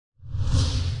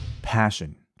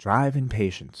passion, drive, and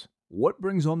patience. What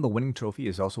brings home the winning trophy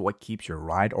is also what keeps your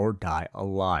ride or die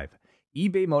alive.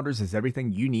 eBay Motors is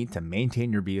everything you need to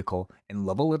maintain your vehicle and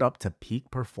level it up to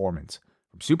peak performance.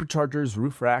 From superchargers,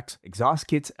 roof racks, exhaust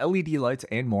kits, LED lights,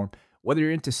 and more, whether you're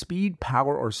into speed,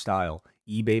 power, or style,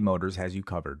 eBay Motors has you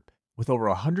covered. With over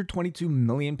 122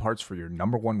 million parts for your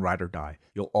number one ride or die,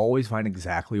 you'll always find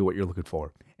exactly what you're looking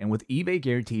for. And with eBay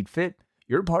Guaranteed Fit,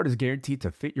 your part is guaranteed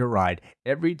to fit your ride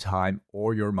every time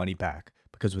or your money back.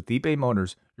 Because with eBay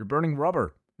Motors, you're burning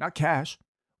rubber, not cash.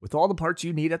 With all the parts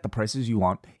you need at the prices you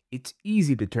want, it's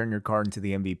easy to turn your car into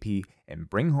the MVP and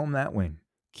bring home that win.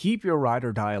 Keep your ride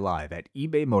or die alive at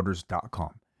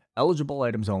ebaymotors.com. Eligible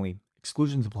items only.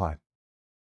 Exclusions apply.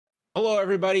 Hello,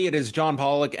 everybody. It is John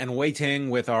Pollock and Wei Ting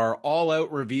with our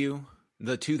all-out review,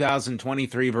 the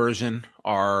 2023 version,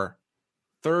 our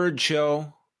third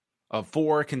show of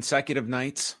 4 consecutive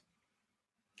nights.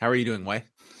 How are you doing, Wei?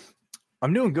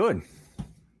 I'm doing good.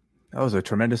 That was a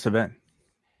tremendous event.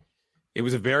 It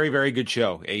was a very, very good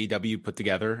show. AEW put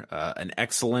together an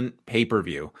excellent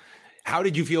pay-per-view. How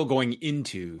did you feel going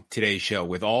into today's show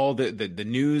with all the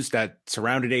news that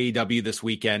surrounded AEW this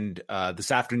weekend, this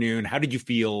afternoon? How did you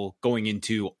feel going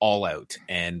into All Out,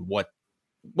 and what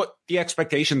the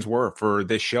expectations were for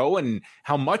this show, and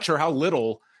how much or how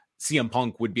little CM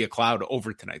Punk would be a cloud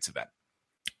over tonight's event?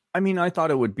 I mean, I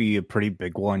thought it would be a pretty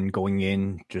big one going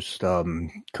in, just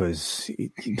because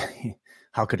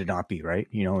how could it not be, right?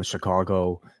 You know,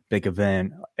 Chicago, big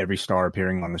event, every star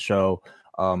appearing on the show.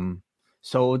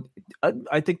 So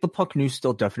I think the Punk news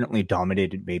still definitely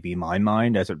dominated maybe my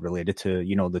mind as it related to,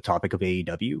 you know, the topic of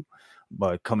AEW.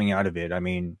 But coming out of it, I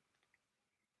mean,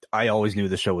 I always knew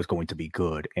the show was going to be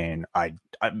good, and I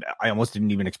almost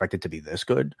didn't even expect it to be this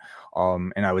good.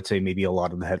 And I would say maybe a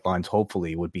lot of the headlines,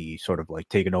 hopefully, would be sort of like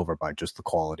taken over by just the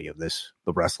quality of the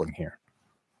wrestling here.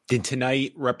 Did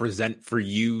tonight represent for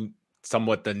you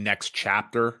somewhat the next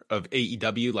chapter of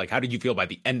AEW? Like, how did you feel by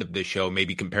the end of this show,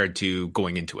 maybe compared to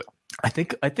going into it? I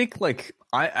think like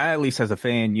I at least as a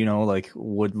fan, you know, like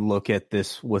would look at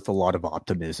this with a lot of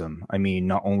optimism. I mean,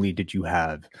 not only did you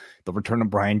have the return of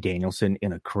Bryan Danielson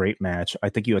in a great match, I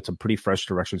think you had some pretty fresh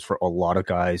directions for a lot of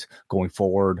guys going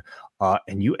forward.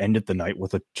 And you ended the night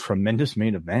with a tremendous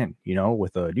main event, you know,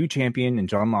 with a new champion and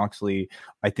Jon Moxley.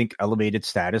 I think elevated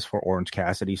status for Orange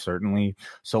Cassidy, certainly.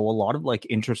 So a lot of like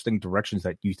interesting directions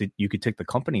that you could take the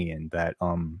company in that,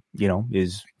 you know,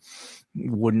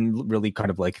 wouldn't really kind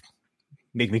of like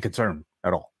make me concerned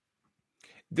at all.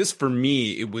 This, for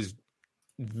me, it was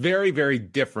very, very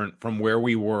different from where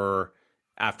we were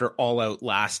after All Out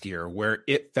last year, where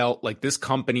it felt like this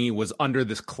company was under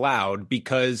this cloud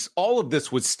because all of this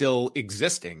was still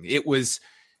existing.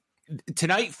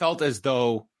 Tonight felt as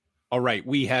though, all right,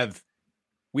 we have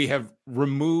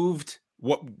removed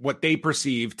what they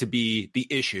perceive to be the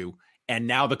issue, and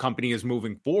now the company is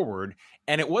moving forward.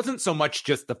 And it wasn't so much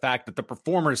just the fact that the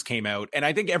performers came out, and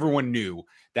I think everyone knew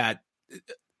that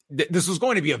this was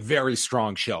going to be a very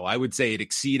strong show. I would say it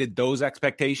exceeded those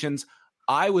expectations.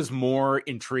 I was more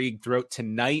intrigued throughout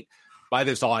tonight by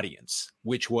this audience,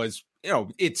 which was, you know,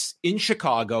 it's in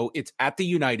Chicago, it's at the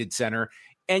United Center.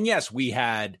 And yes, we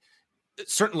had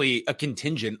certainly a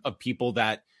contingent of people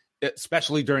that,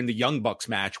 especially during the Young Bucks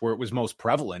match where it was most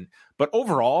prevalent, but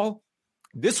overall,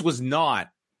 this was not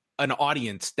an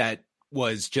audience that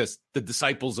was just the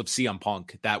disciples of CM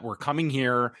Punk that were coming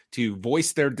here to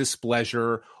voice their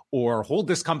displeasure or hold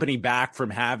this company back from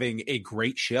having a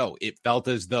great show. It felt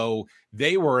as though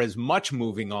they were as much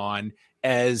moving on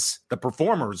as the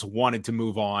performers wanted to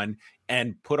move on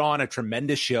and put on a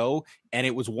tremendous show. And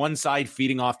it was one side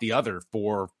feeding off the other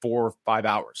for 4 or 5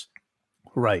 hours.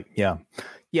 Right. Yeah.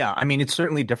 Yeah. I mean, it's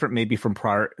certainly different maybe from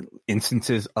prior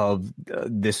instances of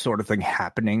this sort of thing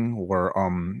happening where,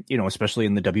 you know, especially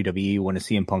in the WWE when a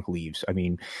CM Punk leaves. I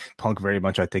mean, Punk very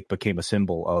much, I think, became a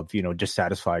symbol of, you know,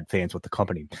 dissatisfied fans with the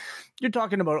company. You're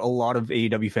talking about a lot of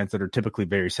AEW fans that are typically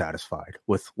very satisfied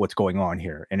with what's going on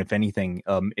here. And if anything,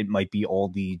 it might be all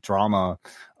the drama,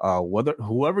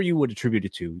 whoever you would attribute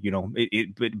it to, you know,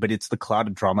 but it's the cloud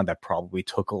of drama that probably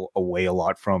took away a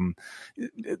lot from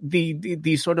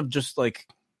the sort of just like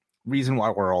reason why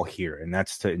we're all here, and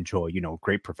that's to enjoy, you know,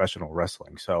 great professional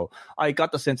wrestling. So I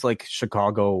got the sense like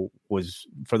Chicago was,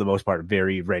 for the most part,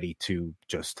 very ready to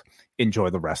just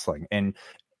enjoy the wrestling, and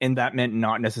that meant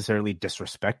not necessarily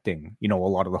disrespecting, you know, a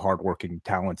lot of the hardworking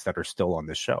talents that are still on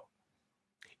this show.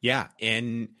 Yeah,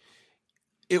 and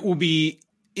it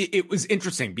was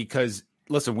interesting because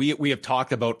listen, we have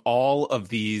talked about all of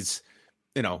these,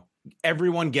 you know,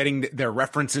 everyone getting their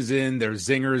references in, their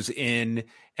zingers in,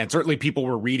 and certainly people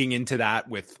were reading into that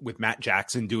with Matt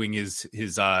Jackson doing his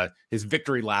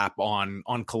victory lap on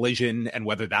Collision, and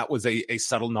whether that was a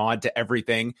subtle nod to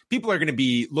everything. People are going to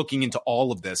be looking into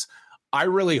all of this. I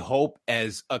really hope,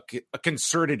 as a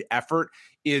concerted effort,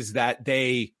 is that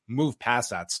they move past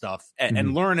that stuff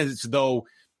and learn as though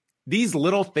these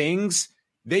little things,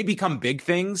 they become big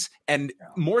things. And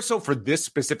more so for this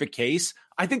specific case,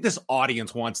 I think this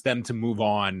audience wants them to move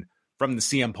on from the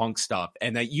CM Punk stuff,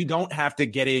 and that you don't have to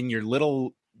get in your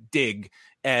little dig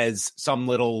as some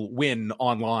little win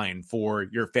online for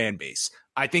your fan base.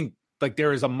 I think like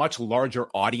there is a much larger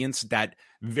audience that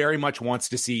very much wants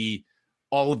to see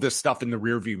all of this stuff in the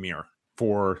rearview mirror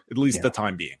for at least the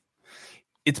time being.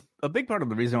 It's a big part of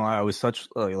the reason why I was such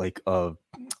like a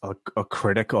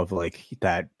critic of like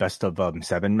that best of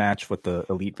 7 match with the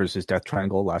Elite versus Death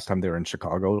Triangle last time they were in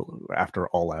Chicago after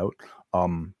All Out.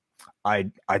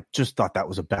 I just thought that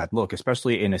was a bad look,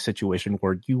 especially in a situation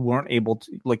where you weren't able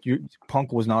to, like,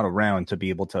 Punk was not around to be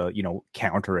able to,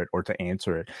 counter it or to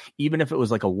answer it. Even if it was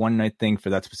like a one night thing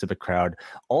for that specific crowd,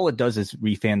 all it does is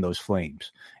refan those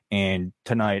flames. And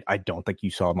tonight, I don't think you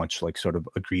saw much like sort of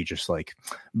egregious like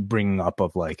bringing up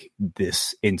of like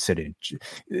this incident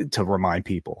to remind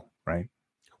people, right?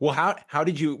 Well, how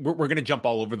did you? We're going to jump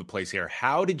all over the place here.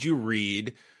 How did you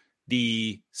read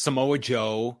the Samoa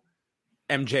Joe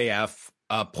MJF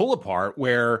pull apart,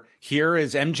 where here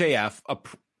is MJF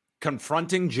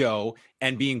confronting Joe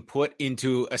and being put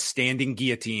into a standing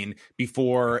guillotine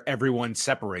before everyone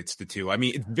separates the two? I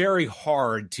mean, it's very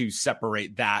hard to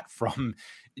separate that from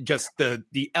just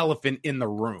the elephant in the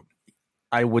room.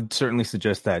 I would certainly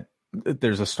suggest that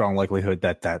there's a strong likelihood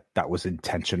that was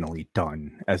intentionally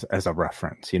done as a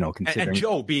reference, considering and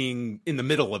Joe being in the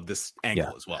middle of this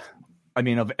angle as well. I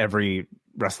mean, of every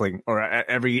wrestling or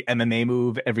every MMA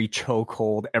move, every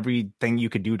chokehold, everything you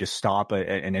could do to stop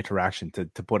an interaction,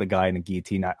 to put a guy in a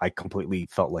guillotine, I completely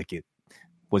felt like it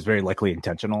was very likely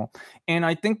intentional. And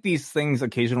I think these things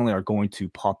occasionally are going to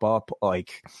pop up.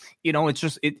 Like, it's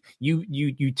just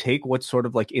you take what's sort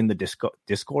of like in the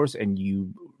discourse and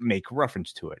you make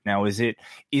reference to it. Now, is it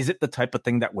the type of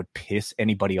thing that would piss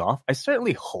anybody off? I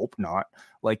certainly hope not.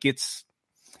 Like, it's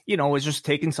just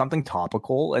taking something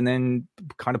topical and then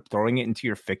kind of throwing it into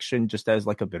your fiction just as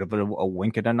like a bit of a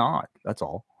wink and a nod. That's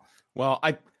all. Well,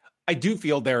 I do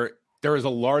feel there is a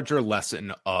larger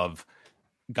lesson of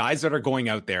guys that are going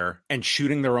out there and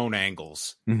shooting their own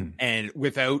angles and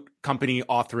without company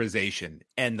authorization,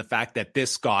 and the fact that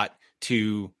this got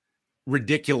to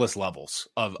ridiculous levels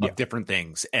of different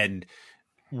things, and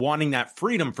wanting that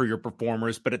freedom for your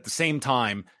performers, but at the same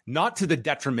time, not to the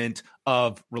detriment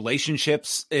of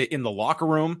relationships in the locker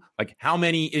room. Like, how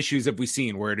many issues have we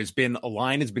seen where it has been a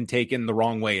line has been taken the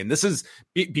wrong way? And this is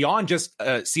beyond just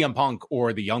CM Punk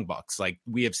or the Young Bucks. Like,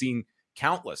 we have seen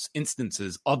countless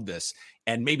instances of this,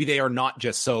 and maybe they are not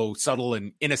just so subtle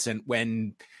and innocent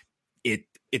when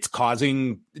it's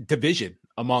causing division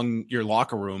among your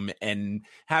locker room, and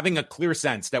having a clear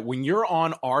sense that when you're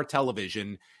on our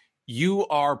television, you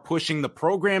are pushing the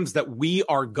programs that we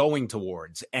are going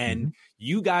towards, and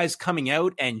you guys coming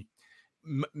out and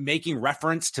making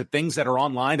reference to things that are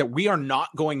online that we are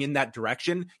not going in that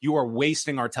direction, you are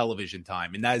wasting our television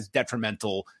time. And that is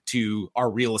detrimental to our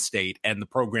real estate and the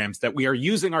programs that we are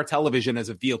using our television as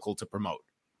a vehicle to promote.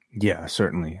 Yeah,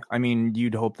 certainly. I mean,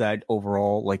 you'd hope that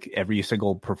overall, like, every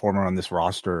single performer on this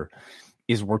roster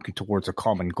is working towards a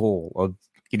common goal of,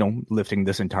 lifting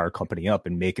this entire company up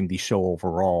and making the show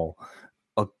overall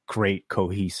a great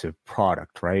cohesive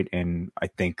product, right? And I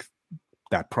think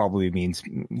that probably means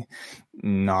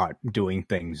not doing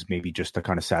things maybe just to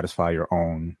kind of satisfy your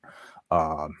own,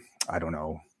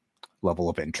 level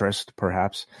of interest,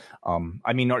 perhaps.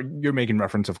 I mean, you're making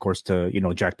reference, of course, to,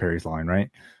 Jack Perry's line, right?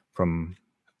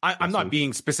 I'm not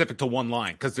being specific to one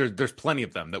line, because there's plenty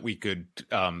of them that we could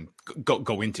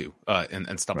go into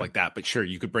and stuff like that. But sure,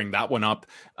 you could bring that one up.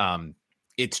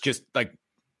 It's just like,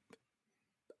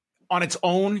 on its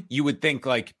own, you would think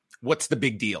like, what's the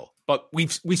big deal? But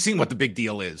we've seen what the big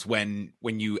deal is when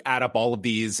you add up all of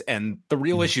these and the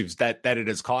real issues that it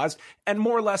has caused, and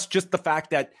more or less just the fact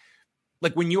that,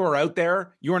 like, when you are out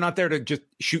there, you are not there to just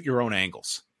shoot your own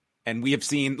angles. And we have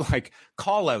seen like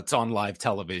call outs on live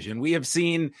television. We have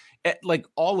seen like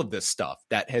all of this stuff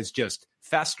that has just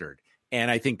festered.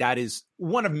 And I think that is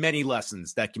one of many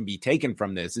lessons that can be taken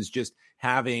from this, is just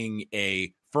having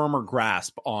a firmer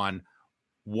grasp on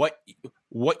what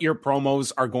your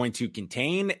promos are going to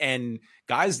contain, and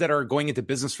guys that are going into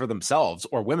business for themselves,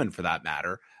 or women for that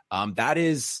matter. That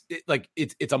is like,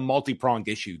 it's a multi-pronged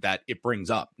issue that it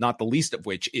brings up, not the least of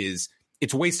which is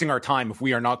it's wasting our time if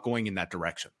we are not going in that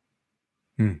direction.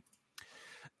 Hmm.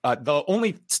 The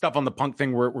only stuff on the Punk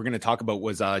thing we're going to talk about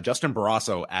was Justin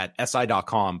Barrasso at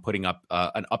SI.com putting up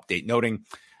an update noting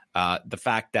the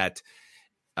fact that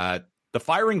the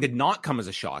firing did not come as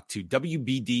a shock to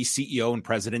WBD CEO and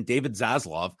president David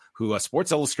Zaslav, who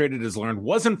Sports Illustrated has learned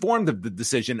was informed of the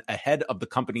decision ahead of the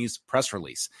company's press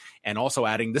release. And also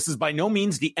adding, this is by no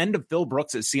means the end of Phil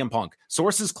Brooks as CM Punk.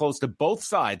 Sources close to both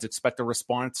sides expect a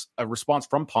response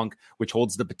from Punk, which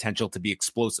holds the potential to be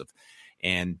explosive.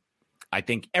 And I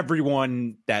think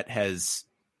everyone that has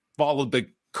followed the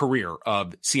career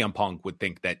of CM Punk would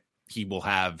think that he will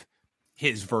have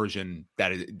his version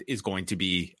that is going to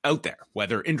be out there,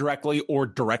 whether indirectly or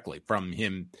directly from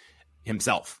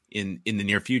himself in the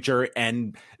near future,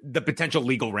 and the potential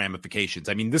legal ramifications.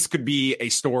 I mean, this could be a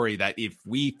story that if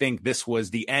we think this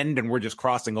was the end and we're just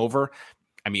crossing over,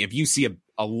 I mean, if you see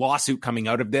a lawsuit coming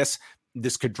out of this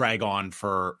could drag on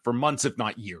for months, if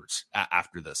not years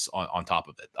after this on top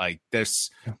of it. Like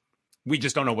this, we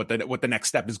just don't know what the next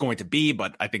step is going to be,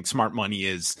 but I think smart money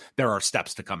is there are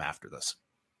steps to come after this.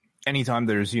 Anytime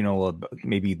there's,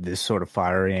 maybe this sort of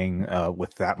firing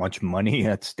with that much money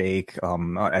at stake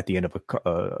at the end of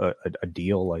a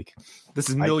deal, like this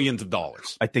is millions of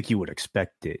dollars. I think you would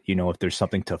expect it, if there's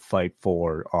something to fight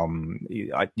for.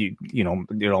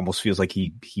 It almost feels like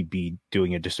he'd be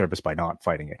doing a disservice by not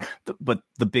fighting it. But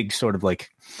the big sort of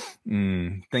like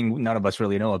thing none of us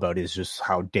really know about is just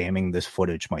how damning this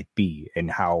footage might be, and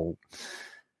how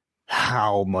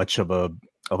much of a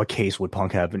case would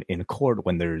Punk have in court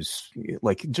when there's,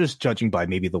 like, just judging by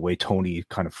maybe the way Tony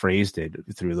kind of phrased it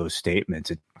through those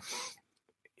statements,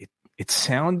 it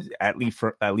sounds, at least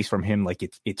from him, like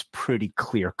it's pretty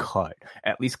clear cut,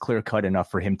 at least clear cut enough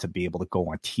for him to be able to go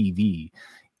on TV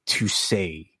to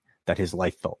say that his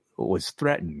life was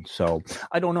threatened. So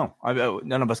I don't know.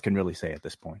 None of us can really say at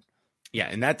this point. Yeah,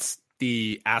 and that's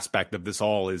the aspect of this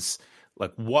all is,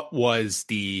 like, what was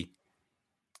the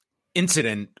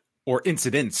incident or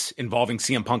incidents involving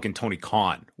CM Punk and Tony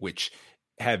Khan, which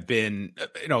have been,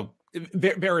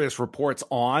 various reports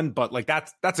on, but like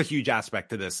that's a huge aspect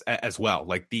to this as well.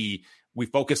 Like we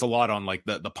focus a lot on like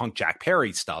the Punk Jack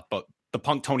Perry stuff, but the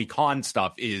Punk Tony Khan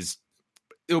stuff is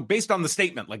based on the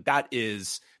statement. Like that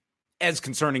is as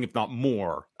concerning, if not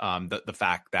more, the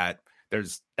fact that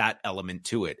there's that element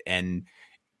to it. And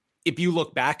if you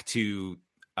look back to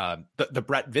the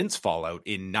Brett Vince fallout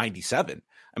in '97,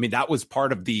 I mean, that was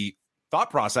part of the thought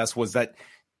process, was that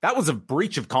was a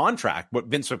breach of contract, what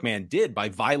Vince McMahon did by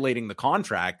violating the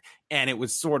contract. And it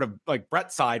was sort of like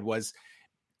Brett's side was,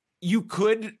 you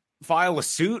could file a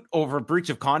suit over a breach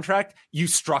of contract. You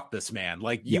struck this man,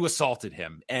 like you assaulted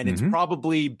him. And it's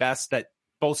probably best that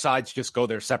both sides just go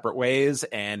their separate ways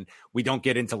and we don't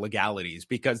get into legalities,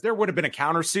 because there would have been a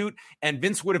countersuit and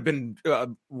Vince would have been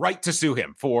right to sue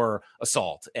him for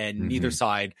assault, and neither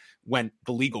side went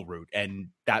the legal route. And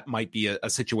that might be a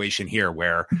situation here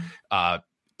where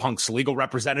Punk's legal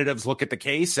representatives look at the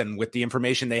case and with the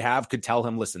information they have could tell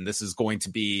him, listen, this is going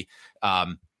to be a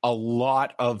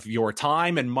lot of your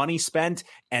time and money spent,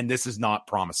 and this is not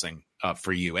promising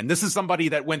for you. And this is somebody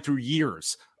that went through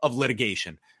years of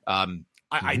litigation.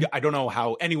 I don't know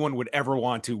how anyone would ever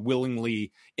want to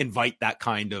willingly invite that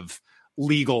kind of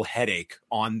legal headache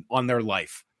on their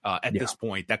life at this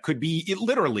point. That could be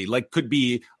could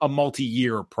be a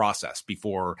multi-year process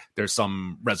before there's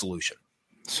some resolution.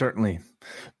 Certainly.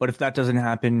 But if that doesn't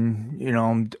happen,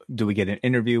 do we get an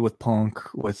interview with Punk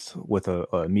with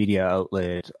a media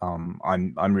outlet?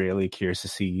 I'm really curious to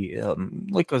see,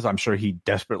 because I'm sure he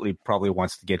desperately probably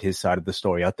wants to get his side of the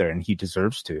story out there, and he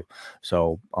deserves to.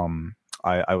 So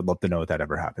I would love to know if that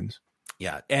ever happens.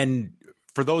 Yeah. And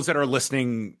for those that are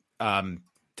listening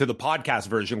to the podcast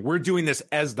version, we're doing this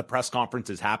as the press conference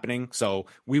is happening. So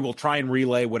we will try and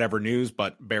relay whatever news,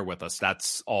 but bear with us.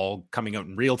 That's all coming out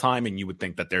in real time. And you would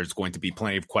think that there's going to be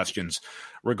plenty of questions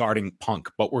regarding Punk.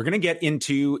 But we're going to get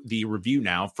into the review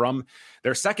now from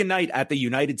their second night at the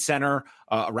United Center.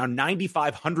 Around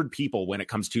 9,500 people when it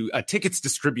comes to tickets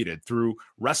distributed through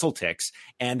WrestleTix,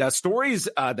 and stories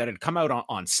that had come out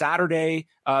on Saturday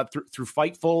through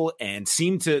Fightful and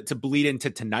seemed to bleed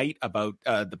into tonight about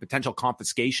the potential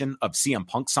confiscation of CM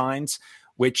Punk signs,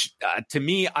 which to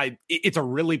me, it's a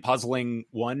really puzzling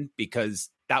one, because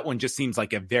that one just seems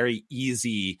like a very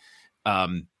easy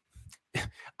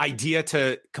idea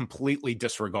to completely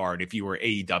disregard if you were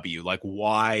AEW. Like,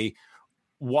 why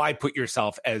put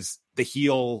yourself as the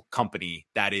heel company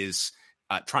that is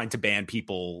trying to ban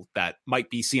people that might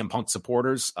be CM Punk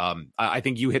supporters? I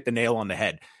think you hit the nail on the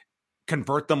head.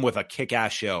 convert them with a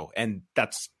kick-ass show. And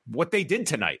that's what they did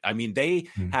tonight. I mean, they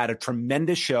had a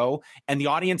tremendous show, and the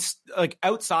audience, like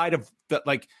outside of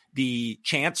the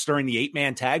chants during the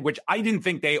 8-man tag, which I didn't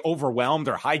think they overwhelmed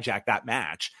or hijacked that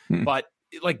match, but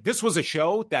like this was a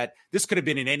show that this could have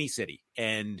been in any city.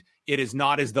 And it is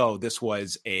not as though this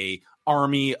was a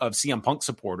army of CM Punk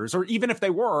supporters, or even if they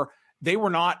were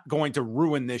not going to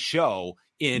ruin this show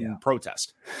in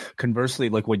protest. Conversely,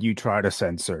 like when you try to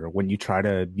censor, when you try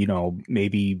to,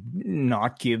 maybe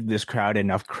not give this crowd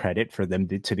enough credit for them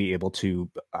to be able to,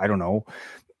 I don't know,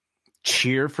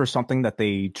 cheer for something that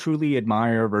they truly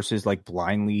admire versus like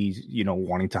blindly,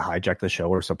 wanting to hijack the show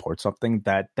or support something,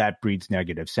 that breeds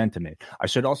negative sentiment. I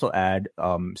should also add,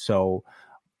 so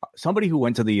somebody who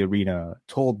went to the arena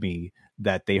told me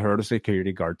that they heard a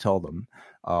security guard tell them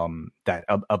that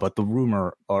about the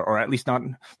rumor, or at least not,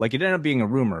 like, it ended up being a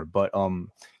rumor, but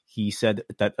he said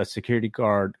that a security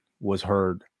guard was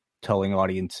heard telling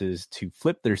audiences to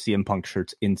flip their CM Punk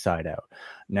shirts inside out.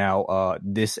 Now,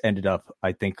 this ended up,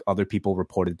 I think other people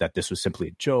reported that this was simply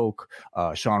a joke.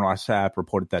 Sean Ross Sapp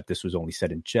reported that this was only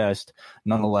said in jest.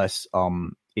 Nonetheless,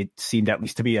 it seemed at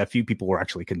least to be a few people were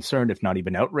actually concerned, if not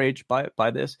even outraged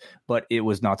by this, but it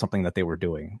was not something that they were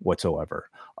doing whatsoever.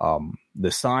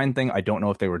 The sign thing, I don't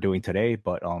know if they were doing today,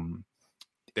 but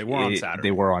they were on Saturday.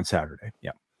 They were on Saturday.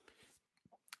 Yeah.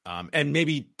 And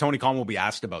maybe Tony Khan will be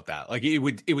asked about that. Like it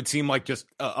would seem like just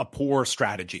a poor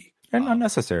strategy. And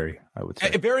unnecessary, I would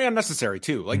say. Very unnecessary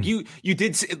too. Like you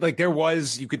did see, like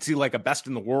you could see like a best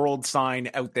in the world sign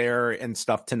out there and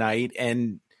stuff tonight.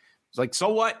 And it's like, so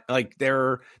what? Like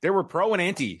there were pro and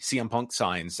anti CM Punk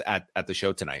signs at the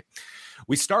show tonight.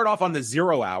 We start off on the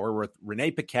 0 hour with Renee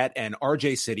Paquette and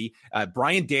RJ City.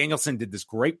 Bryan Danielson did this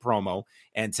great promo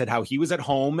and said how he was at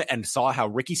home and saw how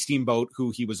Ricky Steamboat,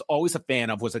 who he was always a fan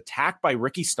of, was attacked by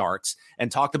Ricky Starks, and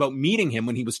talked about meeting him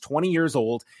when he was 20 years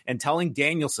old and telling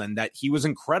Danielson that he was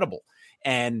incredible,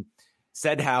 and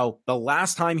said how the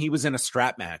last time he was in a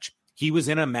strap match, he was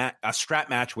in a strap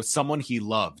match with someone he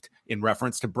loved, in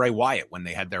reference to Bray Wyatt when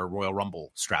they had their Royal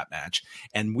Rumble strap match.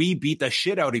 And we beat the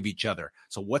shit out of each other.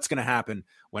 So what's going to happen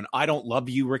when I don't love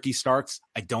you, Ricky Starks?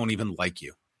 I don't even like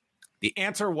you. The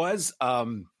answer was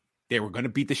they were going to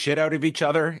beat the shit out of each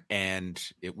other, and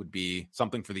it would be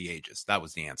something for the ages. That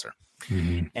was the answer.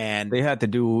 Mm-hmm. And they had to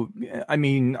do, I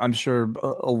mean, I'm sure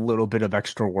a little bit of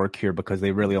extra work here because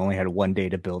they really only had one day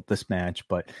to build this match.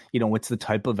 But, it's the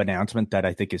type of announcement that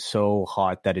I think is so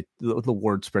hot that the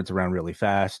word spreads around really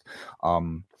fast.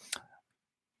 Do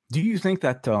you think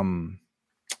that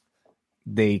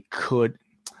they could?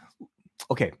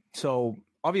 Okay, so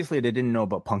obviously they didn't know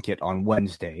about Punk yet on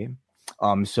Wednesday.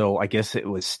 So I guess it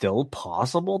was still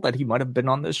possible that he might have been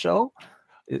on this show.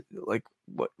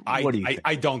 What do you think?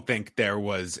 I don't think there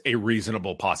was a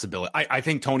reasonable possibility. I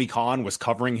think Tony Khan was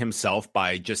covering himself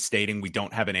by just stating we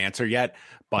don't have an answer yet.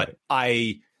 But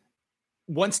right.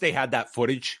 Once they had that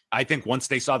footage, I think once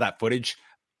they saw that footage,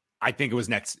 I think it was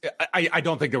next. I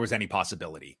don't think there was any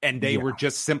possibility. And they were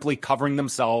just simply covering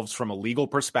themselves from a legal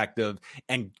perspective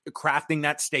and crafting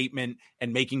that statement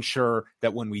and making sure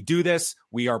that when we do this,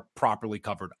 we are properly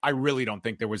covered. I really don't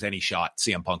think there was any shot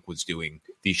CM Punk was doing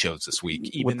these shows this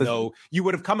week, even though you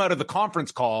would have come out of the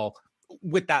conference call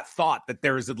with that thought that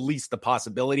there is at least the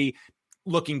possibility.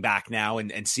 Looking back now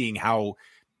and seeing how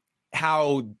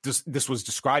this was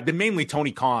described, and mainly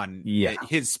Tony Khan,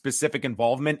 his specific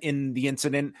involvement in the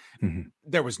incident,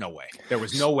 there was no way. There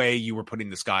was no way you were putting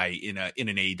this guy in an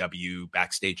AEW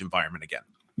backstage environment again.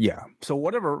 Yeah. So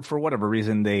for whatever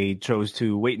reason, they chose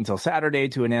to wait until Saturday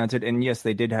to announce it. And yes,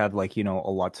 they did have a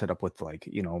lot set up with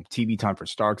TV time for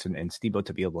Starks and Steamboat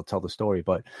to be able to tell the story.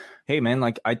 But hey, man,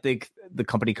 I think the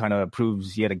company kind of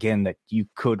proves yet again that you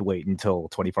could wait until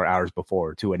 24 hours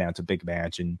before to announce a big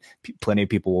match, and plenty of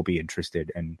people will be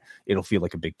interested and it'll feel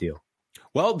like a big deal.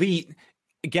 Well, this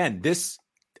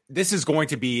is going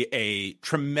to be a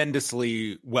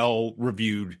tremendously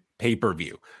well-revied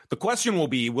pay-per-view. The question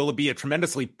will it be a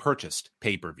tremendously purchased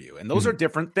pay-per-view? And those are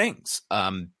different things.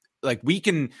 There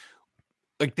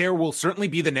will certainly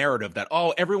be the narrative that,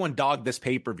 everyone dogged this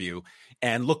pay-per-view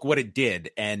and look what it did.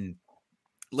 And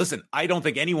listen, I don't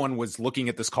think anyone was looking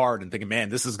at this card and thinking, man,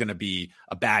 this is going to be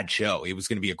a bad show. It was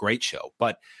going to be a great show.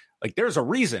 But there's a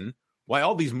reason why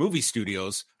all these movie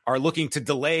studios are looking to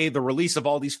delay the release of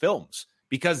all these films,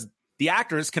 because the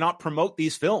actors cannot promote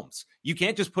these films. You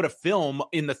can't just put a film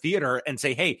in the theater and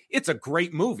say, hey, it's a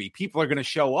great movie. People are going to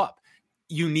show up.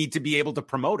 You need to be able to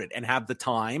promote it and have the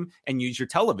time and use your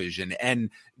television. And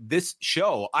this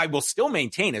show, I will still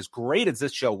maintain, as great as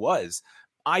this show was,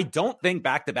 I don't think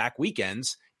back-to-back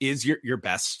weekends is your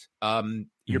best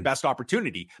your best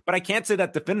opportunity. But I can't say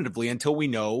that definitively until we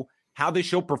know how this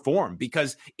show performed,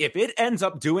 because if it ends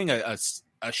up doing a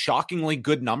shockingly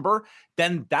good number,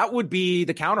 then that would be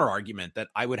the counter argument that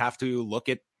I would have to look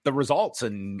at the results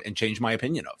and change my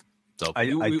opinion of. So I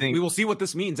think we will see what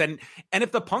this means. And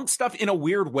if the Punk stuff in a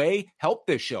weird way helped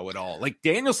this show at all, like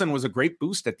Danielson was a great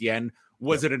boost at the end.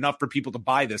 Was it enough for people to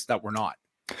buy this that were not?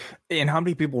 And how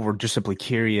many people were just simply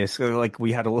curious? Like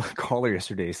we had a little caller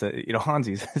yesterday said,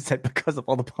 Hansi said because of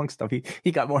all the Punk stuff,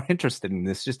 he got more interested in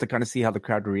this just to kind of see how the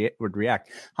crowd would react.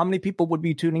 How many people would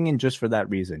be tuning in just for that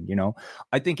reason?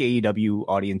 I think AEW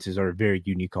audiences are a very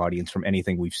unique audience from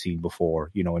anything we've seen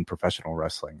before, in professional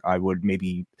wrestling. I would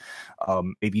maybe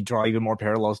draw even more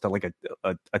parallels to like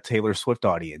a Taylor Swift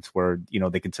audience where,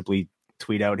 they could simply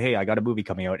tweet out, hey, I got a movie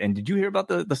coming out. And did you hear about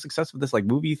the success of this like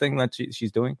movie thing that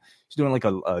she's doing? She's doing like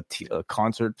a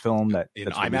concert film that's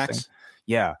IMAX. Releasing.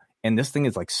 Yeah. And this thing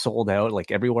is like sold out like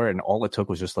everywhere. And all it took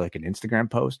was just like an Instagram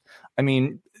post. I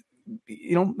mean,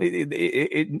 we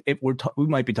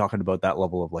might be talking about that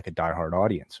level of like a diehard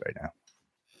audience right now.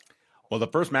 Well, the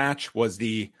first match was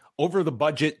the over the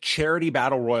budget charity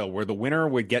battle royal, where the winner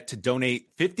would get to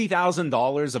donate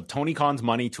 $50,000 of Tony Khan's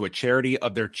money to a charity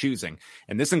of their choosing.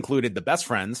 And this included the Best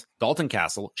Friends, Dalton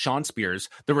Castle, Sean Spears,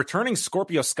 the returning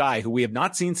Scorpio Sky, who we have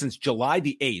not seen since July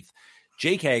the 8th,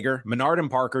 Jake Hager, Menard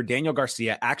and Parker, Daniel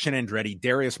Garcia, Action Andretti,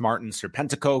 Darius Martin,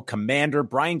 Serpentico, Commander,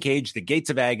 Brian Cage, The Gates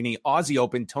of Agony, Aussie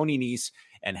Open, Tony Nese,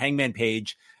 and Hangman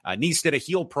Page. Nese did a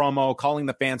heel promo calling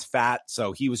the fans fat,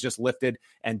 so he was just lifted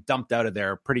and dumped out of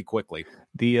there pretty quickly.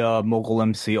 The Mogul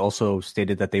MC also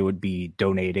stated that they would be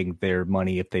donating their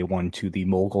money if they won to the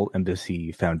Mogul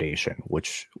Embassy Foundation,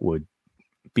 which would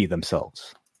be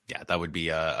themselves. Yeah, that would be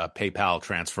a PayPal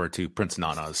transfer to Prince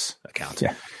Nana's account.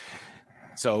 Yeah.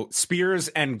 So Spears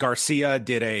and Garcia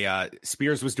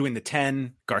Spears was doing the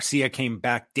 10. Garcia came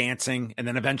back dancing, and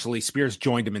then eventually Spears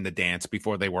joined him in the dance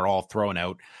before they were all thrown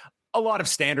out. A lot of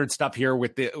standard stuff here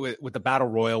with the Battle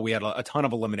Royal. We had a ton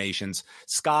of eliminations.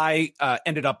 Sky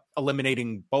ended up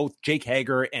eliminating both Jake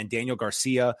Hager and Daniel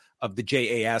Garcia of the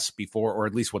JAS before, or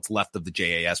at least what's left of the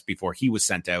JAS before he was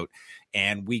sent out.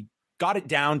 And we got it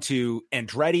down to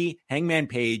Andretti, Hangman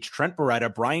Page, Trent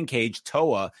Beretta, Brian Cage,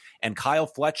 Toa, and Kyle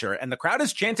Fletcher. And the crowd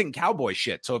is chanting cowboy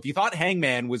shit. So if you thought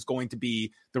Hangman was going to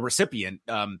be the recipient,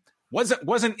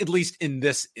 wasn't at least in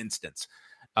this instance.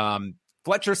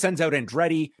 Fletcher sends out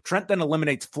Andretti. Trent then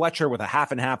eliminates Fletcher with a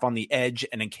half and half on the edge,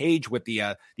 and then Cage with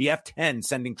the F10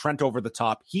 sending Trent over the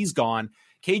top. He's gone.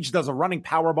 Cage does a running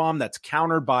powerbomb that's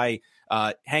countered by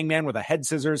Hangman with a head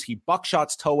scissors. He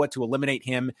buckshots Toa to eliminate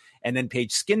him, and then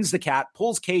Page skins the cat,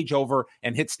 pulls Cage over,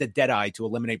 and hits the Deadeye to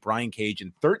eliminate Brian Cage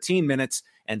in 13 minutes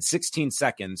and 16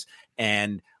 seconds.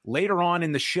 And later on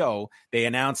in the show, they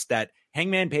announced that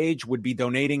Hangman Page would be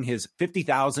donating his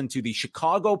 $50,000 to the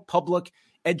Chicago Public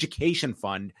Education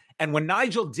Fund. And when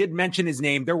Nigel did mention his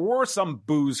name, there were some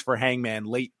boos for Hangman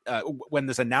late when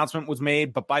this announcement was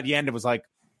made. But by the end, it was like,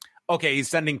 okay, he's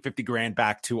sending $50,000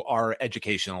 back to our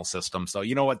educational system. So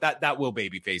you know what? That will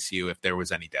babyface you if there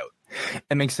was any doubt.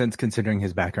 It makes sense considering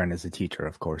his background as a teacher,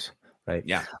 of course. Right.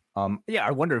 Yeah.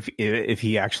 I wonder if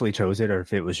he actually chose it, or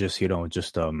if it was just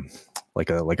like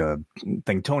a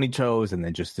thing Tony chose and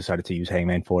then just decided to use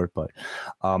Hangman for it. But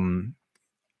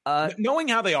knowing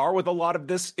how they are with a lot of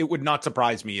this, it would not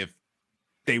surprise me if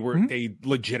they they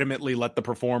legitimately let the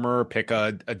performer pick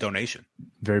a donation.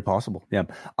 Very possible. Yeah.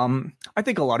 I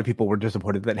think a lot of people were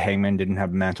disappointed that Hangman didn't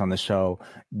have a match on the show.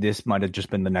 This might have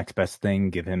just been the next best thing.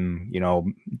 Give him,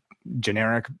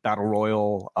 generic battle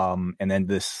royal. And then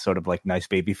this sort of like nice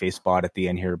babyface spot at the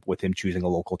end here with him choosing a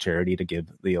local charity to give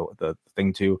the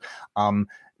thing to.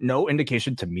 No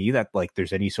indication to me that like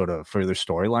there's any sort of further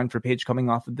storyline for Page coming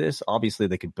off of this. Obviously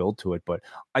they could build to it, but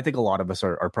I think a lot of us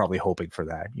are probably hoping for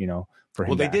that, for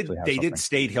him. Well, they did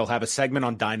state he'll have a segment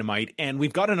on Dynamite, and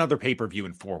we've got another pay-per-view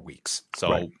in 4 weeks. So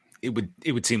right.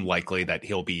 It would seem likely that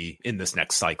he'll be in this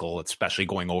next cycle, especially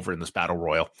going over in this battle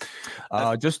royal.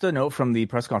 Just a note from the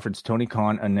press conference, Tony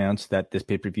Khan announced that this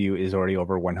pay-per-view is already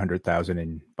over 100,000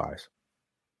 in buys.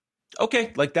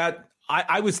 Okay, like that.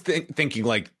 I was thinking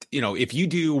like, if you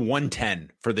do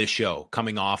 110 for this show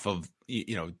coming off of,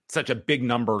 such a big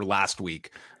number last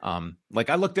week,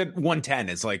 like I looked at 110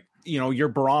 as like, your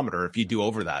barometer if you do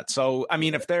over that. So, I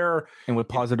mean, and with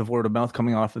positive word of mouth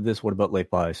coming off of this, what about late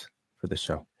buys for this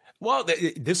show? Well,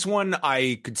 this one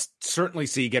I could certainly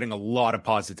see getting a lot of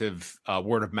positive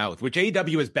word of mouth, which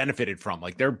AEW has benefited from.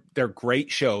 Like they're great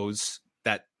shows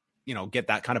that, get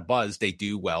that kind of buzz. They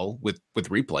do well with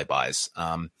replay buys.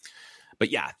 But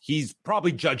yeah, he's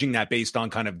probably judging that based on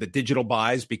kind of the digital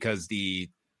buys because the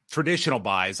traditional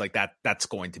buys like that's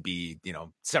going to be,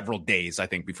 several days, I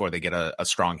think, before they get a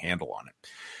strong handle on it.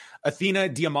 Athena,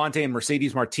 Diamante, and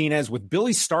Mercedes Martinez with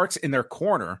Billy Starks in their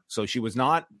corner. So she was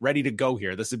not ready to go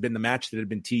here. This had been the match that had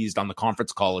been teased on the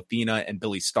conference call, Athena and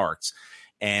Billy Starks.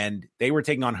 And they were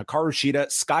taking on Hikaru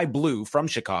Shida, Sky Blue from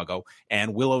Chicago,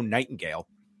 and Willow Nightingale.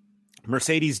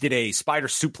 Mercedes did a spider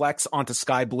suplex onto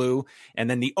Sky Blue, and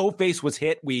then the O-face was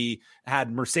hit. We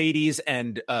had Mercedes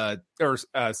and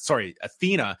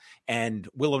Athena and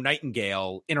Willow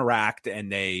Nightingale interact,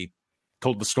 and they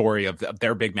told the story of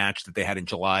their big match that they had in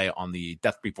July on the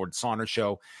Death Before Dishonor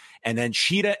show. And then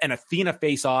Shida and Athena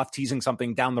face off, teasing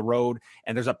something down the road.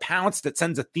 And there's a pounce that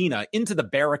sends Athena into the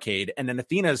barricade. And then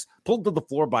Athena's pulled to the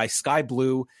floor by Sky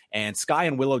Blue, and Sky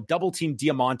and Willow double team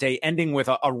Diamante, ending with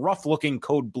a rough looking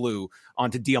Code Blue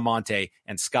onto Diamante.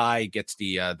 And Sky gets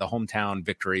the hometown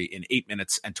victory in 8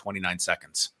 minutes and 29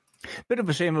 seconds. Bit of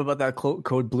a shame about that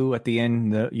Code Blue at the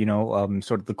end,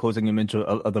 sort of the closing image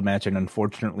of the match, and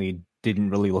unfortunately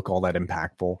didn't really look all that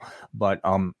impactful. But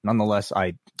nonetheless,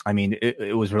 I mean,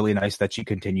 it was really nice that she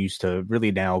continues to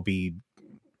really now be,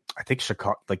 I think,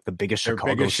 Chicago, like the biggest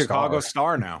Chicago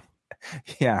star now.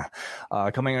 Yeah,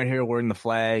 coming out here wearing the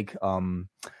flag.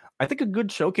 I think a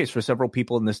good showcase for several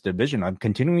people in this division. I'm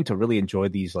continuing to really enjoy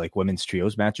these like women's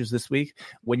trios matches this week.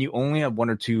 When you only have one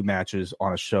or two matches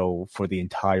on a show for the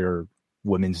entire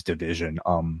women's division,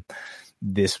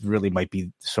 this really might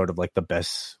be sort of like the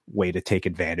best way to take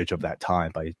advantage of that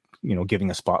time by, giving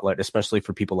a spotlight, especially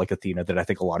for people like Athena that I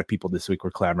think a lot of people this week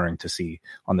were clamoring to see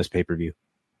on this pay-per-view.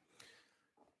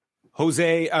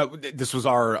 Jose, this was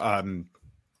our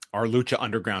Lucha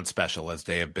Underground special, as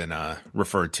they have been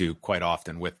referred to quite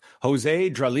often, with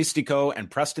Jose Dralistico and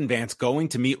Preston Vance going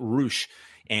to meet Rush,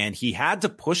 and he had to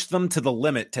push them to the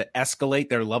limit to escalate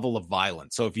their level of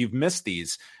violence. So if you've missed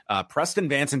these, Preston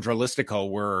Vance and Dralistico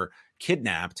were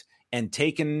kidnapped and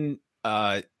taken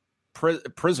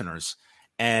prisoners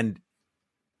and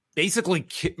basically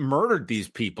murdered these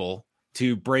people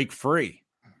to break free.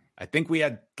 I think we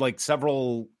had like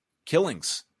several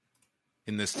killings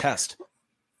in this test.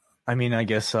 I mean, I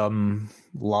guess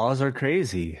laws are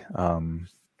crazy.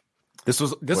 This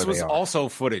was also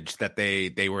footage that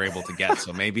they were able to get.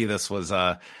 So maybe this was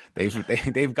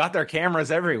they've got their cameras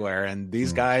everywhere, and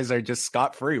these guys are just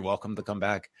scot-free. Welcome to come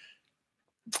back.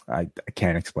 I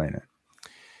can't explain it.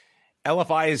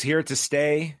 LFI is here to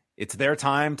stay. It's their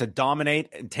time to dominate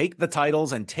and take the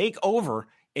titles and take over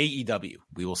AEW.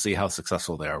 We will see how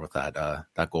successful they are with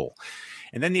that goal.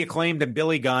 And then the Acclaimed and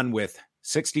Billy Gunn with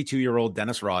 62-year-old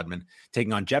Dennis Rodman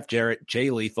taking on Jeff Jarrett, Jay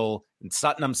Lethal, and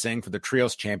Satnam Singh for the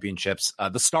Trios Championships.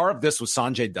 The star of this was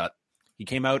Sanjay Dutt. He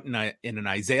came out in an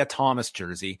Isaiah Thomas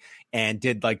jersey and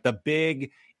did like the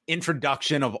big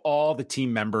introduction of all the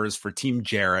team members for Team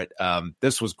Jarrett.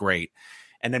 This was great.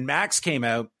 And then Max came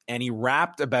out and he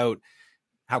rapped about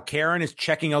how Karen is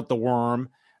checking out the worm.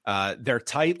 They're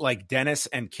tight like Dennis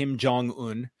and Kim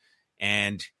Jong-un,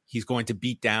 and he's going to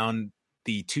beat down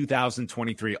the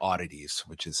 2023 oddities,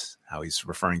 which is how he's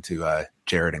referring to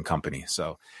Jarrett and company.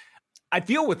 So I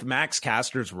feel with Max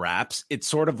Caster's raps, it's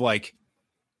sort of like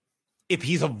if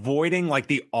he's avoiding like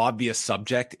the obvious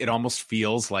subject, it almost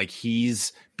feels like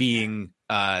he's being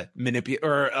manipulated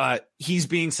or he's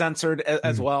being censored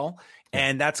as well.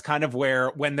 And that's kind of where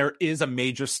when there is a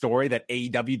major story that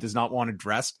AEW does not want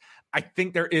addressed, I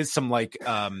think there is some like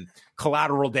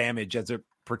collateral damage as it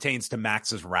pertains to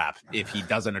Max's rap if he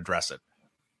doesn't address it.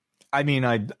 I mean,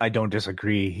 I don't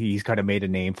disagree. He's kind of made a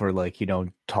name for like,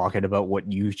 talking about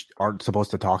what you aren't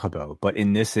supposed to talk about. But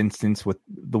in this instance, with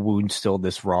the wound still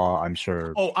this raw, I'm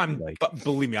sure. Oh,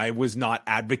 believe me, I was not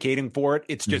advocating for it.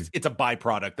 It's just it's a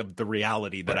byproduct of the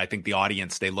reality that I think the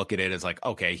audience, they look at it as like,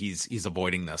 okay, he's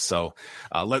avoiding this. So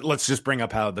let's just bring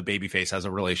up how the babyface has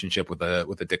a relationship with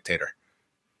a dictator.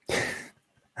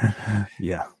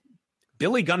 Yeah.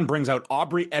 Billy Gunn brings out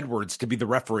Aubrey Edwards to be the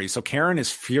referee. So Karen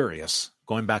is furious,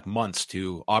 going back months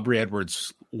to Aubrey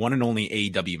Edwards' one and only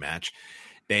AEW match.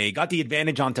 They got the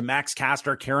advantage onto Max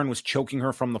Caster. Karen was choking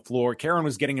her from the floor. Karen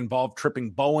was getting involved,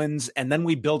 tripping Bowens. And then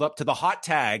we build up to the hot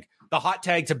tag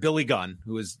to Billy Gunn,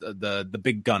 who is the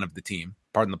big gun of the team.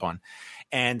 Pardon the pun.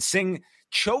 And Singh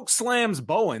choke slams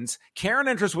Bowens. Karen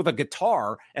enters with a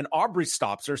guitar and Aubrey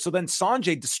stops her. So then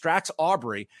Sanjay distracts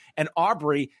Aubrey, and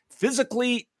Aubrey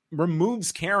physically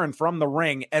removes Karen from the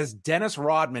ring as Dennis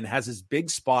Rodman has his big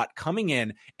spot coming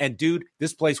in. And dude,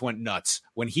 this place went nuts.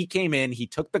 When he came in, he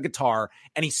took the guitar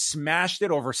and he smashed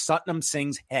it over Satnam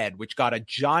Singh's head, which got a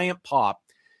giant pop.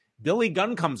 Billy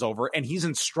Gunn comes over and he's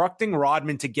instructing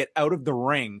Rodman to get out of the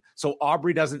ring so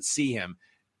Aubrey doesn't see him.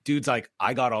 Dude's like,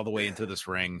 I got all the way into this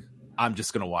ring. I'm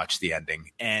just going to watch the ending.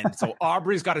 And so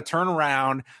Aubrey's got to turn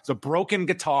around. It's a broken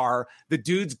guitar. The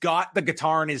dude's got the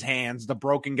guitar in his hands, the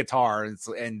broken guitar.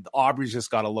 And Aubrey's just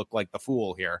got to look like the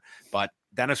fool here. But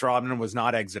Dennis Rodman was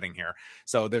not exiting here.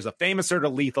 So there's a famouser to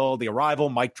Lethal, the Arrival,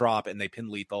 mic drop, and they pin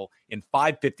Lethal in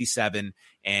 5:57.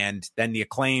 And then the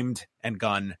Acclaimed and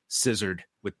Gunn scissored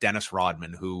with Dennis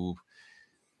Rodman, who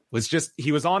was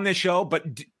he was on this show, but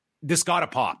this got a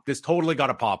pop. This totally got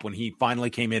a pop when he finally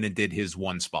came in and did his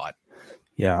one spot.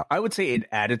 Yeah, I would say it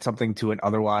added something to it.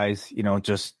 Otherwise,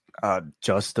 just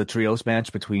the trios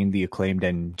match between the Acclaimed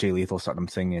and Jay Lethal, Satnam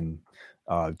Singh,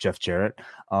 and Jeff Jarrett.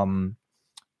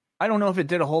 I don't know if it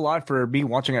did a whole lot for me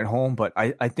watching at home, but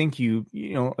I think you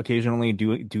occasionally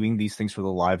doing these things for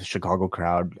the live Chicago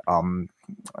crowd,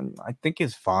 I think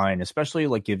is fine, especially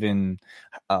like given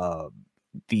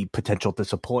the potential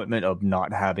disappointment of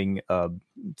not having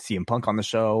CM Punk on the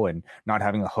show and not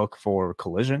having a hook for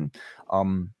Collision.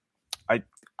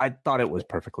 I thought it was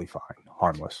perfectly fine,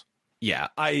 harmless. Yeah,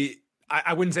 I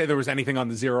wouldn't say there was anything on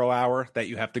the 0 hour that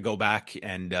you have to go back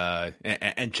and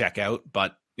check out,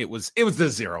 but it was the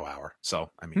 0 hour.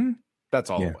 So, I mean, that's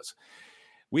all it was.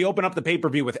 We open up the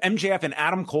pay-per-view with MJF and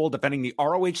Adam Cole defending the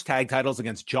ROH tag titles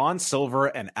against John Silver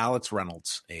and Alex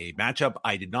Reynolds, a matchup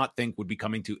I did not think would be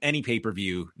coming to any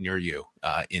pay-per-view near you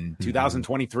in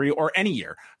 2023 or any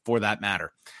year for that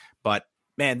matter. But,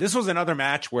 man, this was another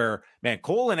match where, man,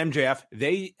 Cole and MJF,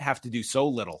 they have to do so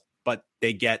little, but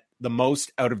they get the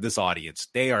most out of this audience.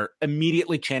 They are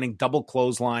immediately chanting double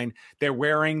clothesline. They're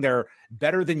wearing their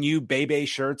Better Than You Bebe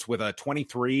shirts with a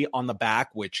 23 on the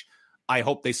back, which I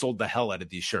hope they sold the hell out of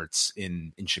these shirts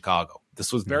in Chicago.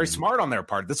 This was very smart on their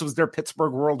part. This was their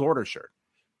Pittsburgh World Order shirt.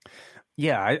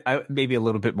 Yeah, I maybe a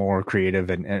little bit more creative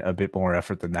and a bit more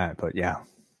effort than that, but yeah,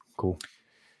 cool.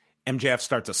 MJF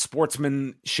starts a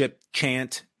sportsmanship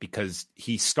chant because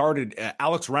he started,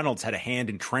 Alex Reynolds had a hand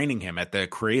in training him at the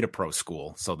Creative Pro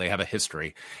School, so they have a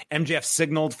history. MJF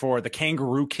signaled for the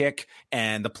kangaroo kick,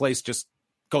 and the place just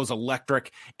goes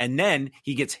electric, and then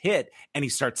he gets hit, and he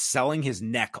starts selling his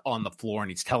neck on the floor,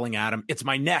 and he's telling Adam, it's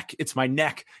my neck,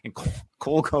 and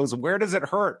Cole goes, where does it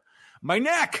hurt? My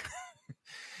neck!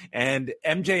 And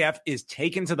MJF is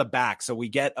taken to the back. So we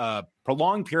get a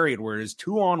prolonged period where it is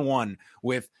 2-on-1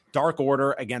 with Dark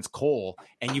Order against Cole.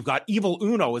 And you've got Evil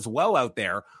Uno as well out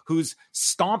there who's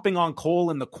stomping on Cole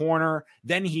in the corner.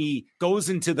 Then he goes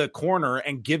into the corner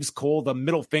and gives Cole the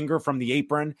middle finger from the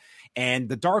apron. And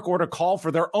the Dark Order call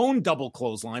for their own double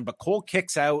clothesline, but Cole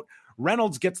kicks out.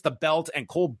 Reynolds gets the belt and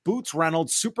Cole boots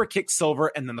Reynolds, super kicks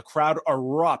Silver, and then the crowd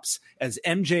erupts as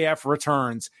MJF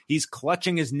returns. He's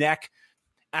clutching his neck.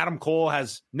 Adam Cole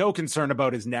has no concern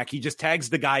about his neck. He just tags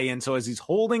the guy in. So as he's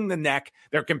holding the neck,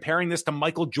 they're comparing this to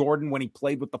Michael Jordan when he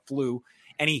played with the flu,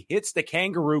 and he hits the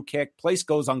kangaroo kick. Place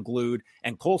goes unglued,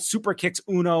 and Cole super kicks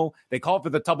Uno. They call for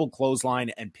the double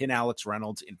clothesline and pin Alex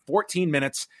Reynolds in 14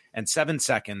 minutes and 7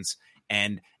 seconds.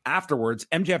 And afterwards,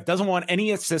 MJF doesn't want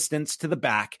any assistance to the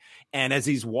back. And as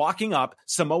he's walking up,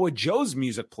 Samoa Joe's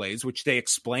music plays, which they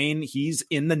explain he's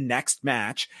in the next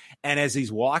match. And as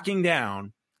he's walking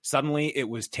down, suddenly it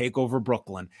was Takeover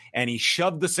Brooklyn, and he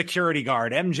shoved the security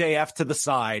guard, MJF, to the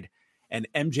side, and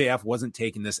MJF wasn't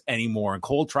taking this anymore. And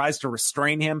Cole tries to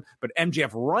restrain him, but MJF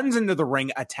runs into the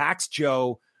ring, attacks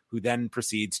Joe, who then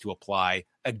proceeds to apply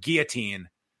a guillotine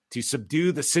to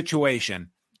subdue the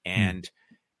situation. And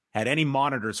had any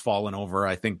monitors fallen over,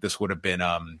 I think this would have been,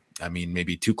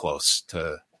 maybe too close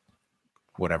to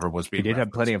whatever was being He did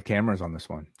have plenty of cameras on this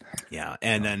one. Yeah,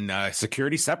 and then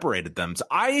security separated them. So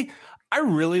I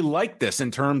really like this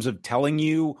in terms of telling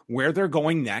you where they're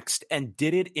going next, and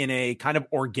did it in a kind of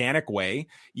organic way.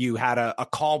 You had a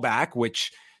callback,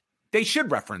 which they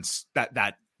should reference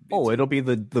that. Oh, it'll be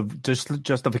the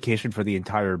justification for the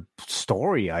entire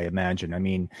story, I imagine. I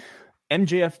mean,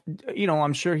 MJF,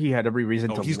 I'm sure he had every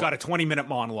reason to. He's got a 20-minute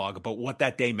monologue about what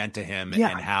that day meant to him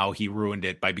and how he ruined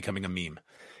it by becoming a meme.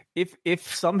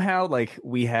 If somehow like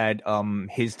we had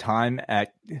his time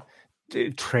at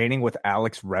training with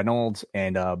Alex Reynolds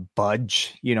and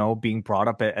Budge, being brought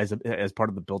up as part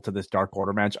of the build to this Dark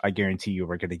Order match, I guarantee you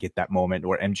we're going to get that moment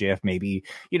where MJF maybe,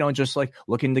 just like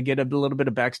looking to get a little bit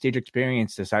of backstage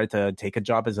experience, decided to take a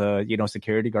job as a,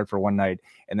 security guard for one night,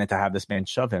 and then to have this man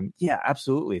shove him. Yeah,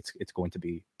 absolutely. It's going to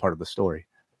be part of the story.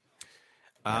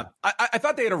 I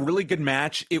thought they had a really good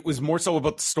match. It was more so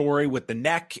about the story with the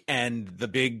neck and the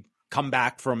big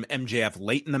comeback from MJF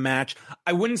late in the match.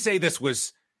 I wouldn't say this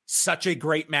was such a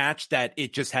great match that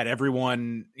it just had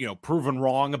everyone, proven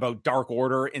wrong about Dark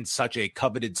Order in such a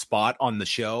coveted spot on the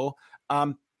show.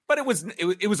 But it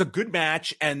was a good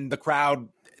match, and the crowd,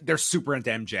 they're super into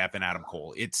MJF and Adam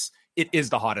Cole. It's it is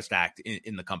the hottest act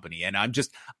in the company. And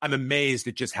I'm amazed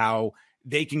at just how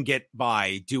they can get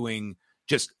by doing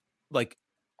just like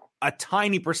a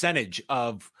tiny percentage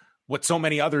of what so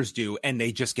many others do, and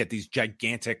they just get these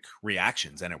gigantic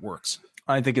reactions, and it works.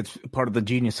 I think it's part of the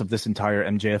genius of this entire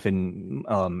MJF and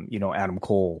Adam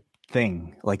Cole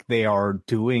thing. Like, they are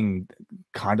doing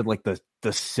kind of like the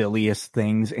silliest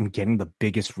things and getting the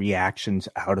biggest reactions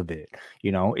out of it.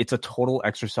 It's a total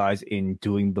exercise in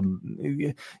getting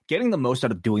the most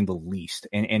out of doing the least.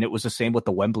 And it was the same with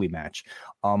the Wembley match.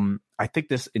 I think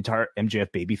this entire MJF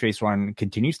babyface run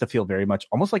continues to feel very much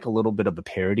almost like a little bit of a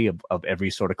parody of every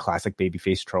sort of classic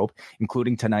babyface trope,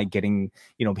 including tonight getting,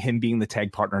 him being the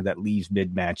tag partner that leaves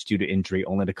mid-match due to injury,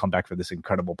 only to come back for this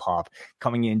incredible pop,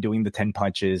 coming in, doing the 10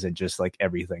 punches and just like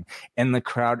everything. And the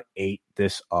crowd ate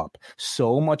this up.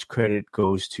 So much credit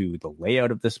goes to the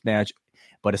layout of this match,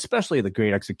 but especially the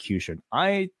great execution.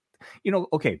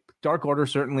 Okay, Dark Order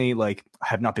certainly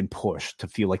have not been pushed to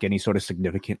feel like any sort of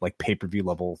significant pay-per-view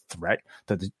level threat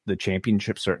to the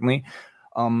championship, certainly.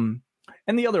 And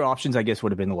the other options, I guess,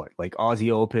 would have been like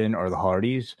Aussie Open or the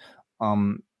Hardys.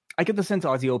 I get the sense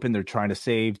Aussie Open they're trying to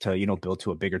save to build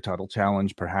to a bigger title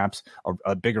challenge, perhaps, or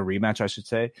a bigger rematch, I should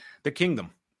say. The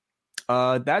Kingdom.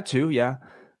 That too, yeah.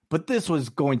 But this was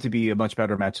going to be a much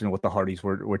better match than what the Hardys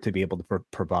were to be able to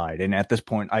provide. And at this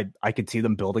point, I could see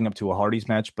them building up to a Hardys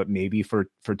match, but maybe for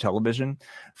television.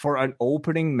 For an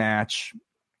opening match,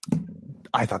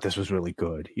 I thought this was really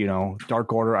good.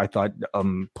 Dark Order, I thought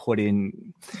put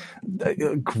in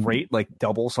a great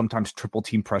double, sometimes triple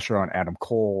team pressure on Adam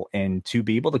Cole, and to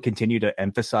be able to continue to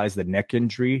emphasize the neck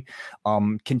injury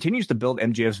continues to build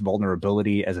MJF's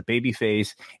vulnerability as a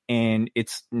babyface, and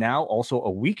it's now also a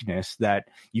weakness that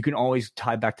you can always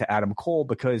tie back to Adam Cole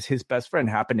because his best friend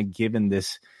happened to give him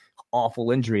this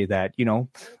awful injury that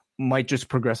might just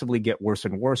progressively get worse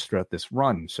and worse throughout this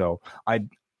run. So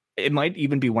it might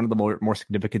even be one of the more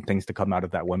significant things to come out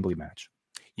of that Wembley match.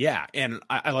 Yeah, and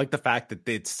I like the fact that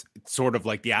it's sort of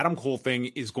like the Adam Cole thing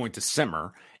is going to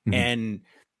simmer. Mm-hmm. And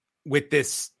with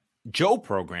this Joe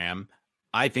program,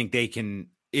 I think they can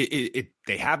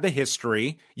they have the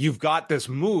history. You've got this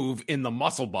move in the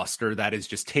Muscle Buster that is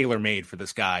just tailor-made for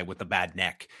this guy with the bad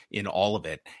neck in all of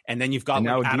it. And then you've got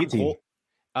Adam Cole,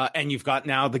 and you've got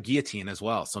now the guillotine as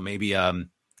well. So maybe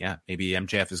maybe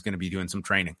MJF is going to be doing some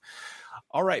training.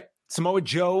 All right. Samoa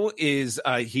Joe is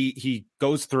he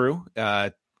goes through,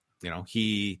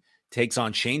 he takes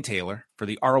on Shane Taylor for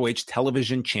the ROH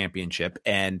Television Championship.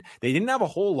 And they didn't have a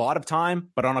whole lot of time,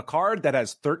 but on a card that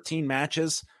has 13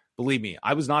 matches, believe me,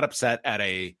 I was not upset at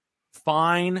a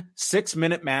fine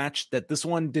 6-minute match that this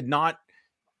one did not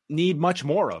need much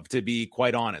more of, to be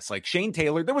quite honest. Like Shane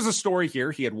Taylor, there was a story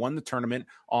here. He had won the tournament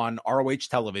on ROH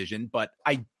Television, but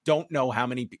I don't know how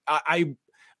many.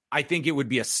 I think it would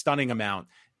be a stunning amount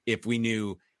if we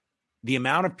knew the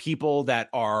amount of people that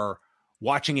are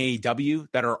watching AEW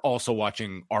that are also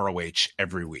watching ROH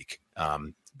every week.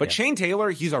 Shane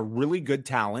Taylor, he's a really good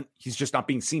talent. He's just not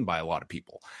being seen by a lot of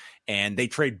people. And they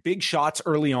trade big shots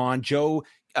early on. Joe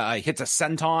hits a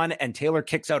senton and Taylor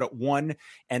kicks out at 1.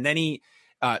 And then he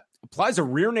applies a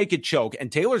rear naked choke.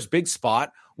 And Taylor's big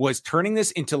spot was turning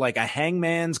this into like a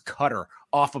hangman's cutter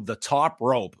off of the top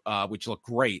rope, which looked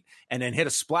great, and then hit a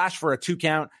splash for a 2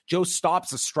 count. Joe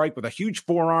stops the strike with a huge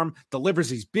forearm, delivers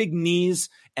these big knees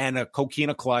and a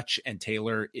coquina clutch, and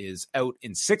Taylor is out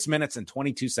in 6 minutes and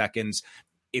 22 seconds.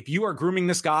 If you are grooming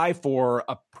this guy for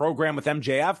a program with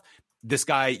MJF, this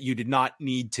guy, you did not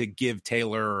need to give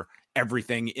Taylor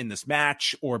everything in this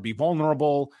match or be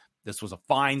vulnerable. This was a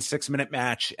fine 6-minute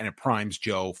match, and it primes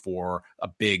Joe for a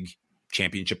big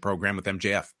championship program with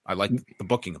MJF. I like the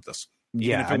booking of this.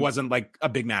 Even if it wasn't like a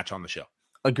big match on the show.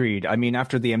 Agreed. I mean,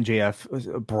 after the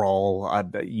MJF brawl,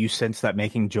 you sense that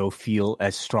making Joe feel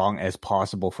as strong as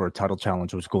possible for a title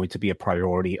challenge was going to be a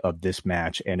priority of this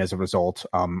match. And as a result,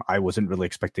 I wasn't really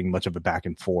expecting much of a back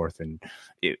and forth. And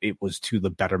it was to the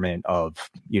betterment of,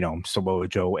 Samoa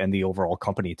Joe and the overall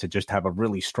company to just have a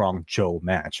really strong Joe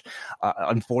match.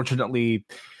 Unfortunately,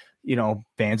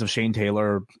 fans of Shane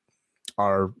Taylor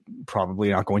are probably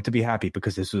not going to be happy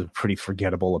because this was a pretty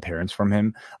forgettable appearance from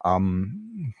him.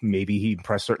 Maybe he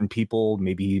impressed certain people,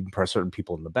 maybe he impressed certain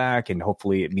people in the back, and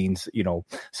hopefully it means,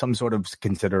 some sort of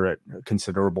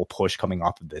considerable push coming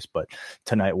off of this. But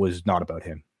tonight was not about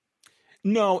him.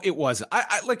 No, it wasn't.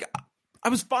 I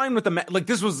was fine with the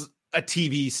this was a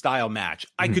TV style match.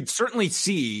 I could certainly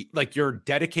see your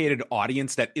dedicated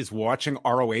audience that is watching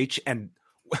ROH and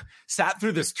sat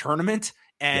through this tournament.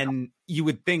 And you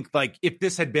would think if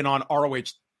this had been on ROH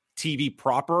TV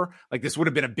proper, like this would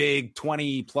have been a big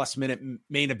 20+ minute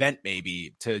main event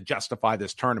maybe to justify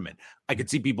this tournament. I could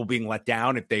see people being let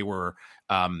down if they were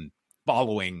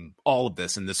following all of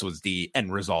this and this was the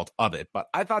end result of it. But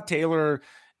I thought Taylor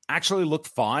actually looked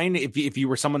fine if you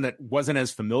were someone that wasn't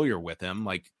as familiar with him.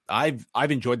 Like I've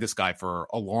enjoyed this guy for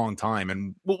a long time,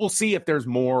 and we'll see if there's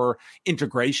more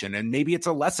integration, and maybe it's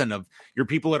a lesson of your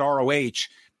people at ROH.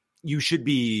 You should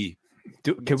be.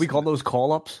 Can we call those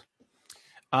call-ups?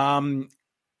 I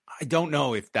don't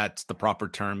know if that's the proper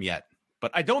term yet,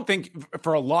 but I don't think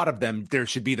for a lot of them, there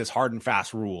should be this hard and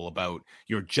fast rule about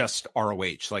you're just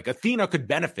ROH. Like Athena could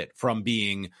benefit from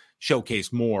being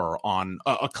showcased more on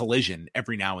a collision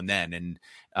every now and then.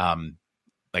 And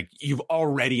like you've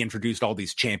already introduced all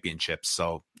these championships,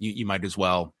 so you might as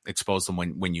well expose them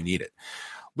when you need it.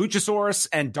 Luchasaurus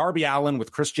and Darby Allin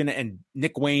with Christian and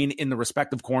Nick Wayne in the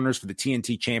respective corners for the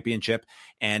TNT Championship.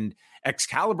 And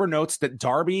Excalibur notes that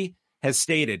Darby has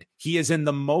stated he is in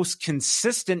the most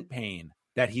consistent pain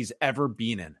that he's ever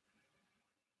been in.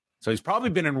 So he's probably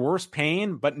been in worse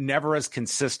pain, but never as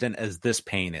consistent as this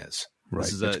pain is. Right.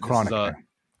 This is it's chronic.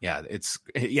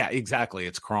 Exactly.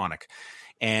 It's chronic.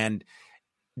 And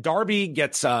Darby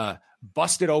gets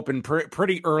busted open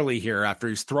pretty early here after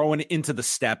he's thrown into the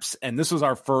steps. And this was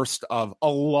our first of a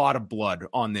lot of blood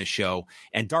on this show.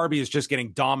 And Darby is just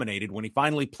getting dominated when he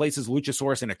finally places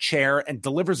Luchasaurus in a chair and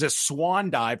delivers a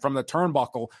swan dive from the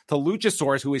turnbuckle to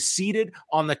Luchasaurus, who is seated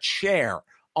on the chair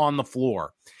on the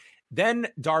floor. Then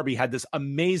Darby had this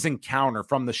amazing counter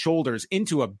from the shoulders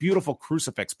into a beautiful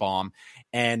crucifix bomb.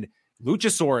 And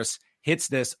Luchasaurus hits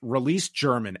this release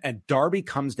German, and Darby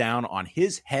comes down on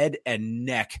his head and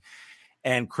neck.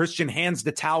 And Christian hands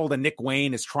the towel to Nick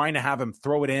Wayne, is trying to have him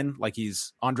throw it in like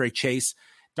he's Andre Chase.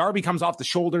 Darby comes off the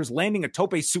shoulders, landing a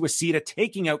tope suicida,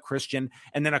 taking out Christian,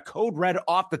 and then a code red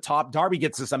off the top. Darby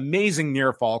gets this amazing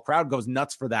near fall. Crowd goes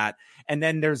nuts for that. And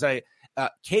then there's a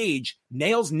Cage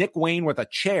nails Nick Wayne with a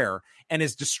chair and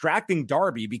is distracting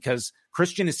Darby because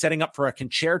Christian is setting up for a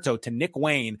concerto to Nick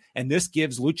Wayne, and this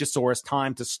gives Luchasaurus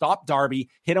time to stop Darby,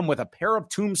 hit him with a pair of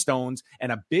tombstones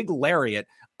and a big lariat,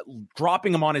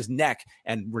 dropping him on his neck,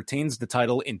 and retains the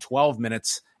title in 12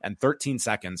 minutes and 13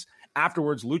 seconds.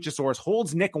 Afterwards, Luchasaurus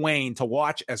holds Nick Wayne to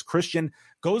watch as Christian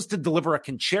goes to deliver a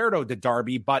concerto to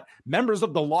Darby, but members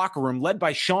of the locker room, led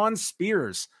by Sean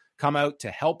Spears, come out to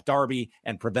help Darby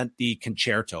and prevent the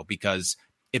concerto, because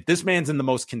if this man's in the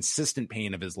most consistent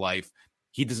pain of his life,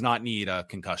 he does not need a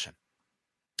concussion.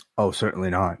 Oh, certainly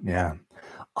not. Yeah.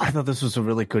 I thought this was a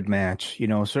really good match. You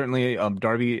know, certainly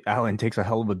Darby Allin takes a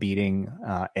hell of a beating,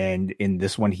 and in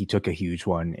this one, he took a huge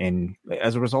one. And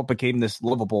as a result, became this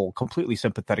livable, completely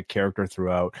sympathetic character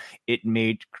throughout. It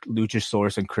made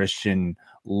Luchasaurus and Christian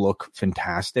look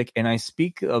fantastic. And I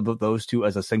speak of those two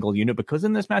as a single unit because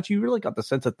in this match, you really got the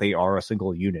sense that they are a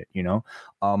single unit, you know?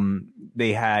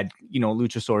 They had, you know,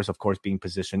 Luchasaurus, of course, being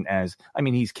positioned as, I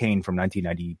mean, he's Kane from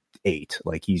 1998.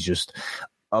 Like, he's just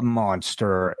a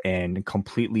monster and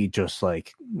completely just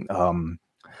like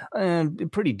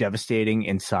pretty devastating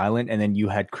and silent. And then you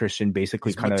had Christian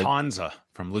basically kind of Matanza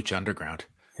from Lucha Underground.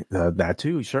 That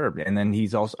too, sure. And then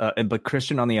he's also, but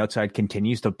Christian on the outside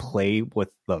continues to play with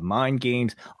the mind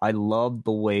games. I love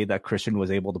the way that Christian was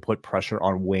able to put pressure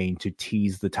on Wayne to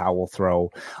tease the towel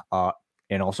throw,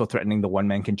 and also threatening the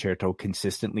one-man concerto,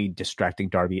 consistently distracting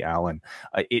Darby Allin.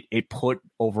 It put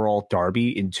overall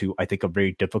Darby into, I think, a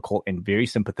very difficult and very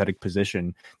sympathetic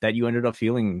position that you ended up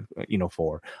feeling, you know,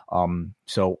 for.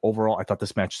 So overall, I thought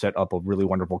this match set up a really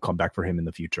wonderful comeback for him in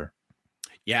the future.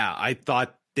 Yeah, I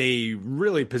thought they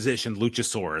really positioned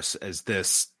Luchasaurus as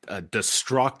this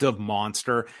destructive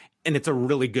monster. And it's a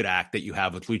really good act that you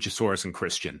have with Luchasaurus and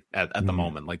Christian at the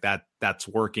moment. Like that's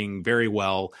working very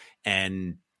well.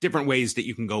 And different ways that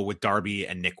you can go with Darby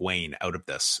and Nick Wayne out of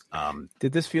this.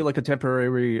 Did this feel like a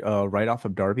temporary write-off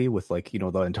of Darby with, like, you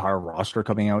know, the entire roster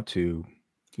coming out to,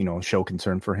 you know, show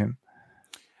concern for him?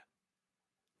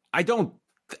 I don't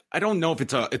know if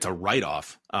it's a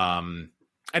write-off.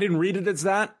 I didn't read it as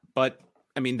that, but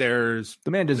I mean, the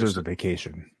man deserves a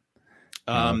vacation.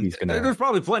 There's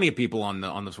probably plenty of people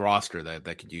on this roster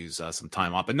that could use some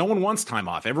time off, but no one wants time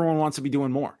off. Everyone wants to be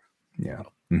doing more. Yeah.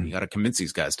 You got to convince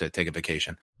these guys to take a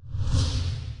vacation.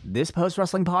 This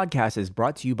post-wrestling podcast is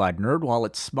brought to you by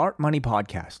NerdWallet's Smart Money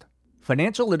Podcast.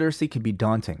 Financial literacy can be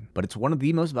daunting, but it's one of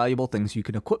the most valuable things you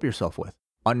can equip yourself with.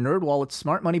 On NerdWallet's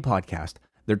Smart Money Podcast,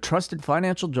 their trusted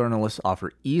financial journalists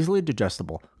offer easily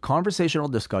digestible, conversational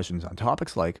discussions on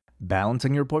topics like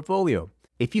balancing your portfolio.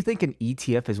 If you think an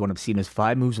ETF is one of Cena's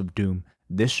 5 moves of doom,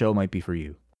 this show might be for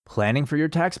you. Planning for your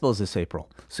tax bills this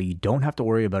April, so you don't have to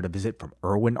worry about a visit from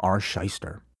Erwin R.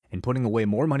 Shyster. in putting away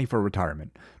more money for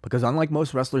retirement. Because unlike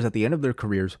most wrestlers at the end of their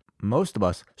careers, most of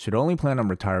us should only plan on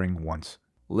retiring once.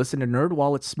 Listen to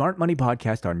NerdWallet's Smart Money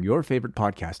Podcast on your favorite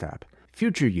podcast app.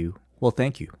 Future you will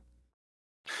thank you.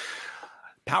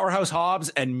 Powerhouse Hobbs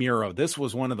and Miro. This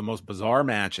was one of the most bizarre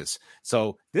matches.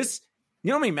 So this, you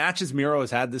know how many matches Miro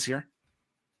has had this year?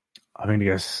 I'm going to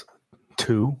guess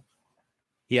 2.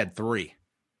 He had 3. You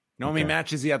know how many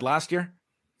matches he had last year?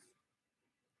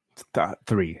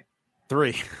 3.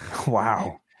 3.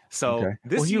 Wow. So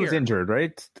this he year, was injured,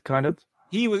 right? Kind of.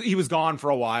 He was gone for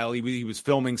a while. He was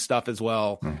filming stuff as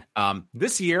well.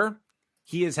 This year,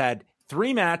 he has had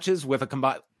 3 matches with a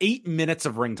combined 8 minutes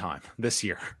of ring time this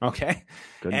year. Okay.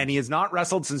 Goodness. And he has not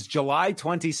wrestled since July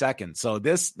 22nd. So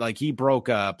this, like, he broke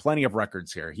plenty of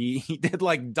records here. He did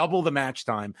like double the match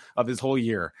time of his whole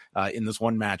year in this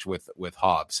one match with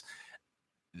Hobbs.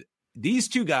 These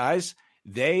two guys,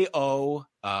 they owe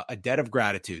a debt of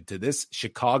gratitude to this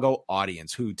Chicago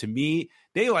audience who, to me,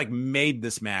 they like made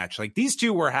this match. Like, these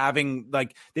two were having,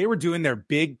 like, they were doing their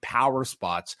big power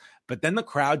spots, but then the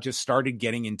crowd just started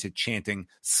getting into chanting,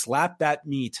 slap that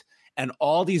meat, and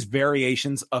all these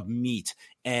variations of meat.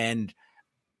 And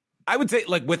I would say,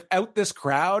 like, without this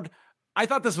crowd, I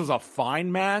thought this was a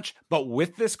fine match, but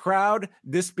with this crowd,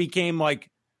 this became like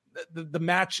the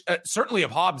match, certainly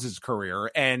of Hobbs's career,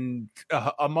 and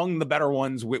among the better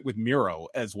ones with Miro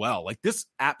as well. Like, this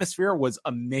atmosphere was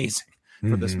amazing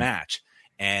for this match.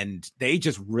 And they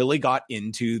just really got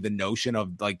into the notion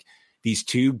of, like, these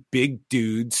two big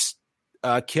dudes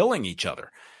killing each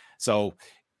other. So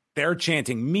they're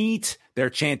chanting meat. They're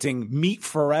chanting meat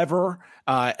forever.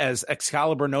 As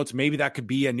Excalibur notes, maybe that could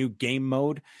be a new game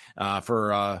mode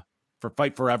for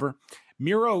Fight Forever.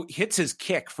 Miro hits his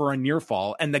kick for a near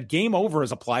fall, and the game over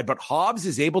is applied, but Hobbs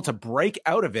is able to break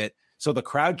out of it, so the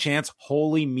crowd chants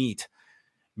holy meat.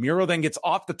 Miro then gets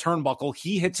off the turnbuckle.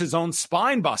 He hits his own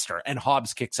spine buster, and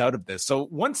Hobbs kicks out of this. So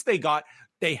once they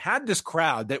had this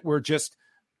crowd that were just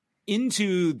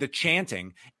into the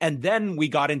chanting, and then we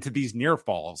got into these near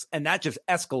falls, and that just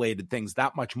escalated things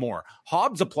that much more.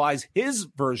 Hobbs applies his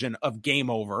version of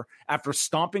game over after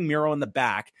stomping Miro in the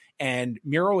back, and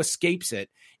Miro escapes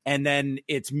it. And then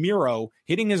it's Miro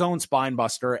hitting his own spine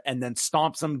buster and then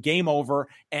stomps him, game over.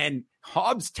 And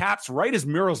Hobbs taps right as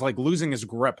Miro's like losing his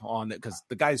grip on it because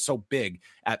the guy is so big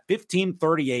at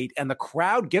 15:38. And the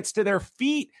crowd gets to their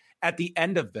feet at the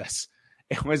end of this.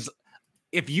 It was,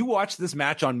 if you watch this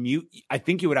match on mute, I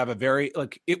think you would have a very,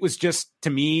 like, it was just, to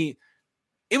me,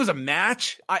 it was a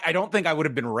match. I don't think I would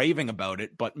have been raving about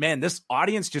it, but man, this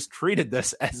audience just treated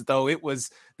this as though it was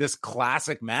this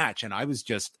classic match. And I was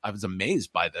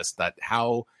amazed by this, that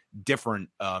how different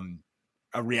a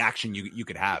reaction you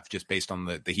could have just based on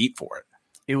the heat for it.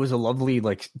 It was a lovely,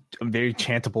 like, very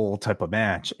chantable type of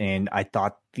match. And I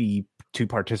thought the two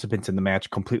participants in the match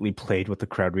completely played with the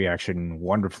crowd reaction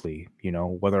wonderfully, you know,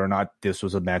 whether or not this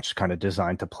was a match kind of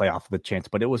designed to play off of the chants,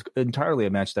 but it was entirely a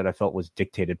match that I felt was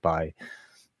dictated by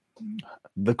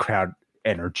the crowd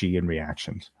energy and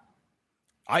reactions.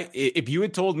 If you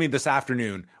had told me this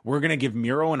afternoon we're going to give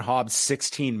Miro and Hobbs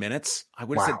 16 minutes, I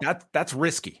would have said that's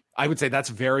risky. I would say that's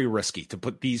very risky to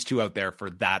put these two out there for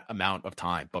that amount of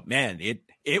time. But man,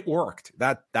 it worked.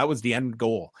 That was the end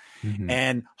goal.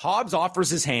 And Hobbs offers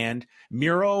his hand.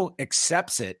 Miro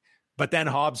accepts it, but then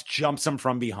Hobbs jumps him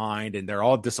from behind, and they're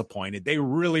all disappointed. They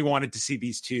really wanted to see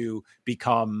these two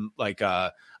become like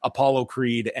Apollo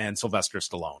Creed and Sylvester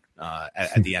Stallone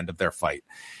at the end of their fight.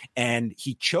 And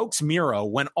he chokes Miro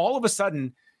when all of a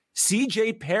sudden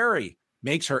CJ Perry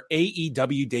makes her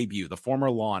AEW debut, the former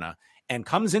Lana, and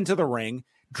comes into the ring,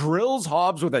 drills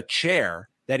Hobbs with a chair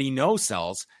that he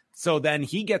no-sells. So then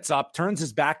he gets up, turns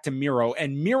his back to Miro,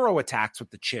 and Miro attacks with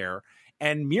the chair.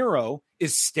 And Miro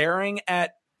is staring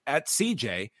at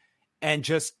CJ and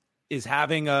just is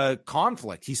having a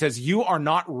conflict. He says, "You are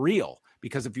not real."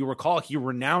 Because if you recall, he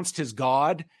renounced his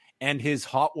God and his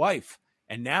hot wife.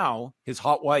 And now his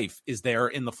hot wife is there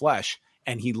in the flesh,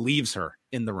 and he leaves her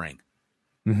in the ring.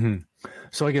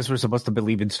 So I guess we're supposed to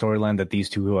believe in storyline that these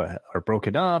two are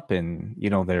broken up, and, you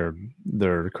know,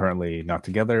 they're currently not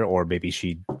together, or maybe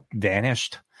she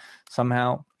vanished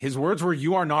somehow. His words were,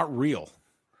 "You are not real."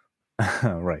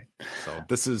 Right. So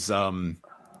this is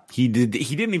he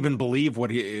didn't even believe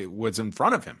what was in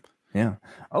front of him. Yeah.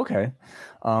 Okay.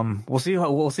 We'll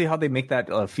see how they make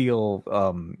that feel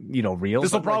real.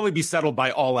 This will probably be settled by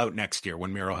All Out next year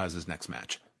when Miro has his next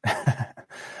match.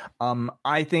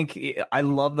 I think I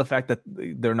love the fact that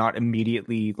they're not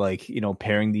immediately like,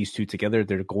 pairing these two together.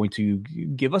 They're going to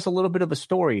give us a little bit of a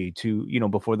story to,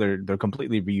 before they're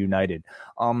completely reunited.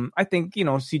 I think,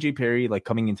 CJ Perry, like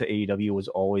coming into AEW was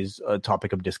always a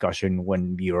topic of discussion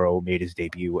when Miro made his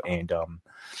debut. And,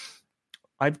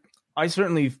 I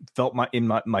certainly felt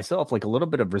myself like a little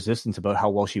bit of resistance about how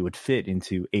well she would fit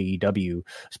into AEW,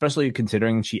 especially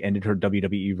considering she ended her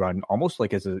WWE run almost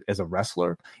like as a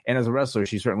wrestler. And as a wrestler,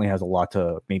 she certainly has a lot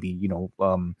to maybe,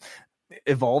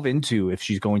 evolve into if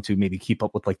she's going to maybe keep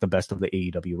up with like the best of the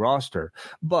AEW roster.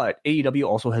 But AEW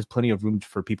also has plenty of room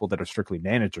for people that are strictly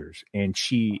managers, and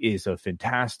she is a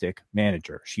fantastic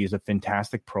manager. She is a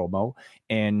fantastic promo,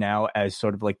 and now as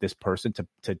sort of like this person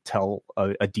to tell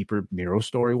a deeper Miro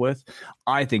story with,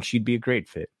 I think she'd be a great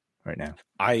fit right now.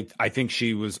 I think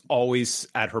she was always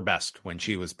at her best when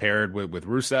she was paired with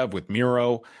Rusev, with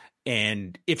Miro.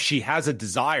 And if she has a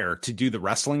desire to do the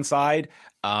wrestling side,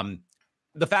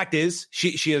 the fact is,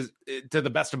 she is, to the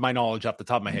best of my knowledge, off the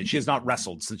top of my head, she has not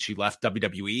wrestled since she left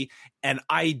WWE, and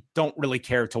I don't really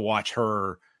care to watch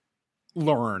her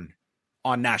learn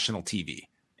on national TV.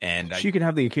 And she could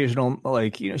have the occasional,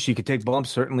 she could take bumps,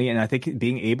 certainly, and I think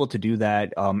being able to do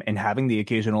that and having the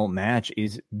occasional match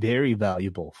is very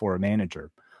valuable for a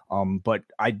manager. But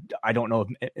I don't know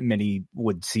if many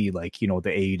would see the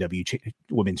AEW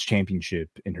Women's Championship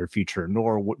in her future,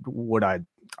 nor would I.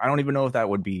 I don't even know if that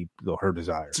would be her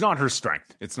desire. It's not her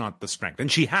strength. It's not the strength. And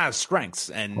she has strengths,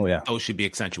 and those should be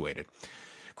accentuated.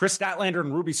 Chris Statlander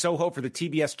and Ruby Soho for the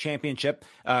TBS Championship.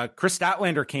 Chris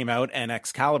Statlander came out, and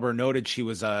Excalibur noted she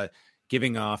was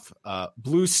giving off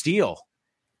blue steel.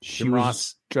 Jim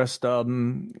Ross dressed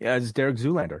as Derek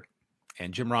Zoolander.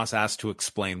 And Jim Ross asked to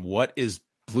explain what is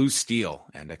blue steel,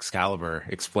 and Excalibur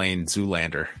explained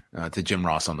Zoolander to Jim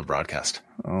Ross on the broadcast.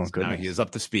 Oh, so goodness. Now he is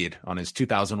up to speed on his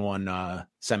 2001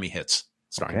 semi-hits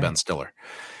starring Ben Stiller.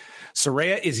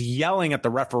 Saraya is yelling at the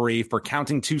referee for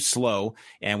counting too slow,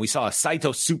 and we saw a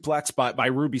Saito suplex by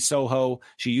Ruby Soho.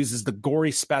 She uses the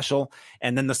gory special,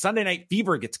 and then the Sunday Night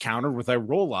Fever gets countered with a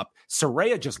roll-up.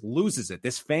 Saraya just loses it.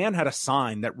 This fan had a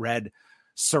sign that read,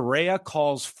 "Saraya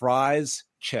calls fries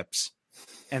chips,"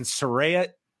 and Saraya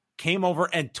came over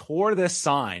and tore this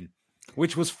sign,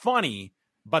 which was funny.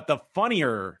 But the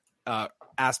funnier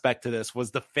aspect to this was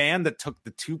the fan that took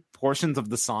the two portions of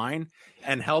the sign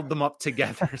and held them up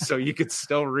together so you could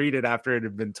still read it after it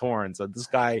had been torn. So this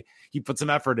guy, he put some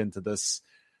effort into this.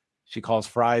 She calls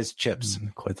fries chips.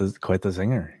 Quite the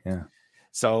zinger. Yeah.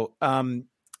 So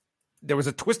there was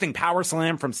a twisting power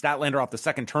slam from Statlander off the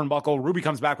second turnbuckle. Ruby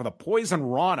comes back with a poison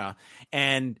Rana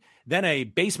and then a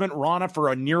basement Rana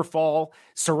for a near fall.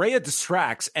 Saraya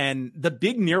distracts, and the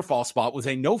big near fall spot was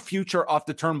a no future off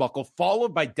the turnbuckle,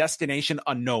 followed by destination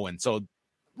unknown. So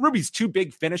Ruby's two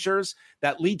big finishers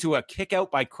that lead to a kick out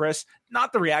by Chris.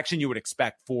 Not the reaction you would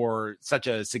expect for such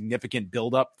a significant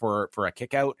buildup for a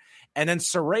kick out. And then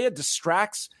Saraya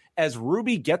distracts as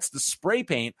Ruby gets the spray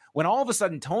paint, when all of a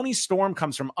sudden Toni Storm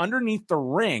comes from underneath the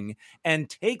ring and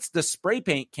takes the spray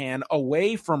paint can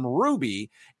away from Ruby.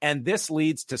 And this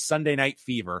leads to Sunday Night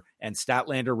Fever and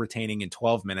Statlander retaining in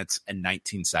 12 minutes and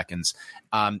 19 seconds.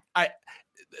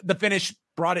 The finish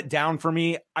brought it down for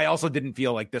me. I also didn't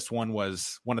feel like this one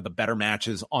was one of the better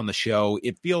matches on the show.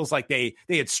 It feels like they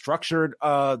had structured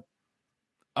a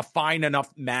fine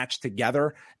enough match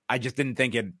together. I just didn't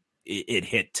think it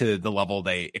hit to the level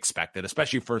they expected,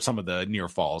 especially for some of the near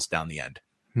falls down the end.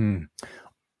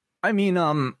 I mean,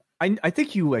 I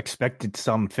think you expected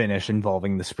some finish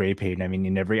involving the spray paint. I mean,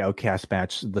 in every Outcast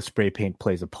match, the spray paint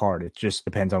plays a part. It just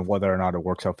depends on whether or not it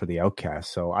works out for the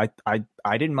Outcast. So I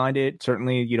didn't mind it.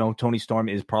 Certainly, Toni Storm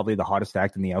is probably the hottest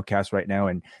act in the Outcast right now,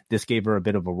 and this gave her a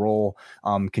bit of a role.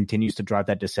 Continues to drive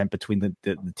that descent between the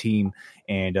team,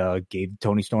 and gave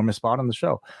Toni Storm a spot on the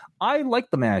show. I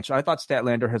liked the match. I thought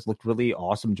Statlander has looked really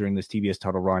awesome during this TBS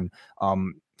title run.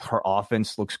 Her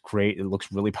offense looks great. It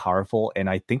looks really powerful, and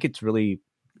I think it's really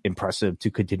impressive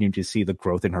to continue to see the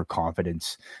growth in her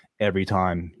confidence every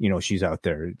time she's out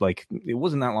there. Like, it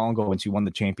wasn't that long ago when she won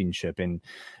the championship, and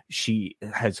she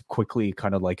has quickly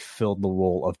kind of like filled the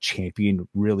role of champion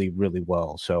really, really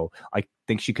well. So I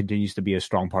think she continues to be a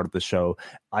strong part of the show.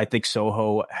 I think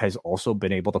Soho has also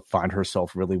been able to find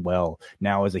herself really well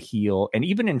now as a heel, and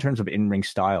even in terms of in-ring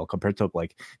style compared to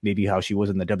like maybe how she was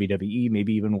in the WWE,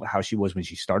 maybe even how she was when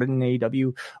she started in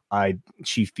AEW.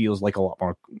 She feels like a lot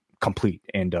more complete,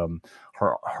 and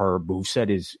her moveset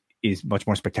is much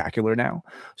more spectacular now.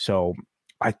 So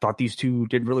I thought these two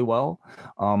did really well.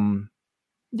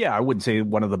 I wouldn't say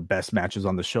one of the best matches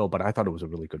on the show, but I thought it was a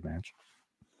really good match.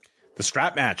 The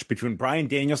strap match between Bryan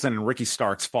Danielson and Ricky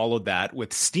Starks followed that,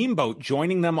 with Steamboat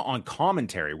joining them on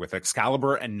commentary with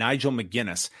Excalibur and Nigel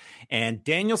McGuinness. And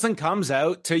Danielson comes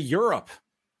out to Europe.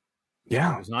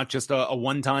 Yeah. It was not just a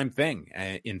one-time thing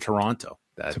in Toronto.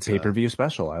 That's a pay-per-view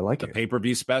special. I like it. The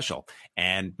pay-per-view special.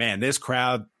 And man, this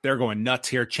crowd, they're going nuts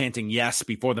here, chanting yes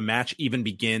before the match even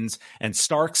begins. And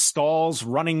Starks stalls,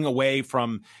 running away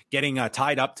from getting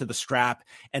tied up to the strap,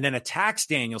 and then attacks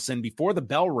Danielson before the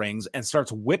bell rings and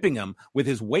starts whipping him with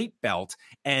his weight belt,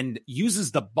 and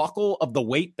uses the buckle of the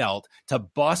weight belt to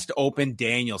bust open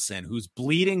Danielson, who's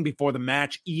bleeding before the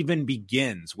match even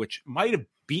begins, which might have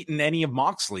beaten any of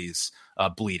Moxley's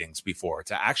bleedings before,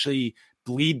 to actually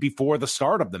bleed before the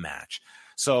start of the match.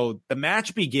 So the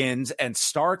match begins, and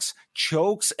Starks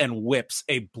chokes and whips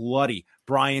a bloody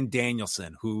Bryan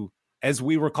Danielson, who, as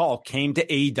we recall, came to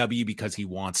AEW because he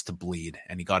wants to bleed,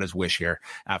 and he got his wish here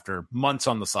after months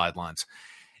on the sidelines.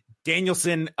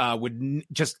 Danielson would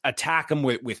just attack him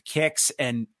with kicks,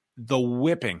 and the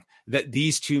whipping that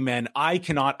these two men, I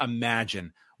cannot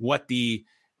imagine what the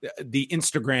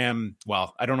Instagram,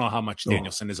 well, I don't know how much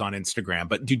Danielson is on Instagram,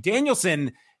 but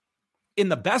Danielson, in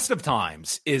the best of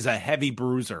times, is a heavy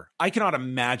bruiser. I cannot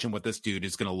imagine what this dude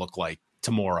is going to look like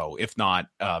tomorrow, if not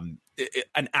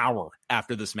an hour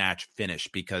after this match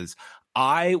finished, because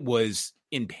I was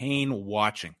in pain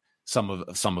watching some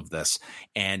of this,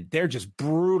 and they're just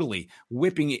brutally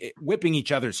whipping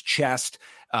each other's chest.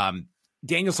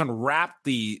 Danielson wrapped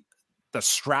the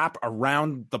strap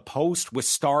around the post with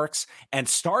Starks, and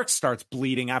Starks starts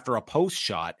bleeding after a post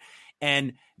shot,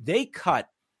 and they cut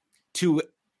to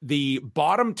the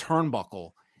bottom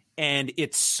turnbuckle, and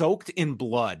it's soaked in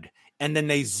blood. And then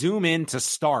they zoom into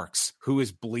Starks, who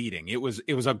is bleeding. It was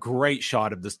a great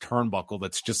shot of this turnbuckle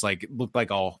that's just like, it looked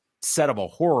like a set of a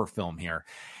horror film here.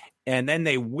 And then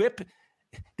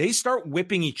they start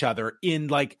whipping each other in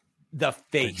like the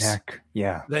face,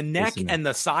 the neck and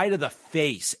the side of the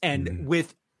face, and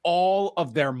with all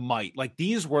of their might. Like,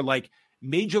 these were like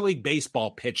Major League Baseball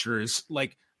pitchers,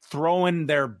 like throwing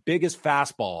their biggest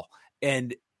fastball,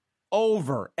 and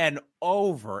over and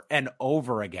over and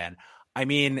over again. I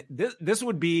mean, this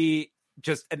would be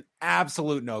just an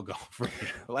absolute no-go for me.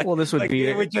 Like, well, this would be,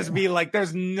 it would just be like,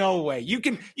 there's no way you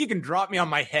can drop me on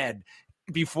my head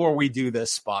before we do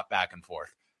this spot back and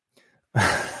forth.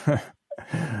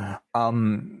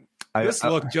 This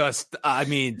looked just, I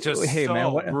mean, just hey so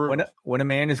man, when a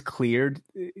man is cleared,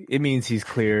 it means he's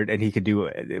cleared, and he could do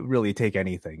really take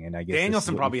anything. And I guess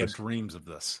Danielson probably had dreams of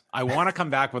this. I want to come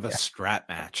back with a strap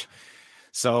match.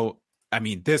 So, I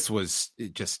mean, this was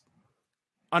just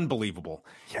unbelievable.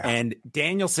 Yeah. And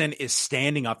Danielson is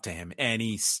standing up to him, and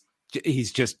he's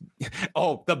just,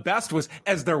 the best was,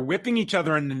 as they're whipping each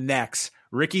other in the necks,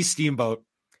 Ricky Steamboat,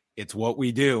 "It's what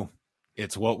we do.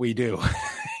 It's what we do."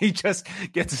 He just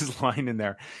gets his line in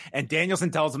there, and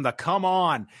Danielson tells him to come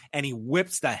on, and he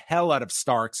whips the hell out of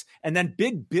Starks. And then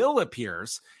Big Bill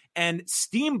appears, and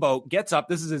Steamboat gets up.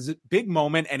 This is his big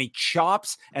moment, and he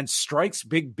chops and strikes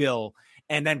Big Bill,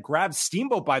 and then grabs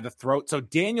Steamboat by the throat. So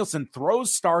Danielson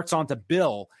throws Starks onto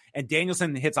Bill, and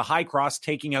Danielson hits a high cross,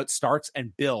 taking out Starks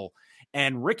and Bill.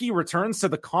 And Ricky returns to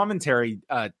the commentary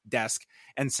desk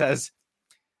and says,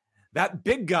 "That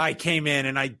big guy came in,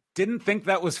 and I didn't think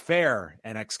that was fair."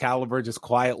 And Excalibur just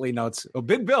quietly notes,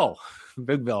 Big Bill.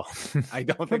 Big Bill. I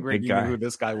don't think Ricky knew who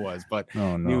this guy was, but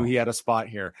knew he had a spot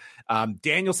here.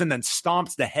 Danielson then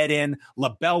stomps the head in,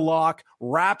 label lock,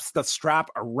 wraps the strap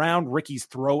around Ricky's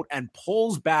throat, and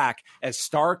pulls back as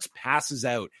Starks passes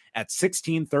out. At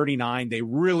 16:39, they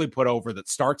really put over that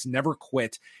Starks never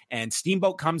quit, and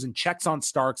Steamboat comes and checks on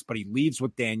Starks, but he leaves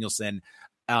with Danielson.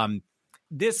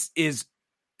 This is,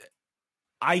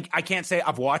 I can't say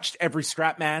I've watched every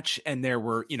strap match, and there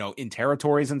were, in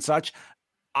territories and such.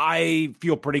 I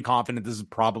feel pretty confident this is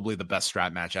probably the best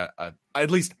strap match, at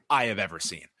least I have ever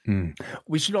seen.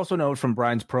 We should also note from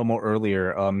Brian's promo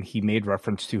earlier, he made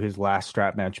reference to his last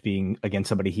strap match being against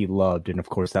somebody he loved. And of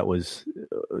course, that was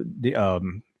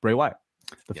Bray Wyatt,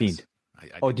 the Fiend.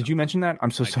 Did you mention that?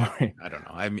 I'm so sorry. I don't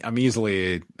know. I'm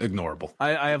easily ignorable.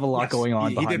 I have a lot going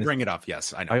on. He did bring it up.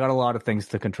 Yes, I know. I got a lot of things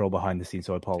to control behind the scenes,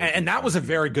 so I apologize. And that was a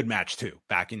very good match too.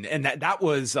 And that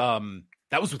was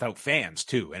without fans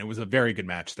too, and it was a very good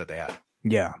match that they had.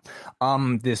 Yeah.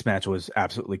 This match was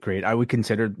absolutely great. I would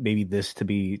consider maybe this to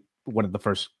be one of the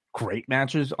first great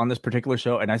matches on this particular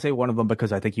show, and I say one of them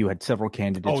because I think you had several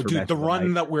candidates. Oh, for dude, match the of the run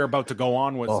night. that we're about to go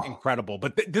on was incredible.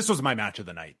 But this was my match of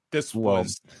the night.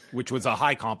 Which was a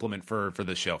high compliment for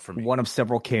this show for me. One of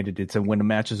several candidates, and when a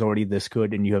match is already this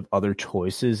good and you have other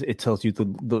choices, it tells you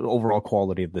the overall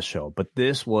quality of the show. But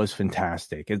this was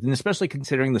fantastic, and especially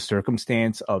considering the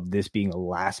circumstance of this being a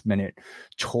last minute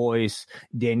choice.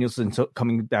 Danielson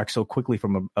coming back so quickly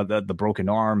from the broken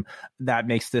arm, that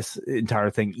makes this entire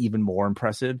thing even more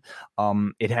impressive.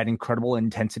 It had incredible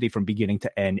intensity from beginning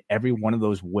to end. Every one of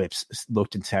those whips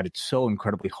looked and sounded so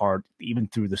incredibly hard, even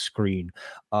through the screen.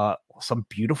 Some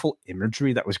beautiful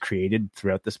imagery that was created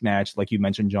throughout this match. Like you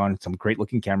mentioned, John, some great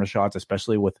looking camera shots,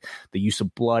 especially with the use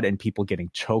of blood and people getting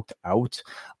choked out.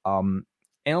 And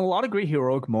a lot of great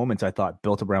heroic moments, I thought,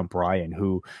 built around Brian,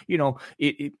 who,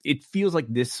 it feels like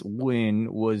this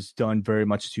win was done very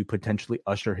much to potentially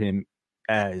usher him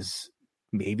as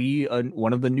maybe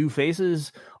one of the new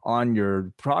faces on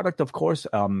your product, of course,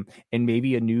 and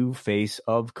maybe a new face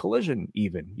of Collision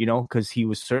even, because he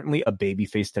was certainly a baby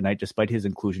face tonight, despite his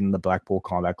inclusion in the Blackpool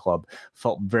Combat Club.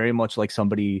 Felt very much like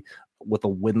somebody with a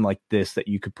win like this that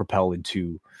you could propel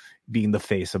into being the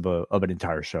face of an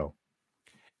entire show.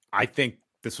 I think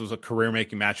this was a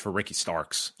career-making match for Ricky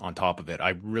Starks on top of it.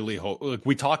 I really hope, look,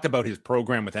 we talked about his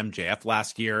program with MJF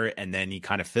last year, and then he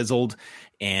kind of fizzled,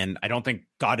 and I don't think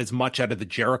got as much out of the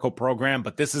Jericho program,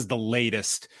 but this is the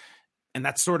latest. And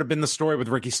that's sort of been the story with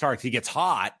Ricky Starks. He gets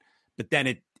hot, but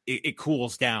then it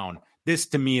cools down. This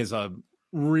to me is a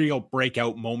real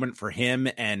breakout moment for him.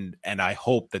 And I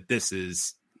hope that this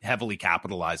is heavily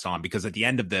capitalized on, because at the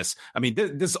end of this, I mean,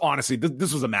 this honestly,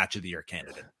 this was a match of the year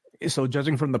candidate. So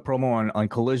judging from the promo on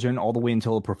Collision all the way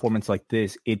until a performance like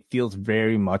this, it feels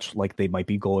very much like they might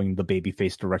be going the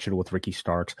babyface direction with Ricky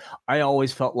Starks. I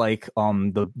always felt like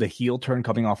the heel turn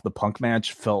coming off the Punk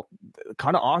match felt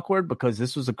kind of awkward, because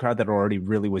this was a crowd that already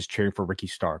really was cheering for Ricky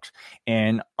Starks.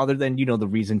 And other than, the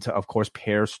reason to, of course,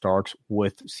 pair Starks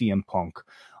with CM Punk,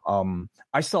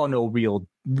 I saw no real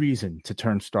reason to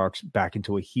turn Starks back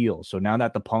into a heel. So now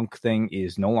that the Punk thing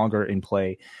is no longer in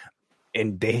play,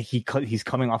 and he's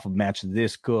coming off a match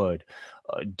this good,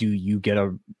 do you get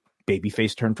a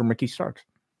babyface turn from Ricky Starks?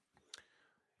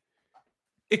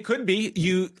 It could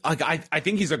be. I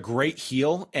think he's a great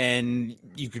heel, and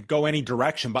you could go any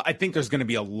direction, but I think there's going to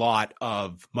be a lot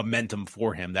of momentum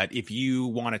for him, that if you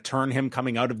want to turn him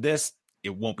coming out of this,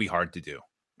 it won't be hard to do.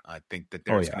 I think that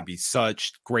there's going to be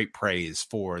such great praise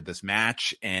for this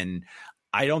match, and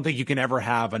I don't think you can ever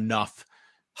have enough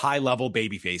high-level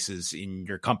baby faces in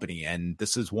your company. And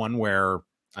this is one where,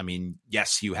 I mean,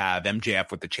 yes, you have MJF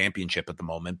with the championship at the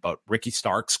moment, but Ricky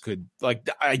Starks could,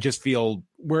 I just feel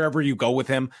wherever you go with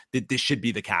him, that this should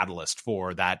be the catalyst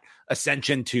for that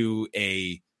ascension to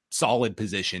a solid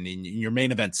position in your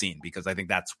main event scene, because I think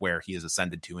that's where he has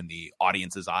ascended to in the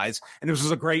audience's eyes. And this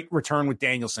was a great return with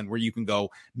Danielson, where you can go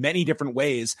many different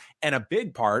ways. And a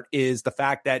big part is the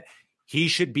fact that he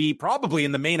should be probably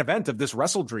in the main event of this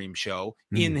Wrestle Dream show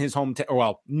in his hometown,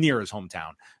 well, near his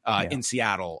hometown, in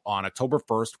Seattle on October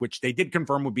 1st, which they did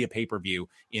confirm would be a pay-per-view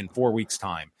in 4 weeks'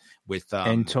 time. With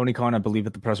and Tony Khan, I believe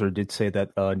at the presser, did say that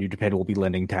New Japan will be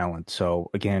lending talent. So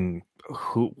again,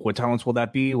 what talents will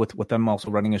that be with them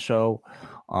also running a show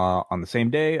on the same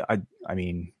day? I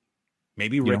mean,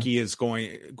 maybe Ricky is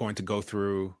going to go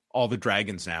through all the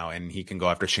dragons now, and he can go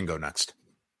after Shingo next.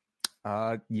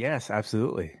 Yes,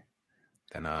 absolutely.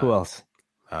 Then who else?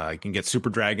 You can get Super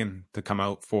Dragon to come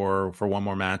out for one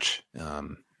more match.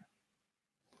 So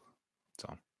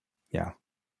yeah,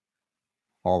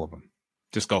 all of them.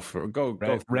 Just go for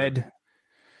Red.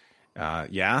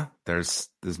 Yeah, there's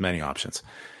many options.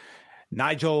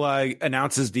 Nigel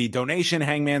announces the donation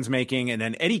Hangman's making, and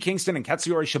then Eddie Kingston and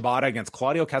Katsuyori Shibata against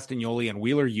Claudio Castagnoli and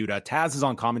Wheeler Yuta. Taz is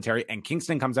on commentary, and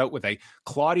Kingston comes out with a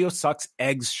Claudio Sucks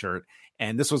Eggs shirt.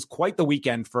 And this was quite the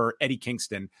weekend for Eddie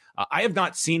Kingston. I have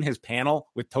not seen his panel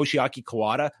with Toshiaki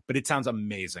Kawada, but it sounds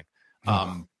amazing.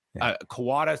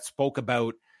 Kawada spoke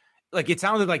about, it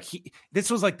sounded like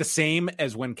this was like the same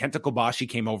as when Kenta Kobashi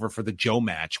came over for the Joe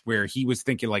match, where he was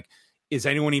thinking is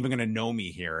anyone even going to know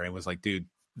me here? And it was like, dude,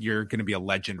 you're going to be a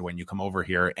legend when you come over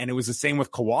here. And it was the same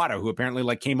with Kawada, who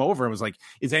apparently came over and was like,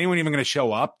 is anyone even going to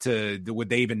show up would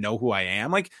they even know who I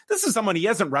am? This is someone he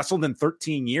hasn't wrestled in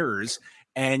 13 years.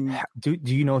 And do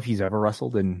you know if he's ever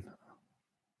wrestled in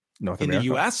North America? In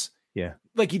the US? Yeah.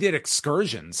 He did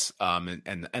excursions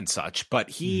and such, but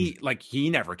he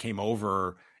never came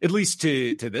over, at least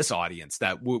to this audience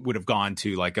that would have gone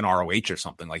to an ROH or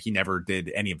something. He never did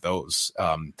any of those.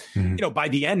 By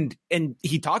the end, and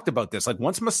he talked about this,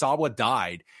 once Misawa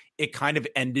died, it kind of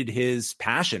ended his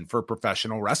passion for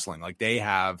professional wrestling. Like they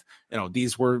have,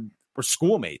 these were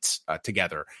schoolmates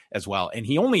together as well. And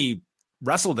he only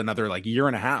wrestled another like year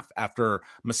and a half after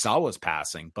Misawa's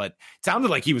passing, but it sounded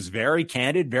like he was very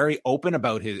candid, very open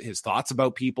about his thoughts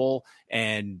about people.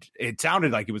 And it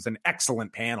sounded like it was an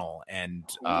excellent panel. And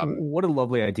what a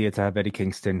lovely idea to have Eddie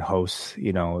Kingston host,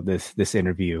 this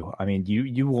interview. I mean,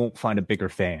 you won't find a bigger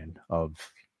fan of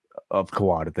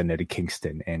Kawada than Eddie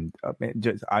Kingston. And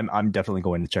I'm definitely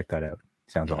going to check that out.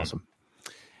 Sounds awesome.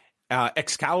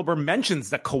 Excalibur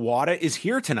mentions that Kawada is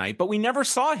here tonight, but we never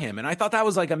saw him. And I thought that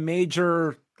was like a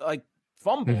major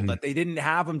fumble that they didn't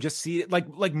have him just see it like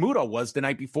Muto was the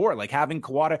night before, like having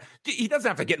Kawada. He doesn't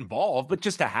have to get involved, but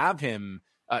just to have him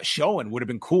showing would have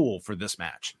been cool for this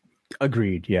match.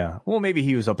 Agreed. Yeah. Well, maybe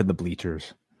he was up in the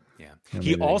bleachers. Yeah.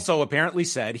 He also apparently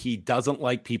said he doesn't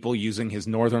like people using his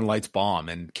Northern Lights bomb.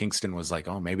 And Kingston was like,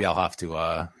 oh, maybe I'll have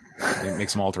to make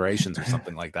some alterations or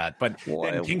something like that. But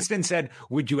then Kingston said,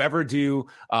 would you ever do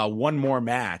one more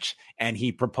match? And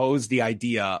he proposed the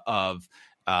idea of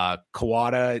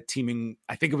Kawada teaming.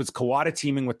 I think it was Kawada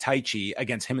teaming with Taichi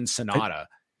against him and Sonata.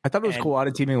 I thought it was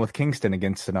Kawada teaming with Kingston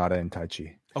against Sonata and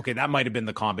Taichi. Okay, that might have been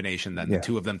the combination then, the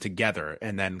two of them together.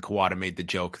 And then Kawada made the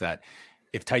joke that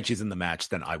if Taichi's in the match,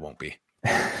 then I won't be.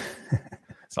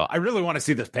 So I really want to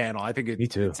see this panel. I think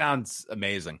it sounds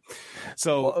amazing.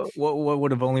 So what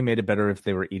would have only made it better if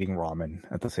they were eating ramen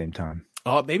at the same time?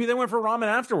 Oh, maybe they went for ramen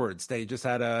afterwards. They just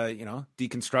had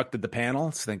deconstructed the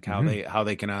panel to think how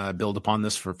they can build upon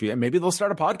this for maybe they'll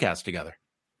start a podcast together.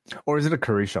 Or is it a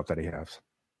curry shop that he has?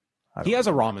 He has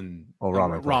a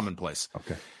ramen place.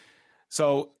 Okay.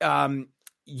 So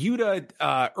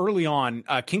Yuta, early on,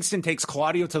 Kingston takes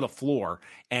Claudio to the floor,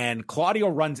 and Claudio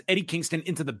runs Eddie Kingston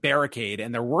into the barricade,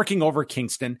 and they're working over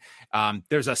Kingston.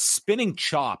 There's a spinning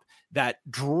chop that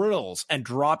drills and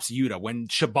drops Yuta when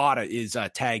Shibata is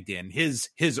tagged in, his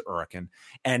Hurricane,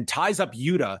 and ties up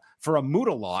Yuta for a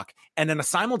Muta lock, and then a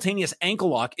simultaneous ankle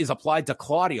lock is applied to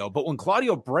Claudio. But when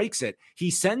Claudio breaks it, he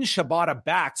sends Shibata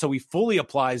back, so he fully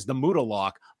applies the Muta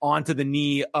lock onto the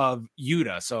knee of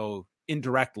Yuta, so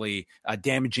indirectly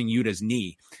damaging Yuta's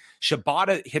knee.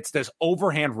 Shibata hits this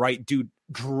overhand right, dude,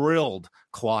 drilled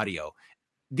Claudio.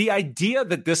 The idea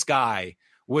that this guy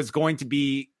was going to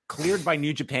be cleared by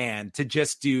New Japan to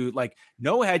just do like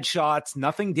no headshots,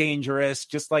 nothing dangerous,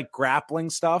 just like grappling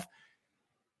stuff.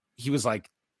 He was like,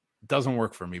 doesn't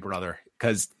work for me, brother,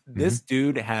 because this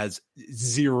dude has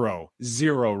zero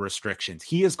restrictions.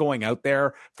 He is going out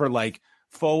there for like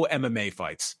faux MMA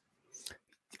fights.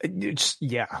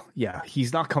 Yeah.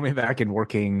 He's not coming back and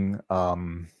working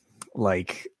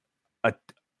like a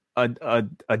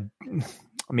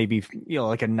maybe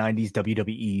like a 90s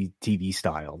WWE TV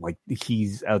style. Like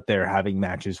he's out there having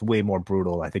matches way more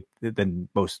brutal, I think, than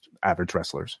most average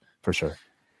wrestlers for sure.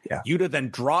 Yeah. Yuta then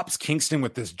drops Kingston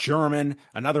with this German,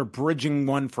 another bridging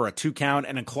one for a 2 count,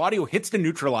 and then Claudio hits the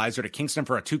neutralizer to Kingston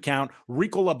for a 2 count.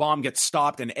 Rico LaBomb gets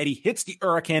stopped, and Eddie hits the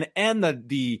Hurricane and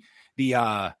the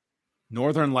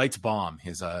Northern Lights bomb,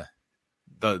 his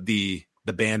the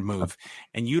band move,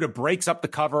 and Yuta breaks up the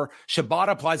cover. Shibata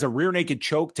applies a rear naked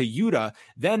choke to Yuta,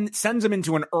 then sends him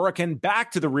into an Hurricane,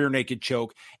 back to the rear naked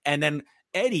choke, and then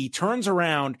Eddie turns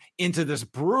around into this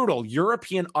brutal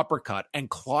European uppercut, and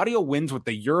Claudio wins with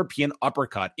the European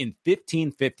uppercut in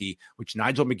 1550, which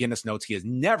Nigel McGuinness notes he has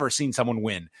never seen someone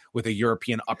win with a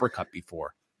European uppercut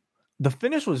before. The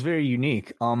finish was very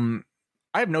unique.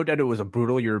 I have no doubt it was a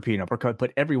brutal European uppercut,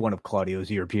 but every one of Claudio's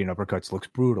European uppercuts looks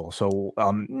brutal. So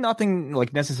nothing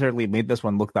like necessarily made this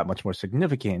one look that much more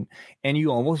significant. And you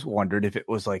almost wondered if it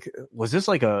was like, was this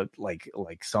like a like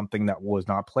something that was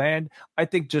not planned? I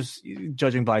think just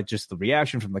judging by just the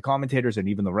reaction from the commentators and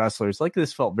even the wrestlers, like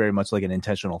this felt very much like an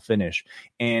intentional finish.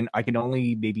 And I can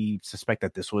only maybe suspect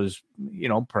that this was,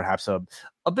 perhaps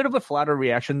a bit of a flatter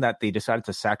reaction that they decided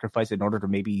to sacrifice in order to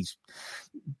maybe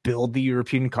build the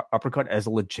European uppercut as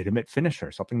a legitimate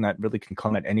finisher, something that really can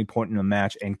come at any point in a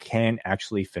match and can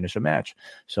actually finish a match.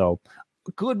 So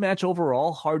a good match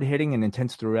overall, hard hitting and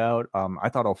intense throughout. I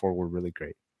thought all four were really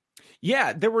great.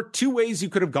 Yeah, there were two ways you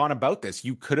could have gone about this.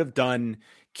 You could have done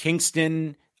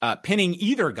Kingston pinning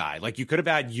either guy. Like you could have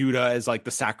had Yuta as like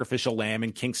the sacrificial lamb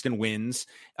and Kingston wins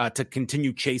to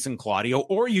continue chasing Claudio,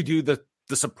 or you do the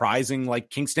surprising, like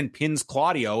Kingston pins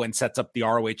Claudio and sets up the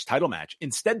ROH title match.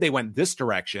 Instead, they went this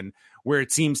direction where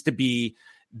it seems to be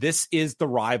this is the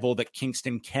rival that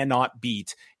Kingston cannot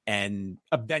beat. And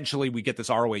eventually we get this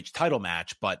ROH title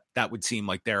match, but that would seem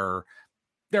like there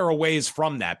are ways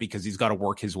from that because he's got to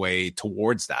work his way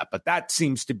towards that. But that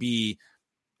seems to be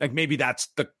like maybe that's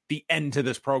the end to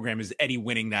this program is Eddie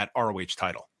winning that ROH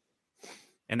title.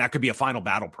 And that could be a final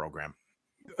battle program.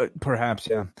 Perhaps,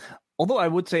 yeah. Although I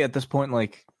would say at this point,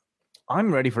 like,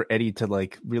 I'm ready for Eddie to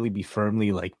like really be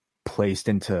firmly like placed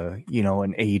into, you know,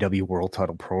 an AEW world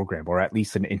title program, or at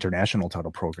least an international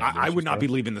title program. I would not be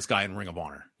leaving this guy in Ring of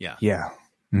Honor. Yeah. Yeah.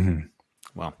 Mm-hmm.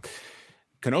 Well,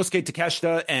 Konosuke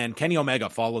Takeshita and Kenny Omega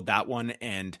followed that one,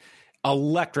 and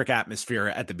electric atmosphere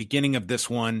at the beginning of this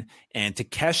one. And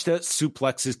Takeshita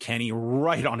suplexes Kenny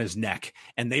right on his neck,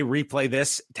 and they replay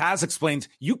this. Taz explains,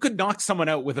 you could knock someone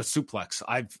out with a suplex.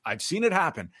 I've seen it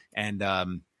happen. And,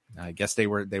 I guess they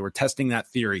were testing that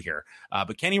theory here.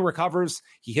 But Kenny recovers.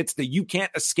 He hits the "you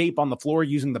can't escape" on the floor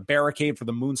using the barricade for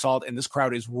the moonsault, and this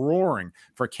crowd is roaring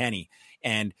for Kenny.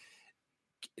 And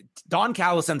Don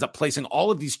Callis ends up placing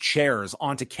all of these chairs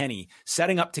onto Kenny,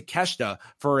 setting up Takeshita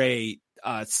for a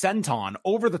senton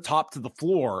over the top to the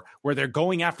floor, where they're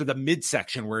going after the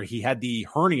midsection where he had the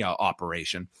hernia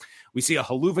operation. We see a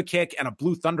haluva kick and a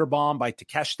blue thunder bomb by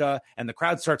Takeshita, and the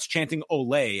crowd starts chanting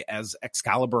Olay as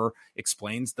Excalibur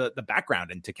explains the background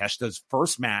in Takeshita's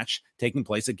first match taking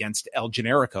place against El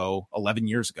Generico 11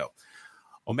 years ago.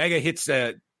 Omega hits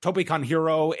a Tope Con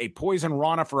Hero, a Poison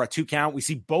Rana for a 2 count. We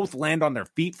see both land on their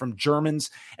feet from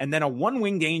Germans, and then a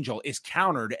One-Winged Angel is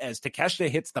countered as Takeshita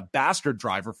hits the Bastard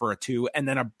Driver for a 2, and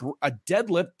then a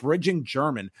deadlift bridging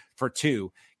German for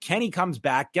 2. Kenny comes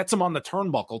back, gets him on the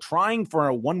turnbuckle, trying for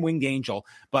a One-Winged Angel,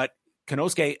 but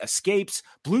Konosuke escapes.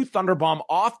 Blue Thunderbomb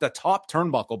off the top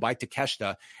turnbuckle by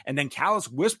Takeshita, and then Callis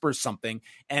whispers something,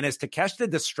 and as Takeshita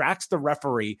distracts the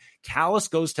referee, Callis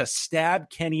goes to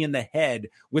stab Kenny in the head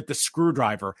with the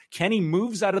screwdriver. Kenny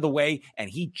moves out of the way,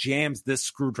 and he jams this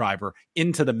screwdriver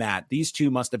into the mat. These two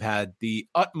must have had the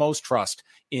utmost trust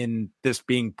in this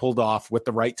being pulled off with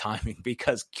the right timing,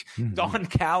 because Don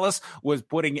Callis was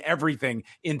putting everything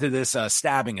into this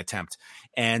stabbing attempt.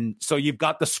 And so you've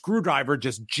got the screwdriver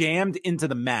just jammed into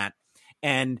the mat,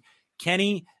 and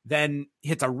Kenny then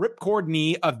hits a ripcord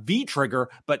knee, a V-trigger,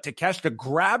 but Takeshita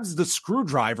grabs the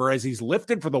screwdriver as he's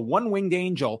lifted for the One-Winged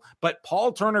Angel, but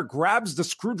Paul Turner grabs the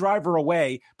screwdriver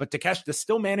away, but Takeshita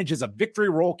still manages a victory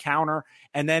roll counter,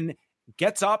 and then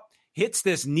gets up, hits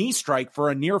this knee strike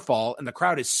for a near fall, and the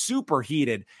crowd is super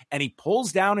heated, and he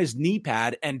pulls down his knee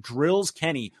pad and drills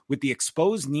Kenny with the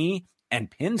exposed knee and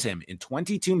pins him in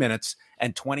 22 minutes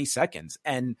and 20 seconds.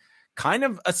 And kind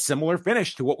of a similar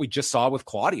finish to what we just saw with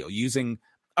Claudio, using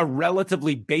a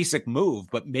relatively basic move,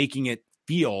 but making it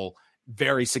feel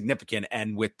very significant,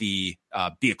 and with the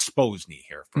exposed knee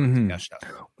here for Takeshita.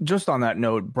 Just on that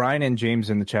note, Brian and James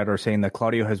in the chat are saying that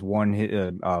Claudio has won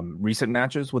recent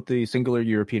matches with the singular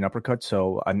European uppercut,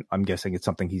 so I'm guessing it's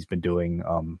something he's been doing,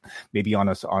 maybe on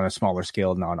a smaller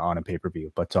scale, not on a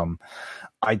pay-per-view. But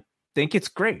I think it's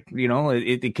great. You know,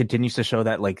 it continues to show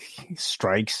that like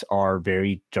strikes are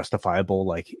very justifiable,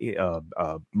 like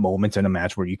moments in a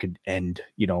match where you could end,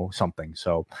 you know, something.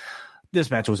 So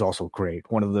this match was also great.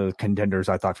 One of the contenders,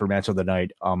 I thought, for match of the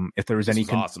night. If there was any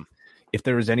awesome. If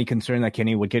there was any concern that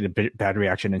Kenny would get a bad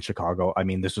reaction in Chicago, I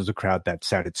mean, this was a crowd that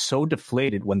sounded so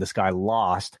deflated when this guy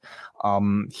lost.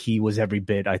 He was every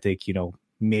bit, I think, you know,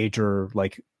 major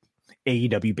like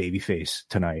AEW babyface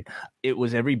tonight. It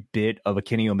was every bit of a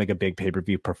Kenny Omega big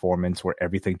pay-per-view performance where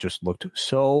everything just looked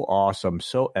so awesome,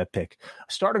 so epic.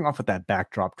 Starting off with that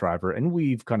backdrop driver, and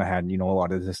we've kind of had, you know, a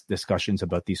lot of discussions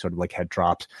about these sort of like head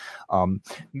drops.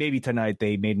 Maybe tonight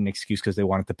they made an excuse because they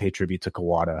wanted to pay tribute to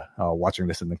Kawada, watching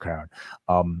this in the crowd.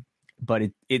 But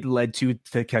it led to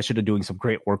Takeshita doing some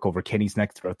great work over Kenny's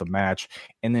neck throughout the match,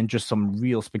 and then just some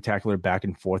real spectacular back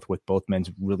and forth with both men's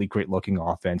really great looking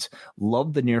offense.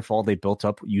 Loved the near fall they built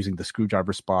up using the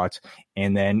screwdriver spots,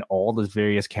 and then all the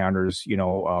various counters, you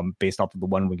know, based off of the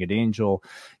One-Winged Angel.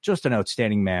 Just an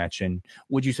outstanding match. And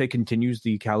would you say continues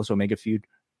the Callis Omega feud?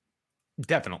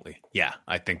 Definitely. Yeah.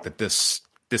 I think that this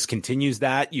continues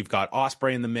that. You've got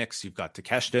Ospreay in the mix, you've got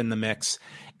Takeshita in the mix,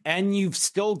 and you've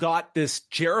still got this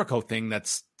Jericho thing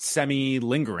that's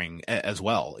semi-lingering as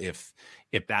well. If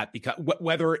that, because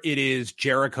whether it is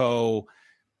Jericho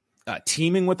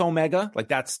teaming with Omega, like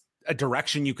that's a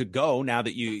direction you could go now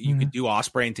that you could do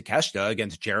Ospreay and Takeshita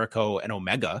against Jericho and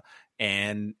Omega,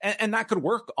 and that could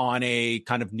work on a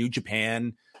kind of New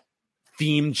Japan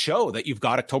themed show that you've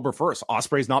got October 1st.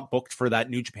 Ospreay's not booked for that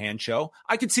New Japan show.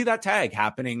 I could see that tag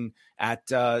happening at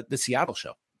the Seattle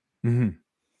show.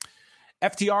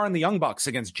 FTR and the Young Bucks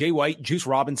against Jay White, Juice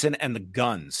Robinson, and the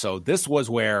Guns. So this was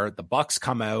where the Bucks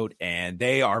come out and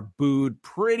they are booed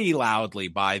pretty loudly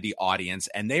by the audience,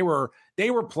 and they were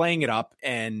playing it up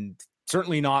and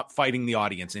certainly not fighting the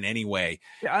audience in any way.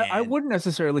 Yeah, I wouldn't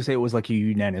necessarily say it was like a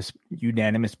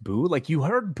unanimous boo. Like you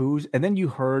heard boos, and then you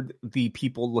heard the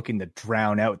people looking to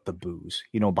drown out the boos,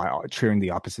 by cheering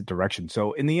the opposite direction.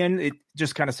 So in the end, it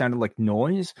just kind of sounded like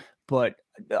noise. But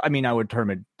I mean, I would term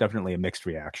it definitely a mixed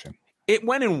reaction. It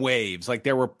went in waves. Like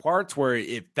there were parts where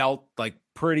it felt like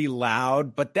pretty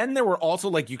loud, but then there were also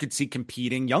like you could see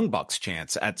competing Young Bucks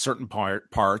chants at certain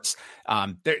parts.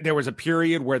 There was a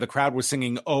period where the crowd was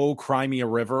singing "Oh, Cry Me a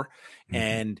River,"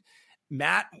 and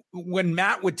when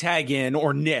Matt would tag in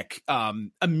or Nick,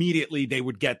 immediately they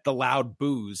would get the loud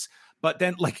boos. But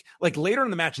then like later in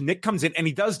the match, Nick comes in and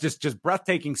he does just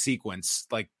breathtaking sequence,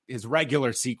 like his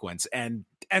regular sequence. And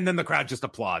then the crowd just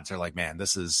applauds. They're like, man,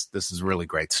 this is really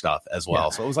great stuff as well. Yeah.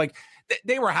 So it was like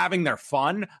they were having their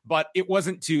fun, but it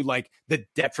wasn't to like the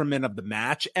detriment of the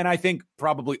match. And I think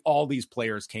probably all these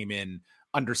players came in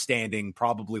understanding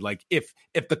probably like if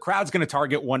the crowd's going to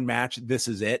target one match, this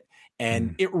is it.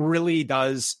 And it really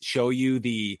does show you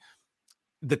the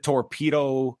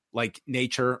torpedo like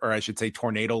nature, or I should say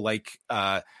tornado like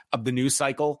of the news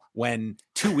cycle, when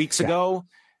 2 weeks ago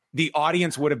the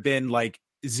audience would have been like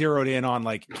zeroed in on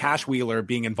like Cash Wheeler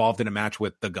being involved in a match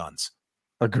with the Guns.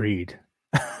 Agreed.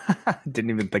 Didn't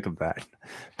even think of that.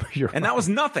 And that was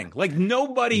nothing. Like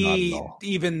nobody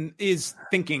even is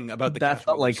thinking about the that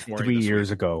felt like 3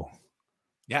 years ago.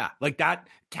 Yeah, like that.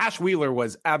 Cash Wheeler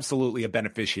was absolutely a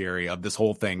beneficiary of this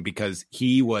whole thing because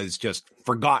he was just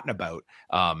forgotten about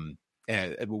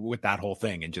with that whole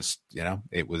thing. And just,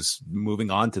 it was moving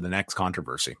on to the next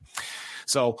controversy.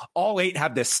 So all 8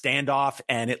 have this standoff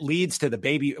and it leads to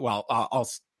the I'll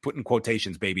put in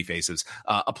quotations, baby faces,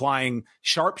 applying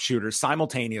sharpshooters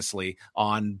simultaneously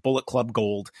on Bullet Club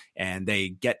Gold, and they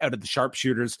get out of the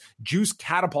sharpshooters. Juice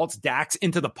catapults Dax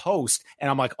into the post,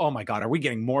 and I'm like, oh my God, are we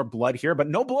getting more blood here? But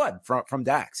no blood from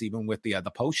Dax, even with the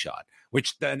post shot,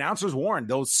 which the announcers warned,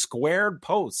 those squared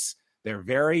posts, they're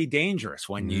very dangerous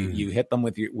when you hit them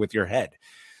with your head.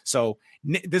 So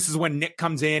this is when Nick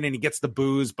comes in and he gets the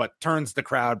boos, but turns the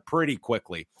crowd pretty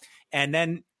quickly. And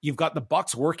then you've got the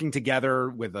Bucks working together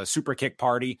with a super kick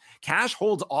party. Cash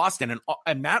holds Austin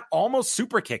and Matt almost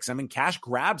super kicks him, and Cash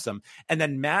grabs him. And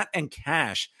then Matt and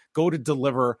Cash go to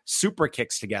deliver super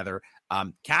kicks together.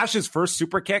 Cash's first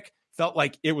super kick felt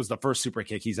like it was the first super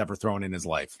kick he's ever thrown in his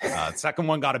life. Second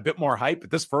one got a bit more hype, but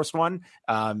this first one,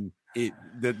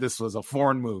 this was a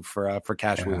foreign move for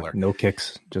Cash Wheeler. No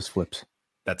kicks, just flips.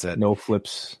 That's it. No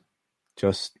flips,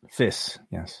 just fists.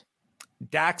 Yes.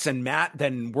 Dax and Matt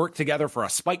then work together for a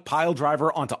spike pile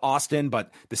driver onto Austin,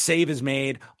 but the save is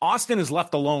made. Austin is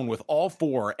left alone with all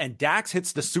 4, and Dax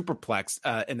hits the superplex,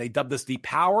 and they dub this the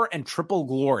Power and Triple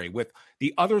Glory, with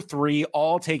the other 3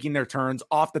 all taking their turns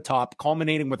off the top,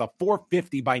 culminating with a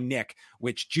 450 by Nick,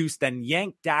 which Juice then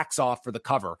yanked Dax off for the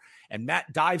cover. And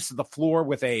Matt dives to the floor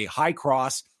with a high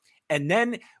cross. And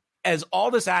then as all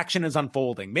this action is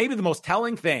unfolding, maybe the most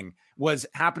telling thing was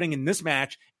happening in this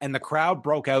match, and the crowd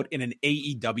broke out in an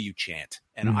AEW chant.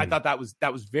 And I thought that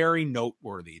was very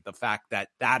noteworthy. The fact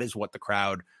that is what the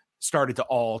crowd started to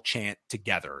all chant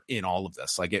together in all of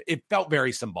this. Like it felt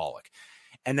very symbolic.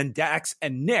 And then Dax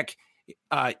and Nick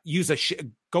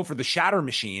go for the shatter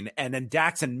machine, and then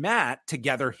Dax and Matt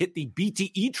together hit the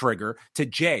BTE trigger to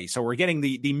Jay. So we're getting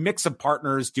the mix of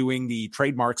partners doing the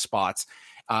trademark spots.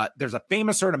 There's a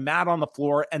famouser to Matt on the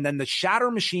floor, and then the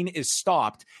shatter machine is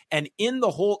stopped. And in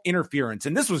the whole interference,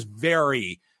 and this was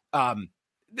very,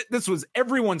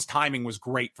 everyone's timing was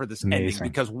great for this ending,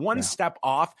 because one step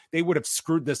off, they would have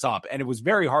screwed this up. And it was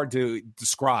very hard to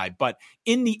describe. But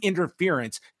in the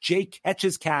interference, Jay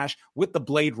catches Cash with the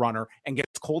Blade Runner and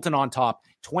gets Colton on top,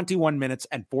 21 minutes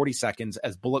and 40 seconds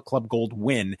as Bullet Club Gold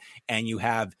win. And you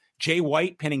have Jay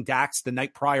White pinning Dax the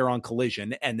night prior on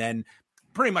Collision, and then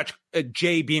pretty much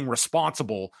Jay being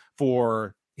responsible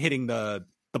for hitting the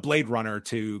Blade Runner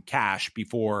to Cash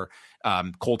before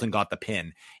Colton got the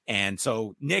pin. And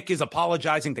so Nick is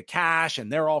apologizing to Cash, and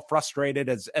they're all frustrated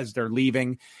as they're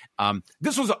leaving.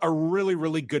 This was a really,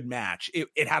 really good match.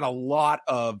 It had a lot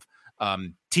of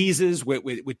teases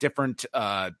with different,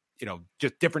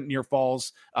 just different near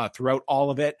falls throughout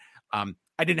all of it.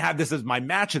 I didn't have this as my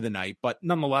match of the night, but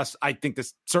nonetheless, I think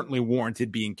this certainly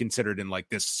warranted being considered in like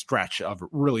this stretch of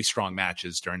really strong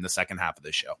matches during the second half of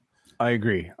the show. I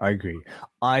agree.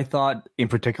 I thought in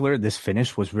particular, this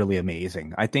finish was really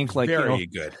amazing. I think very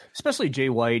good, especially Jay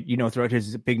White, throughout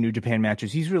his big New Japan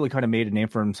matches, he's really kind of made a name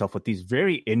for himself with these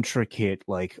very intricate,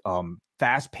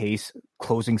 fast paced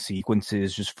closing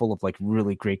sequences, just full of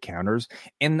really great counters.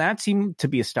 And that seemed to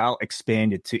be a style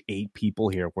expanded to 8 people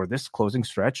here, where this closing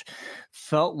stretch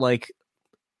felt like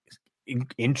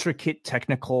intricate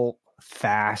technical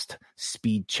fast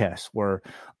speed chess where,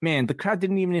 man, the crowd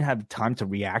didn't even have time to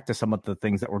react to some of the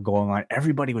things that were going on.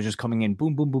 Everybody was just coming in,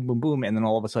 boom, boom, boom, boom, boom. And then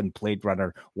all of a sudden Blade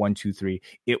Runner 1, 2, 3.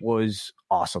 It was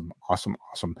awesome.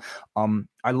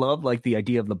 I love like the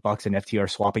idea of the Bucks and FTR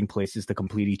swapping places to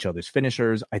complete each other's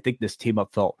finishers. I think this team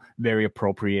up felt very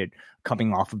appropriate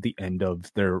coming off of the end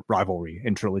of their rivalry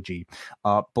and trilogy.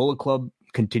 Bullet Club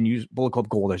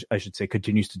Gold, I should say,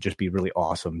 continues to just be really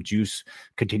awesome. Juice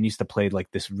continues to play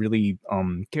like this really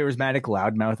charismatic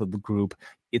loudmouth of the group.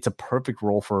 It's a perfect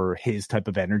role for his type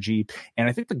of energy. And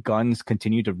I think the Guns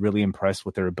continue to really impress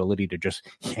with their ability to just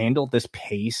handle this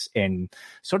pace and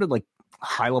sort of like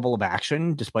high level of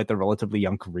action despite their relatively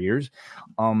young careers.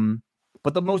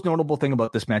 But the most notable thing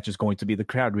about this match is going to be the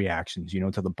crowd reactions,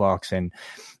 to the Bucks. And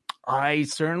I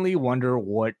certainly wonder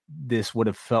what this would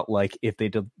have felt like if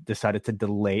they decided to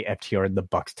delay FTR and the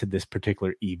Bucks to this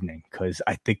particular evening, because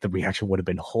I think the reaction would have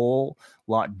been a whole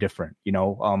lot different.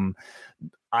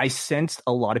 I sensed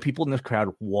a lot of people in this crowd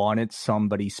wanted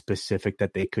somebody specific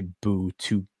that they could boo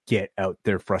to get out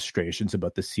their frustrations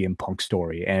about the CM Punk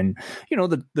story. And,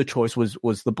 the choice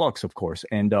was the Bucks, of course.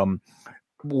 And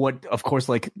what, of course,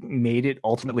 like made it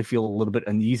ultimately feel a little bit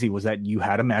uneasy was that you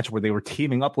had a match where they were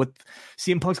teaming up with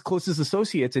CM Punk's closest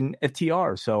associates in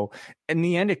FTR. So in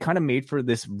the end, it kind of made for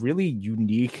this really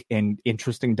unique and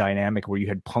interesting dynamic where you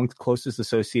had Punk's closest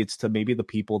associates to maybe the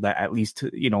people that at least,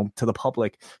 to the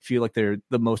public feel like they're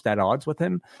the most at odds with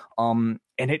him.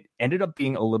 And it ended up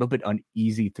being a little bit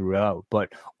uneasy throughout.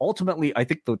 But ultimately, I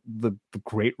think the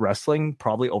great wrestling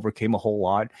probably overcame a whole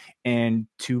lot. And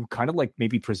to kind of like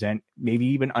maybe present, maybe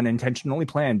even unintentionally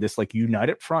planned, this like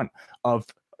united front of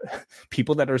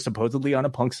people that are supposedly on a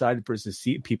Punk side versus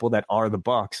people that are the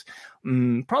Bucks,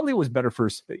 probably was better for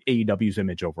AEW's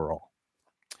image overall.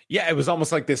 Yeah, it was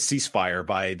almost like this ceasefire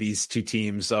by these two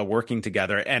teams working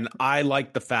together. And I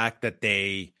like the fact that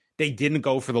they didn't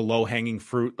go for the low-hanging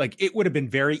fruit. Like, it would have been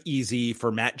very easy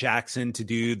for Matt Jackson to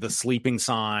do the sleeping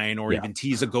sign or even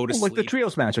tease a go to sleep. Like the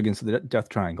trios match against the Death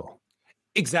Triangle.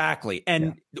 Exactly.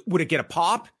 And would it get a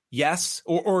pop? Yes.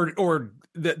 Or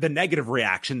the negative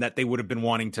reaction that they would have been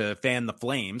wanting to fan the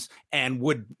flames. And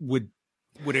would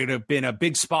it have been a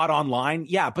big spot online?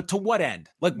 Yeah. But to what end?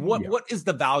 Like, what is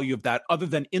the value of that other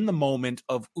than in the moment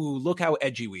of, ooh, look how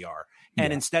edgy we are?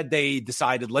 And instead they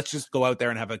decided, let's just go out there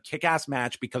and have a kick-ass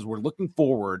match because we're looking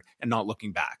forward and not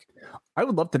looking back. I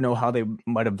would love to know how they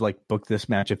might have like booked this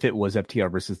match if it was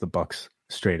FTR versus the Bucks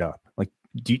straight up. Like,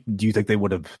 do you think they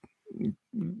would have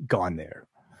gone there?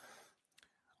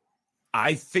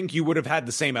 I think you would have had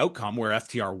the same outcome where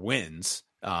FTR wins.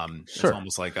 Sure. It's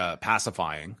almost like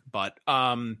pacifying. But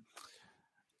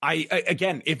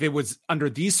again, if it was under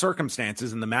these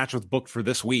circumstances and the match was booked for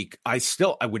this week, I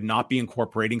would not be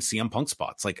incorporating CM Punk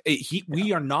spots. Like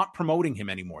we are not promoting him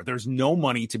anymore. There's no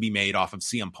money to be made off of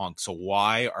CM Punk. So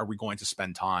why are we going to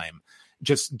spend time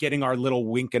just getting our little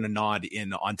wink and a nod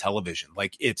on television?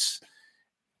 Like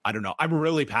I don't know. I'm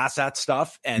really past that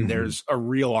stuff. And there's a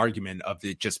real argument of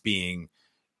it just being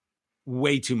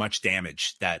way too much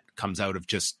damage that comes out of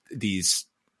just these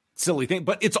silly thing,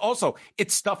 but it's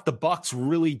stuff the Bucks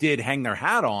really did hang their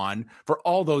hat on for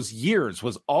all those years,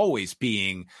 was always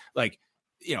being like,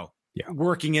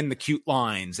 working in the cute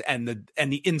lines and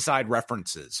the inside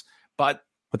references, but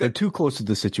they're too close to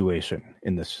the situation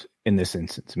in this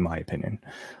instance, in my opinion.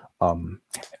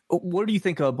 What do you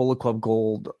think of Bullet Club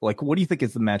Gold? Like, what do you think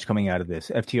is the match coming out of this?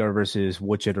 FTR versus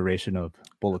which iteration of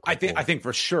Bullet Club Gold? I think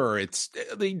for sure it's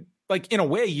like, in a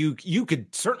way, you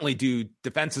could certainly do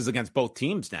defenses against both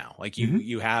teams now. Like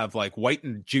you have like White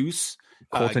and Juice.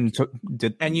 Colton took the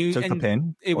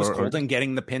pin. It was Colton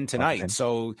getting the pin tonight.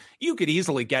 So you could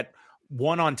easily get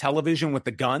one on television with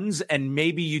the Guns, and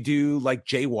maybe you do like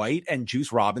Jay White and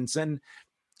Juice Robinson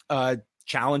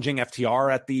challenging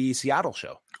FTR at the Seattle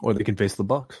show. Or they can face the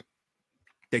Bucks.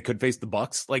 They could face the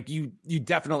Bucks. Like you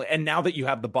definitely, and now that you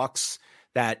have the Bucks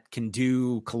that can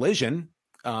do Collision,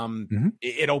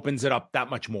 it opens it up that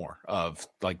much more of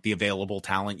like the available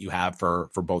talent you have for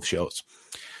both shows.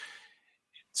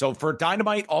 So for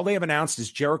Dynamite, all they have announced is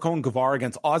Jericho and Guevara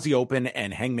against Aussie Open,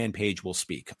 and Hangman Page will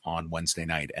speak on Wednesday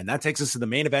night. And that takes us to the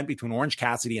main event between Orange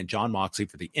Cassidy and Jon Moxley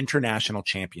for the International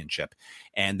Championship.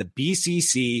 And the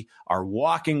BCC are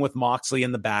walking with Moxley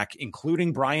in the back,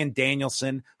 including Bryan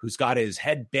Danielson, who's got his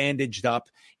head bandaged up.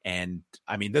 And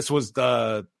I mean, this was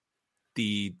the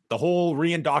whole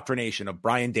reindoctrination of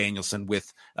Bryan Danielson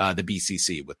with the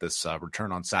BCC with this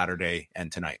return on Saturday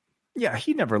and tonight. Yeah,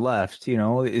 he never left.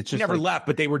 It's just He never left,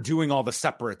 but they were doing all the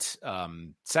separate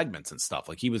segments and stuff.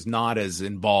 Like he was not as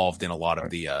involved in a lot of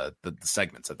the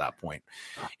segments at that point.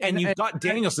 And you've got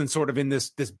Danielson sort of in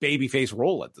this babyface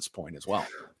role at this point as well.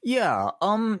 Yeah.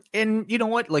 And you know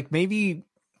what? Like maybe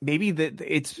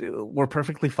that we're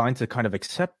perfectly fine to kind of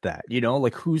accept that,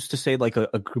 like who's to say like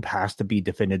a group has to be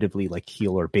definitively like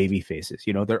heel or baby faces.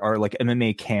 There are like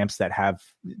MMA camps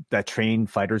that train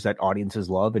fighters that audiences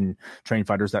love and train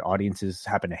fighters that audiences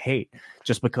happen to hate.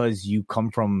 Just because you come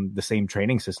from the same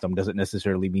training system doesn't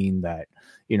necessarily mean that,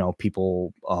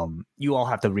 people, you all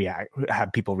have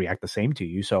people react the same to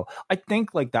you. So I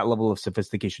think like that level of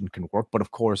sophistication can work, but of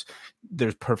course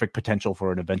there's perfect potential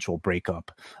for an eventual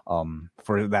breakup,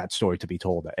 for that story to be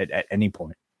told at any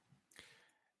point.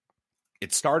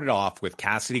 It started off with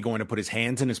Cassidy going to put his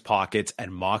hands in his pockets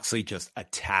and Moxley just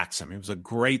attacks him. It was a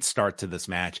great start to this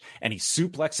match. And he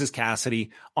suplexes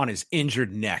Cassidy on his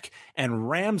injured neck and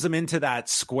rams him into that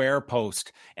square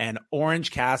post. And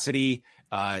Orange Cassidy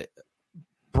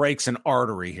breaks an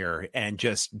artery here and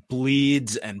just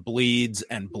bleeds and bleeds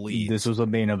and bleeds. This was a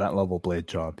main event level blade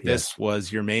job. Yes. This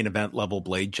was your main event level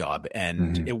blade job.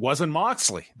 And it wasn't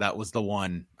Moxley that was the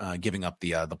one giving up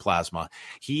the plasma.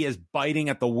 He is biting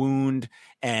at the wound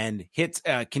and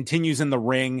continues in the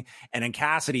ring. And then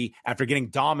Cassidy, after getting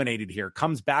dominated here,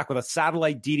 comes back with a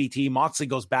satellite DDT. Moxley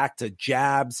goes back to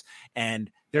jabs, and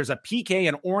there's a PK,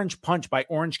 an orange punch by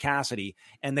Orange Cassidy,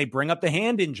 and they bring up the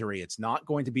hand injury. It's not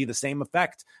going to be the same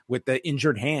effect with the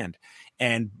injured hand.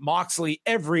 And Moxley,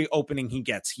 every opening he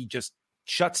gets, he just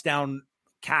shuts down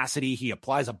Cassidy. He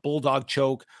applies a bulldog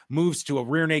choke, moves to a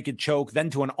rear naked choke, then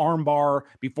to an armbar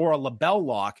before a label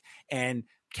lock. And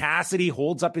Cassidy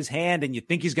holds up his hand, and you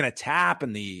think he's going to tap,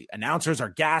 and the announcers are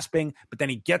gasping, but then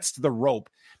he gets to the rope.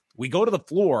 We go to the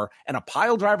floor, and a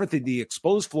pile driver to the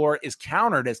exposed floor is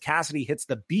countered as Cassidy hits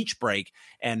the beach break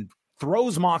and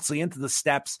throws Moxley into the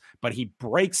steps, but he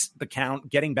breaks the count,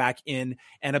 getting back in,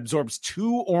 and absorbs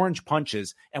 2 orange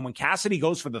punches. And when Cassidy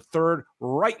goes for the third,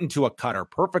 right into a cutter,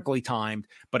 perfectly timed,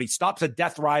 but he stops a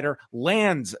Death Rider,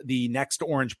 lands the next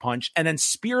orange punch, and then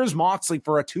spears Moxley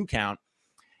for a 2 count.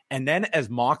 And then as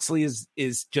Moxley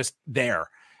is just there,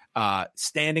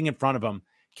 standing in front of him,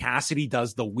 Cassidy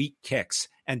does the weak kicks,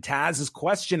 and Taz is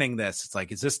questioning this. It's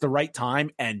like, is this the right time?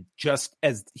 And just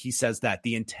as he says that,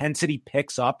 the intensity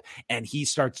picks up and he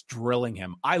starts drilling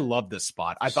him. I love this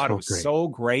spot. I thought it was so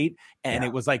great. And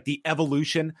it was like the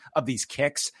evolution of these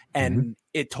kicks, and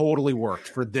it totally worked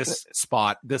for this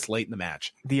spot this late in the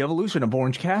match. The evolution of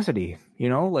Orange Cassidy,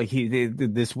 like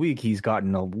this week he's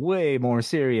gotten a way more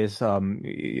serious on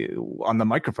the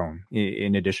microphone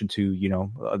in addition to,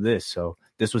 this. So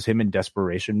this was him in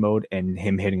desperation mode and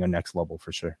him hitting a next level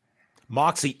for sure.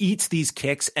 Moxley eats these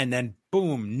kicks and then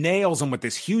boom, nails him with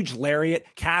this huge lariat.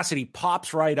 Cassidy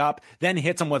pops right up, then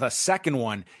hits him with a second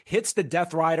one, hits the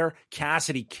Death Rider.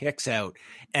 Cassidy kicks out.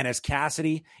 And as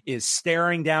Cassidy is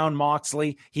staring down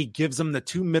Moxley, he gives him the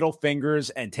 2 middle fingers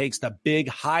and takes the big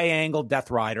high angle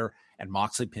Death Rider. And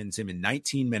Moxley pins him in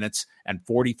 19 minutes and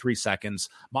 43 seconds.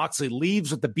 Moxley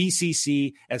leaves with the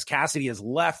BCC as Cassidy is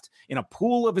left in a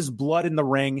pool of his blood in the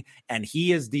ring. And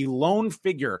he is the lone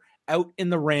figure out in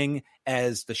the ring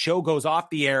as the show goes off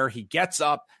the air. He gets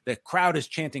up, the crowd is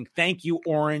chanting, "Thank you,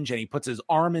 Orange," and he puts his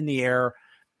arm in the air,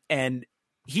 and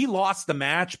he lost the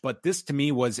match. But this to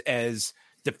me was as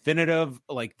definitive,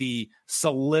 like the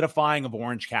solidifying of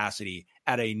Orange Cassidy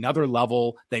at another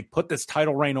level. They put this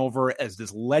title reign over as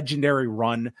this legendary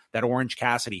run that Orange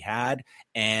Cassidy had.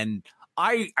 And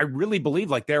I really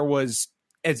believe like there was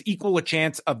as equal a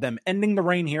chance of them ending the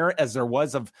reign here as there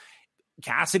was of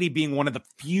Cassidy being one of the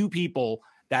few people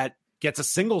that gets a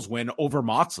singles win over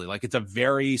Moxley. Like it's a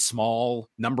very small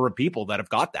number of people that have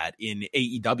got that in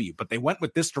AEW, but they went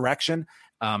with this direction.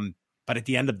 But at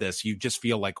the end of this, you just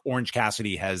feel like Orange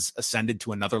Cassidy has ascended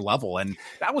to another level. And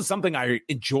that was something I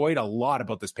enjoyed a lot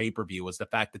about this pay-per-view, was the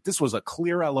fact that this was a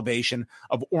clear elevation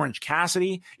of Orange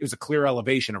Cassidy. It was a clear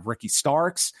elevation of Ricky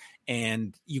Starks.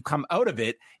 And you come out of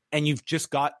it and you've just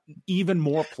got even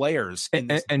more players.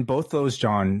 And both those,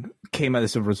 John, came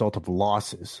as a result of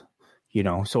losses.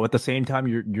 So at the same time,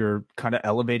 you're kind of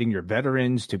elevating your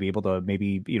veterans to be able to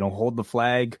maybe, hold the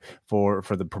flag for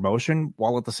the promotion,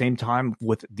 while at the same time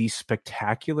with these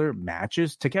spectacular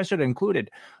matches, Takeshita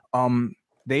included,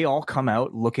 they all come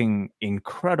out looking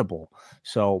incredible.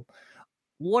 So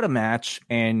what a match.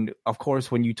 And of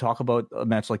course, when you talk about a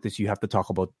match like this, you have to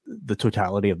talk about the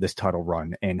totality of this title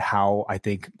run and how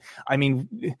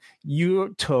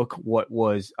you took what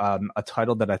was a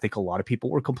title that I think a lot of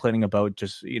people were complaining about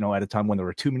just, at a time when there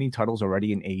were too many titles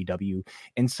already in AEW.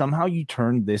 And somehow you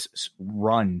turned this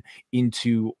run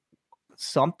into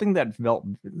something that felt,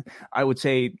 I would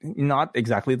say, not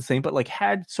exactly the same, but like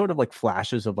had sort of like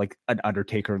flashes of like an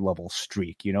Undertaker level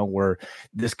streak, you know, where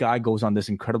this guy goes on this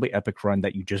incredibly epic run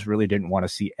that you just really didn't want to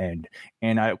see end.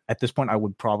 And at this point, I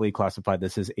would probably classify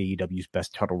this as AEW's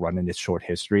best title run in its short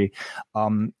history.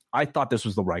 I thought this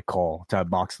was the right call to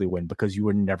have Moxley win, because you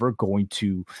were never going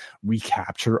to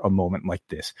recapture a moment like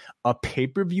this. A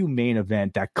pay-per-view main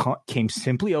event that came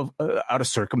simply out of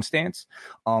circumstance.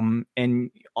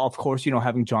 And of course, you know,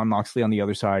 having John Moxley on the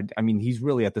other side, I mean, he's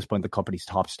really at this point the company's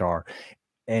top star.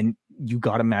 And you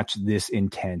got to match this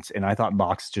intense. And I thought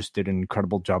Mox just did an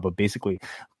incredible job of basically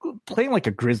playing like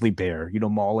a grizzly bear, you know,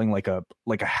 mauling like a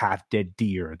half dead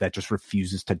deer that just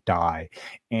refuses to die.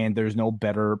 And there's no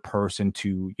better person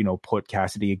to, you know, put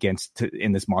Cassidy against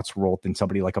in this monster role than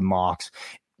somebody like a Mox.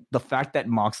 The fact that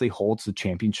Moxley holds the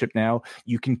championship now,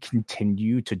 you can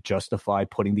continue to justify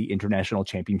putting the international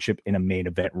championship in a main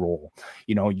event role.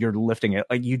 You know, you're lifting it.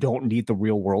 Like, you don't need the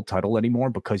real world title anymore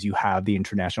because you have the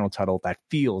international title that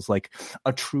feels like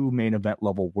a true main event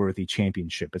level worthy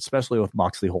championship, especially with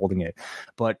Moxley holding it.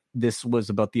 But this was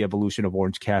about the evolution of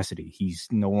Orange Cassidy. He's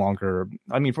no longer,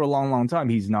 I mean, for a long, long time,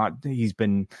 he's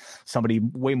been somebody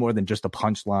way more than just a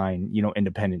punchline, you know,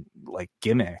 independent like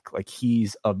gimmick. Like,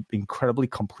 he's an incredibly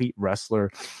complete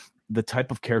wrestler, the type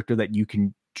of character that you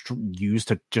can use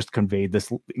to just convey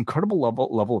this incredible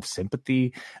level of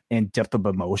sympathy and depth of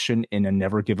emotion in a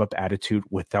never give up attitude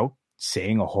without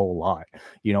saying a whole lot.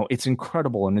 You know, it's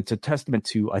incredible, and it's a testament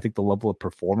to, I think, the level of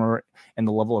performer and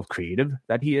the level of creative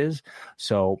that he is.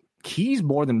 So he's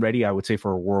more than ready, I would say,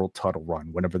 for a world title run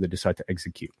whenever they decide to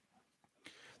execute.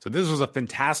 So this was a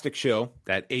fantastic show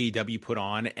that AEW put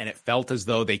on, and it felt as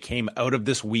though they came out of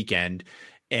this weekend,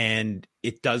 and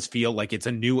it does feel like it's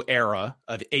a new era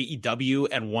of AEW,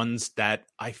 and ones that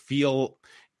I feel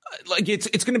like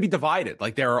it's going to be divided.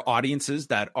 Like, there are audiences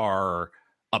that are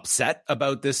upset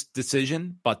about this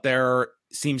decision, but there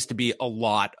seems to be a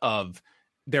lot of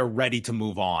they're ready to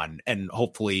move on and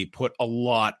hopefully put a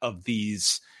lot of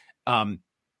these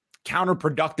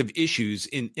counterproductive issues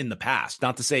in the past.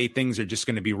 Not to say things are just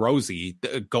going to be rosy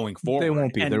going forward. They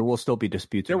won't be. And there will still be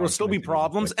disputes. There will still be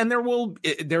problems, and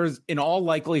there's in all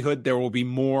likelihood there will be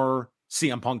more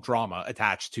CM Punk drama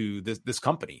attached to this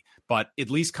company. But at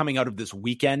least coming out of this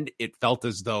weekend, it felt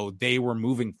as though they were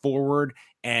moving forward.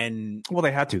 And well,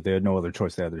 they had to. They had no other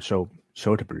choice. They had their show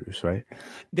to produce, right?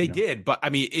 They did, but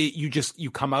I mean, you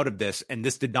come out of this, and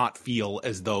this did not feel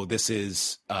as though this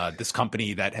is this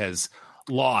company that has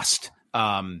lost,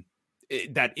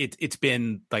 that it's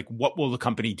been like, what will the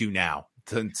company do now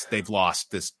since they've lost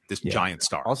this giant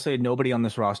star? I'll say nobody on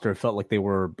this roster felt like they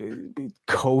were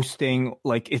coasting.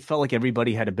 Like, it felt like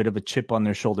everybody had a bit of a chip on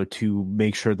their shoulder to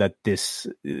make sure that this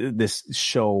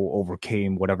show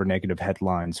overcame whatever negative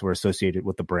headlines were associated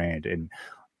with the brand, and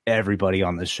everybody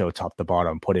on this show, top to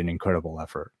bottom, put in incredible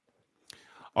effort.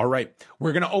 All right.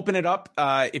 We're going to open it up.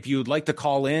 If you'd like to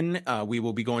call in, we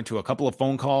will be going to a couple of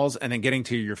phone calls and then getting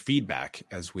to your feedback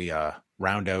as we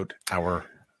round out our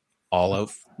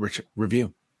all-out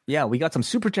review. Yeah, we got some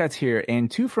super chats here,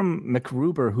 and two from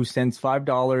McRuber, who sends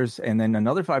 $5 and then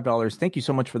another $5. Thank you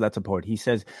so much for that support. He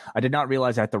says, I did not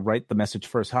realize I had to write the message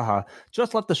first. Haha.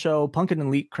 Just left the show. Punk and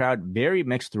Elite crowd very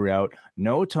mixed throughout.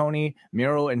 No Tony,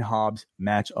 Miro, and Hobbs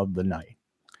match of the night.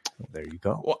 There you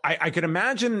go. Well, I could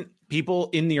imagine people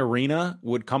in the arena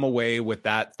would come away with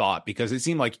that thought, because it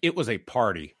seemed like it was a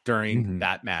party during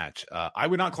that match. I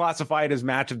would not classify it as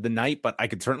match of the night, but I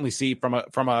could certainly see from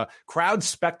a crowd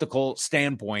spectacle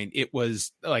standpoint, it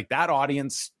was like that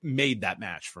audience made that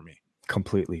match for me.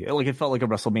 Completely. Like, it felt like a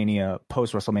WrestleMania,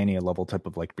 post-WrestleMania level type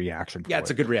of like reaction. Yeah, it's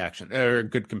a good reaction, or a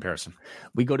good comparison.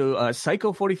 We go to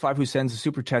Psycho45, who sends a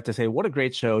super chat to say, what a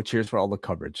great show. Cheers for all the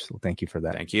coverage. So thank you for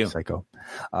that. Thank you, Psycho.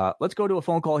 Let's go to a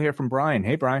phone call here from Brian.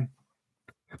 Hey, Brian.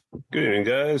 Good evening,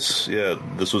 guys. Yeah,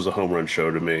 this was a home run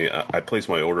show to me. I placed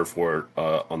my order for it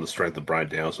on the strength of Bryan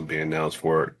Danielson being announced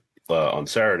for it on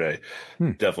Saturday.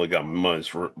 Definitely got my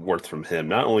money's worth from him.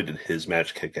 Not only did his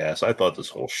match kick ass, I thought this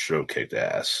whole show kicked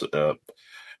ass to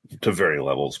varying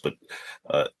levels. But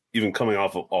even coming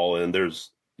off of All In,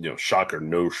 there's, shocker,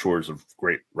 no shortage of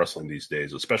great wrestling these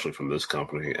days, especially from this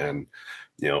company. And,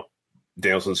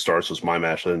 Danielson Starks was my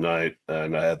match of the night,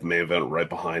 and I had the main event right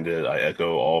behind it. I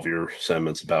echo all of your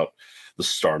sentiments about the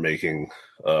star-making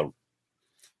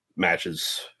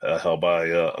matches held by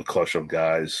a collection of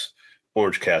guys.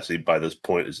 Orange Cassidy, by this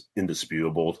point, is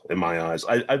indisputable in my eyes.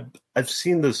 I've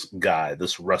seen this guy,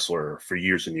 this wrestler, for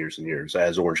years and years and years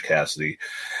as Orange Cassidy,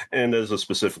 and as a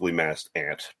specifically masked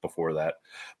Ant before that.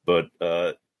 But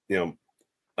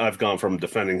I've gone from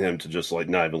defending him to just like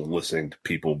not even listening to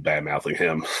people bad mouthing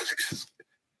him.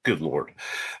 Good Lord.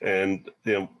 And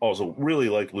also really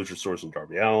like Luchasaurus and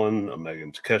Darby Allin. Omega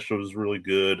and Takeshita was really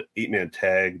good. 8-man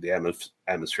tag. The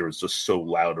atmosphere was just so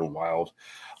loud and wild.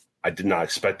 I did not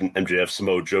expect an MJF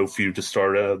Samoa Joe feud to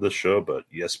start out of the show, but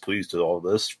yes, please, to all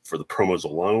this for the promos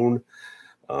alone.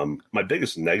 My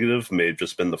biggest negative may have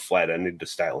just been the flat ending to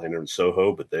Statlander and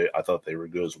Soho, but I thought they were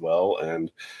good as well.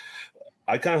 And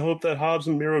I kind of hope that Hobbs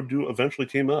and Miro do eventually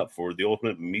team up for the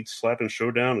ultimate meat slapping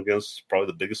showdown against probably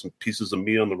the biggest pieces of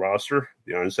meat on the roster,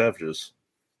 the Iron Savages.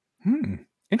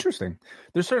 Interesting.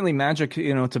 There's certainly magic,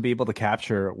 to be able to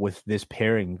capture with this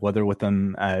pairing, whether with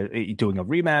them doing a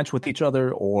rematch with each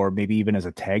other or maybe even as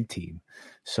a tag team.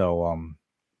 So,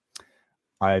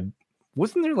 I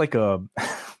wasn't there like a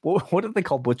what did they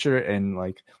call Butcher and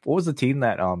like what was the team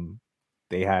that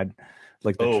they had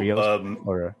like the trios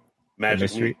or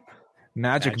Magic Meat.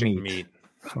 Magic meat.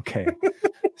 Okay.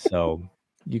 So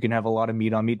you can have a lot of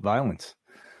meat on meat violence.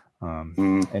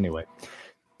 Anyway.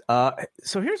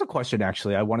 So here's a question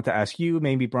actually I wanted to ask you,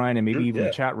 maybe Brian, and maybe even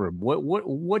the chat room.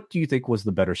 What do you think was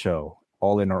the better show,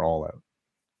 All In or All Out?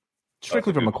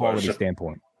 Strictly from a quality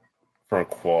standpoint. From a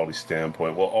quality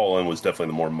standpoint, well, All In was definitely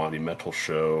the more monumental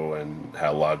show and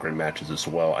had a lot of great matches as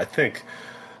well. I think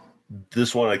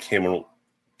this one I came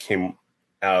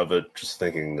out of it just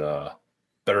thinking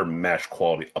better match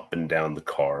quality up and down the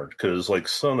card, because like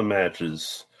some of the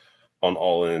matches on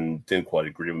All In didn't quite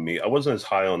agree with me. I wasn't as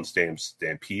high on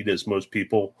Stampede as most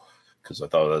people, because I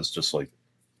thought that was just like,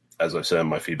 as I said,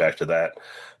 my feedback to that.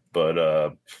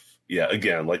 But yeah,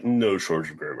 again, like no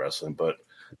shortage of great wrestling, but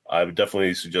I would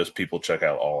definitely suggest people check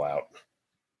out All Out.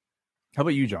 How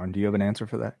about you, John? Do you have an answer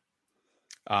for that?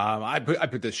 I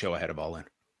put this show ahead of All In.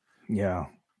 Yeah.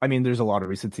 I mean, there's a lot of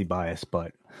recency bias,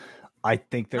 but I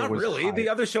think there not was really. The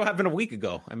other show happened a week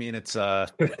ago. I mean, it's this not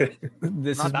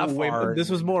is that far. This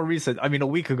was more recent. I mean, a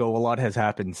week ago, a lot has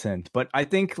happened since. But I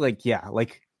think,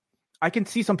 I can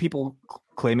see some people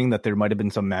claiming that there might have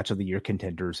been some match of the year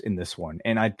contenders in this one,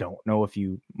 and I don't know if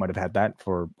you might have had that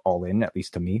for All In, at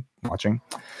least to me watching.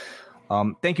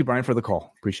 Thank you, Brian, for the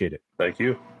call. Appreciate it. Thank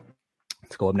you.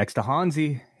 Let's go up next to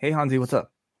Hansi. Hey, Hansi, what's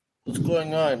up? What's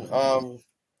going on?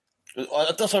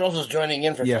 I thought someone else was joining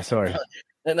in for. Yeah, sorry.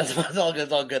 And that's all good.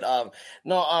 It's all good.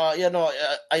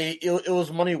 It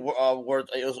was money worth.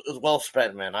 It was well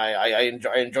spent, man. I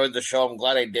enjoyed the show. I'm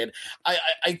glad I did.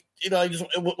 I just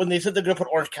when they said they're gonna put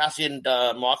Orange Cassidy and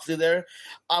Moxley there,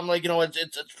 I'm like,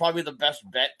 it's probably the best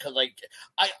bet, because like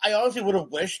I honestly would have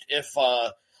wished if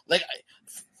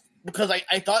because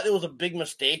I thought it was a big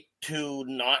mistake to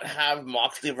not have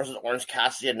Moxley versus Orange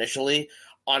Cassidy initially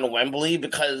on Wembley,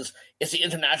 because it's the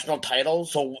international title.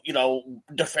 So,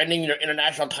 defending your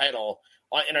international title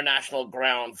on international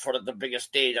ground for the biggest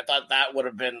stage, I thought that would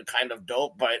have been kind of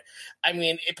dope. But I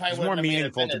mean, it probably was more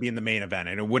meaningful to be in the main event,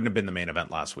 and it wouldn't have been the main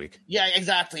event last week. Yeah,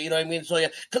 exactly. You know what I mean? So yeah,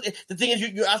 because the thing is,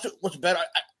 you asked what's better.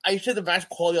 I say the match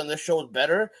quality on this show is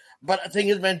better, but the thing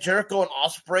is, man, Jericho and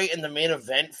Ospreay in the main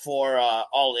event for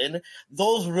All In,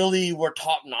 those really were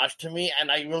top notch to me,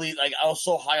 and I really I was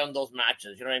so high on those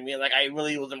matches. You know what I mean? Like, I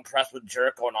really was impressed with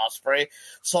Jericho and Ospreay.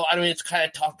 So I mean, it's kind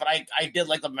of tough, but I did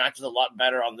like the matches a lot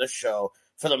better on this show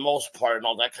for the most part, and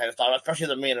all that kind of stuff, especially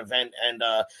the main event and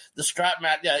the strap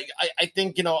match. Yeah, I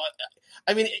think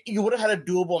I mean, you would have had a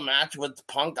doable match with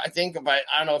Punk, I think, but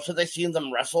I don't know, since I've seen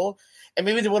them wrestle, and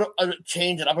maybe they would have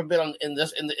changed it up a bit in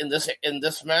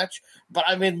this match. But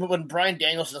I mean, when Bryan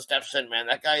Danielson steps in, man,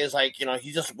 that guy is like,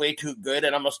 he's just way too good,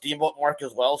 and I'm a Steamboat Mark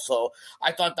as well, so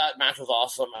I thought that match was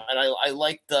awesome, and I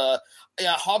liked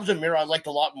Hobbs and Miro. I liked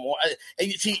a lot more. And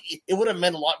you see, it would have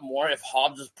meant a lot more if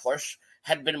Hobbs' push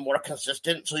had been more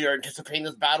consistent, so you're anticipating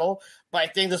this battle. But I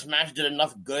think this match did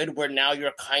enough good where now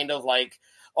you're kind of like,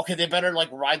 okay, they better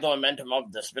ride the momentum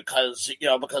of this, because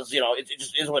it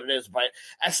just is what it is. But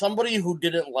as somebody who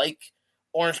didn't like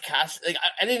Orange Cassidy,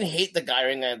 I didn't hate the guy or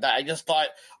anything like that. I just thought,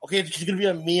 okay, she's gonna be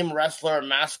a meme wrestler, a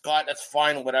mascot, that's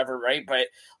fine, whatever, right? But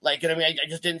I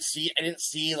just didn't see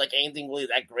anything really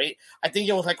that great. I think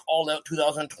it was All Out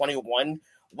 2021.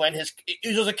 When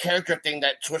it was a character thing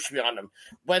that switched me on him.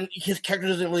 When his character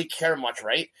doesn't really care much,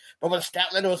 right? But when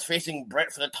Statlander was facing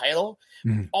Brett for the title,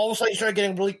 all of a sudden he started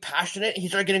getting really passionate. He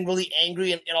started getting really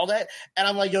angry and all that. And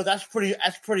I'm like, yo, that's pretty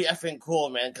effing cool,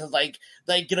 man. Because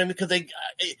because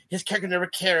his character never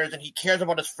cares, and he cares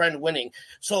about his friend winning.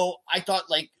 So I thought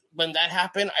when that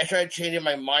happened, I started changing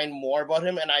my mind more about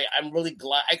him, and I'm really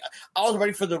glad. I was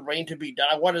ready for the reign to be done.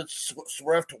 I wanted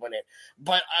Swerve to win it,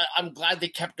 but I'm glad they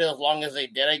kept it as long as they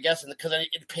did, I guess, and because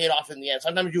it paid off in the end.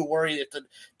 Sometimes you worry that the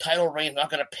title reign is not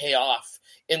going to pay off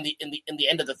in the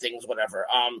end of the things, whatever.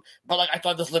 But I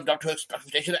thought this lived up to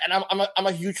expectation, and I'm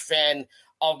a huge fan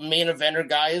of main eventer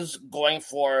guys going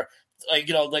for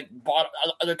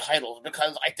other titles,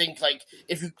 because I think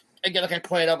if you, again, like I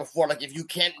pointed out before, if you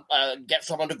can't get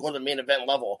someone to go to the main event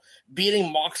level,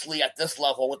 beating Moxley at this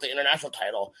level with the international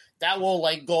title, that will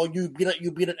you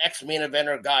beat an ex main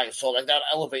eventer guy, so that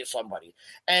elevates somebody.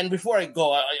 And before I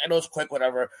go, I know it's quick,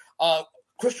 whatever.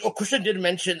 Christian did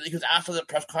mention, he was asked at the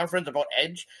press conference about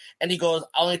Edge, and he goes,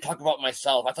 "I only talk about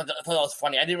myself." I thought that was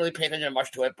funny. I didn't really pay attention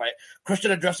much to it, but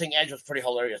Christian addressing Edge was pretty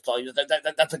hilarious. So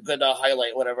that's a good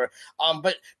highlight, whatever.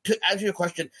 But to answer your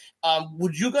question,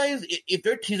 would you guys, if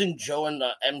they're teasing Joe and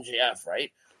MJF,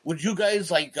 right? Would you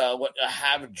guys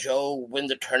have Joe win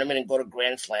the tournament and go to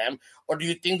Grand Slam, or do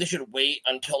you think they should wait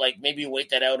until maybe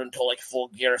wait that out until Full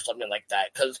Gear or something like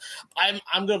that? Because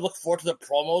I'm going to look forward to the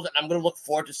promos, and I'm going to look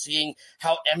forward to seeing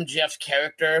how MJF's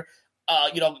character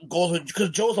goes with, because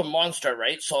Joe's a monster,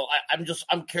 right? So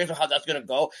I'm curious of how that's going to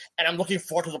go, and I'm looking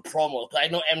forward to the promos, because I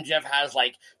know MJF has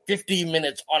 15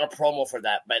 minutes on a promo for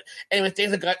that. But anyway,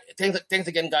 thanks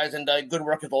again, guys, and good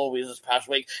work as always this past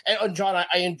week. And John,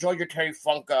 I enjoyed your Terry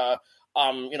Funk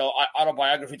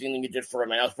autobiography thing that you did for him,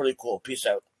 man. That was pretty cool. Peace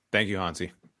out. Thank you,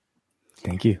 Hansi.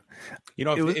 Thank you.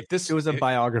 It was a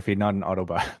biography, not an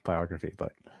autobiography,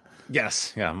 but.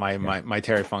 Yes, yeah, my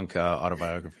Terry Funk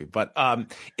autobiography. But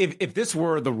if this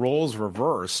were the roles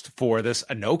reversed for this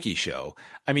Inoki show,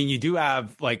 I mean, you do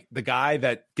have the guy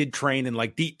that did train in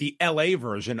the LA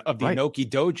version of the Inoki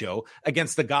dojo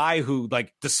against the guy who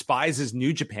despises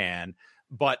New Japan,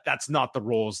 but that's not the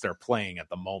roles they're playing at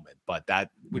the moment. But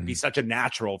that would be such a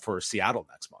natural for Seattle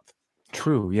next month.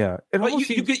 True, yeah. But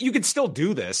you could still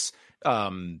do this.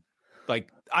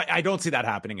 I don't see that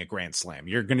happening at Grand Slam.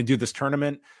 You're going to do this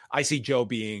tournament. I see Joe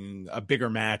being a bigger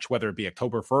match, whether it be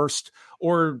October 1st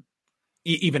or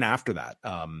even after that.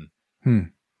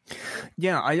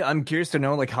 Yeah, I'm curious to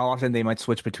know how often they might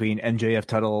switch between MJF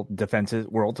title defenses,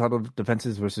 world title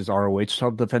defenses versus ROH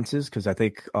title defenses, because I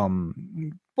think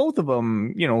both of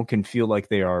them, can feel like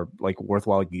they are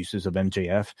worthwhile uses of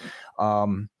MJF.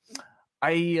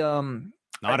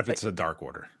 Not if it's a Dark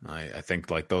Order. I think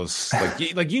those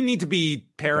you need to be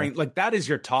pairing that is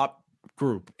your top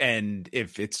group, and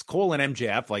if it's Cole and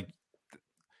MJF,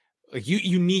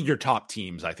 you need your top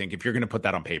teams. I think if you're going to put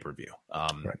that on pay-per-view.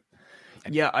 Right.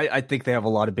 Yeah, I think they have a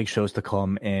lot of big shows to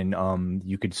come, and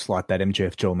you could slot that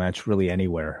MJF Joe match really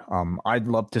anywhere. I'd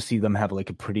love to see them have a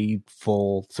pretty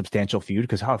full, substantial feud,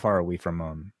 because how far are we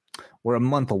from? We're a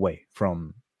month away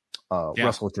from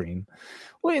Wrestle Dream.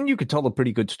 Well, and you could tell a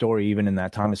pretty good story even in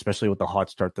that time, especially with the hot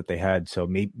start that they had. So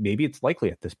maybe it's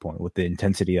likely at this point with the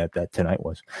intensity that tonight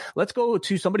was. Let's go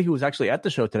to somebody who was actually at the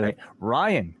show tonight,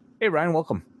 Ryan. Hey, Ryan,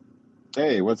 welcome.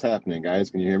 Hey, what's happening, guys?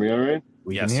 Can you hear me all right?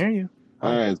 We can hear you.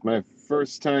 All right, it's my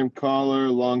first-time caller,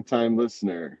 long-time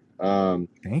listener.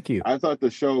 Thank you. I thought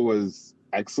the show was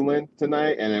excellent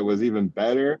tonight, and it was even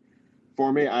better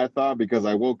for me, I thought, because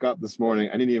I woke up this morning.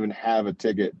 I didn't even have a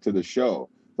ticket to the show.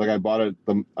 I bought it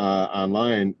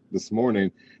online this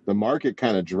morning. The market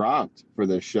kind of dropped for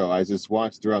this show. I just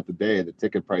watched throughout the day the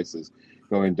ticket prices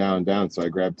going down. So I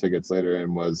grabbed tickets later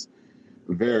and was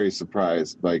very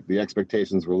surprised. The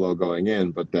expectations were low going in,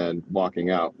 but then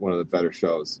walking out, one of the better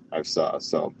shows I saw.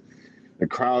 So the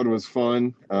crowd was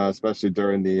fun, especially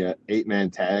during the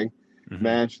 8-man tag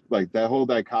match. That whole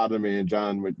dichotomy, and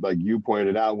John, you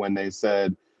pointed out when they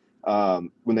said,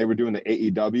 when they were doing the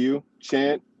AEW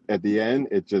chant, at the end,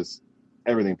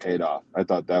 everything paid off. I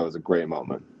thought that was a great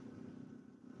moment.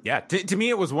 Yeah, to me,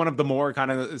 it was one of the more kind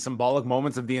of symbolic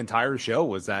moments of the entire show,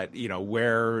 was that,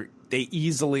 where they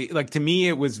easily, to me,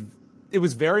 it was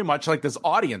very much this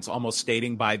audience almost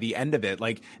stating by the end of it,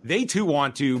 they too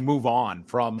want to move on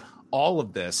from all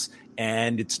of this.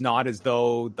 And it's not as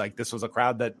though this was a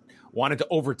crowd that wanted to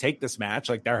overtake this match.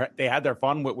 They had their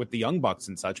fun with the Young Bucks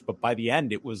and such. But by the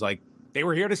end, it was they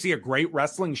were here to see a great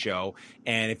wrestling show.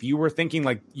 And if you were thinking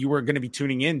you were going to be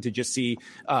tuning in to just see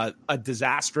a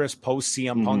disastrous post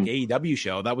CM Punk AEW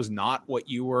show, that was not what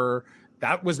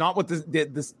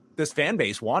this fan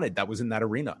base wanted that was in that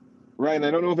arena. Right. And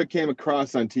I don't know if it came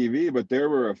across on TV, but there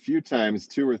were a few times,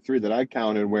 2 or 3 that I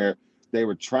counted, where they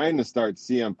were trying to start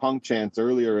CM Punk chants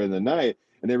earlier in the night,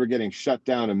 and they were getting shut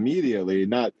down immediately.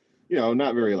 Not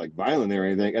very violent or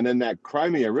anything. And then that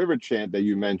Crimea River chant that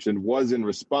you mentioned was in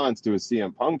response to a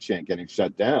CM Punk chant getting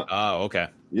shut down. Oh, okay.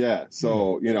 Yeah.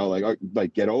 So,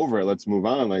 get over it. Let's move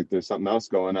on. There's something else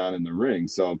going on in the ring.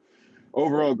 So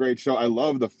overall, great show. I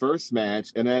love the first match,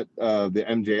 and the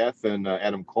MJF and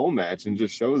Adam Cole match, and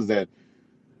just shows that,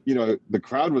 the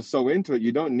crowd was so into it.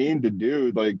 You don't need to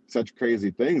do such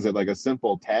crazy things that a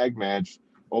simple tag match,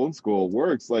 old school,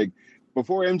 works.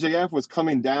 Before MJF was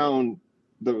coming down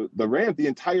the ramp, the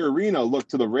entire arena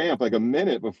looked to the ramp like a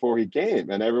minute before he came,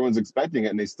 and everyone's expecting it,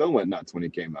 and they still went nuts when he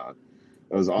came out.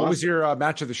 It was awesome. What was your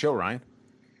match of the show, Ryan?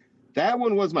 That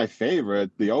one was my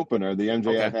favorite, the opener, the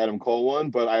MJF Adam Cole one,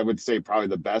 but I would say probably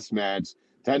the best match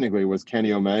technically was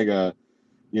Kenny Omega,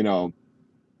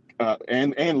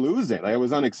 and losing. Like, it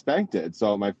was unexpected.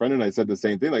 So my friend and I said the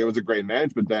same thing. Like, it was a great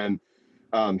match, but then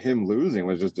him losing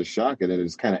was just a shock, and it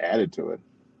just kind of added to it.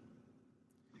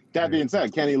 That being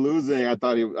said, Kenny losing, I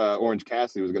thought Orange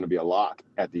Cassidy was going to be a lock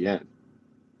at the end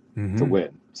to win.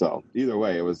 So either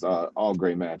way, it was all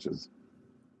great matches.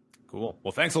 Cool.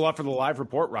 Well, thanks a lot for the live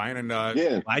report, Ryan, and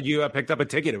glad you picked up a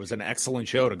ticket. It was an excellent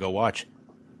show to go watch.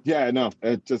 Yeah, no,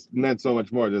 it just meant so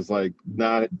much more. Just like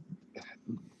not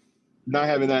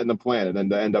having that in the plan, and then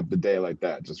to end up the day like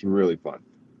that, just really fun.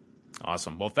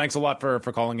 Awesome. Well, thanks a lot for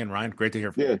calling in, Ryan. Great to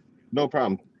hear from you. Yeah, no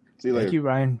problem. See you later. Thank you,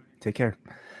 Ryan. Take care.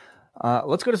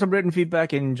 Let's go to some written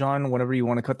feedback. And John, whenever you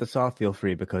want to cut this off, feel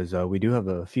free, because we do have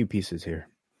a few pieces here.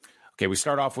 Okay, we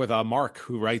start off with Mark,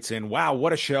 who writes in, wow,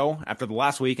 what a show. After the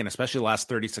last week, and especially the last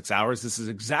 36 hours, this is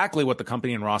exactly what the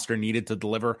company and roster needed to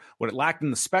deliver. What it lacked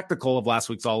in the spectacle of last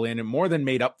week's All In, and more than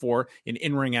made up for in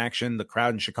in-ring action. The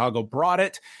crowd in Chicago brought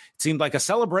it. It seemed like a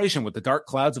celebration with the dark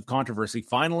clouds of controversy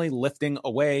finally lifting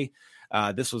away.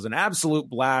 This was an absolute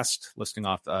blast, listing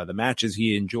off the matches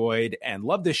he enjoyed and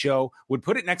loved this show. Would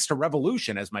put it next to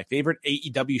Revolution as my favorite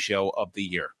AEW show of the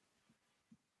year.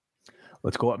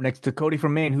 Let's go up next to Cody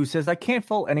from Maine, who says, I can't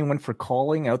fault anyone for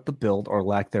calling out the build or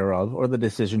lack thereof, or the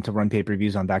decision to run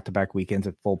pay-per-views on back-to-back weekends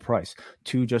at full price.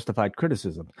 Two justified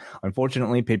criticisms.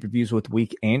 Unfortunately, pay-per-views with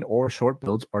weak and or short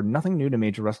builds are nothing new to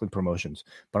major wrestling promotions.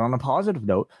 But on a positive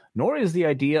note, nor is the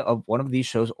idea of one of these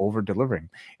shows over-delivering.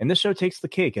 And this show takes the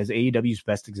cake as AEW's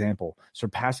best example,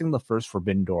 surpassing the first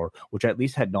Forbidden Door, which at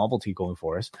least had novelty going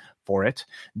for it.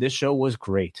 This show was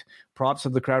great. Props to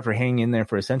the crowd for hanging in there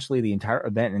for essentially the entire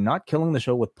event and not killing the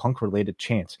show with punk-related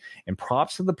chants. And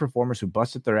props to the performers who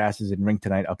busted their asses in ring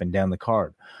tonight up and down the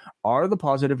card. Are the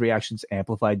positive reactions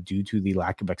amplified due to the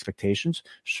lack of expectations?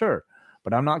 Sure,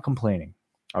 but I'm not complaining.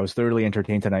 I was thoroughly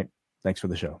entertained tonight. Thanks for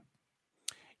the show.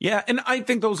 Yeah, and I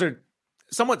think those are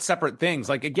somewhat separate things.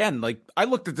 Like, again, like I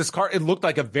looked at this card, it looked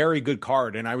like a very good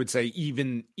card, and I would say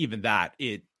even that,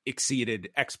 it exceeded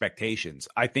expectations.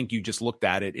 I think you just looked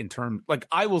at it in terms, like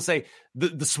I will say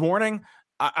this morning,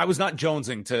 I was not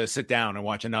jonesing to sit down and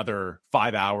watch another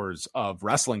 5 hours of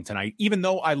wrestling tonight, even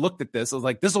though I looked at this, I was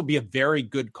like, this will be a very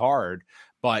good card,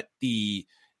 but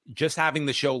just having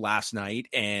the show last night,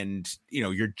 and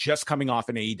you're just coming off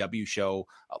an AEW show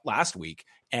last week,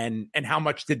 and how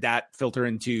much did that filter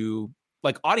into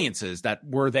like audiences? That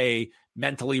were they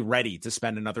mentally ready to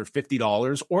spend another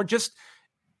 $50, or just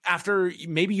after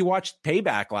maybe you watched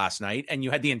Payback last night and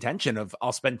you had the intention of,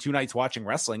 I'll spend 2 nights watching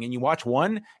wrestling, and you watch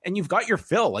one and you've got your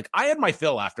fill. Like I had my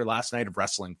fill after last night of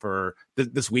wrestling for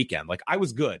this weekend. Like I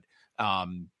was good.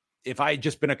 If I had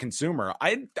just been a consumer,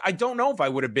 I don't know if I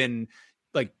would have been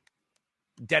like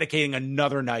dedicating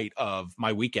another night of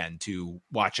my weekend to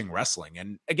watching wrestling.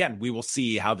 And again, we will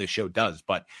see how this show does,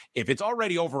 but if it's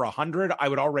already over 100, I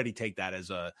would already take that as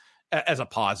a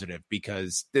positive,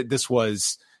 because this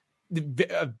was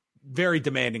very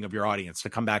demanding of your audience to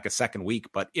come back a second week.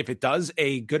 But if it does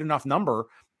a good enough number,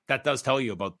 that does tell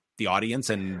you about the audience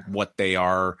and what they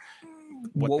are.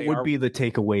 What would be the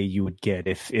takeaway you would get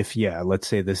if let's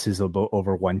say this is about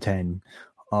over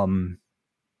 110?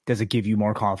 Does it give you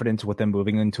more confidence with them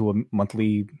moving into a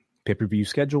monthly pay-per-view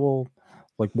schedule?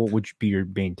 Like, what would be your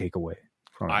main takeaway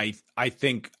from it? I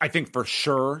think for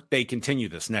sure they continue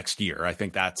this next year. I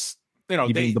think that's,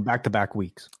 the back-to-back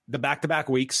weeks. The back-to-back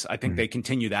weeks, I think they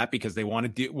continue that because they want to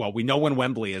do, well, we know when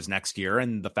Wembley is next year,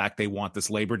 and the fact they want this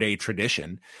Labor Day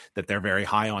tradition that they're very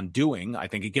high on doing, I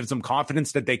think it gives them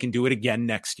confidence that they can do it again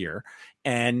next year.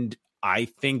 And I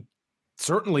think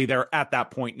certainly they're at that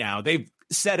point now. They've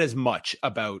said as much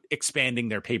about expanding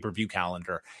their pay-per-view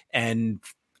calendar. And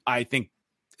I think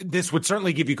this would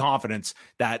certainly give you confidence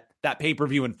that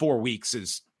pay-per-view in 4 weeks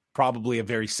is probably a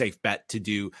very safe bet to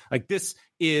do. Like, this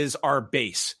is our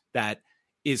base that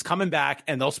is coming back,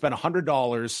 and they'll spend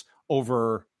 $100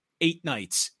 over 8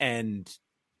 nights, and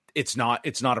it's not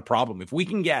a problem. If we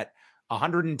can get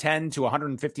 110 to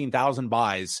 115,000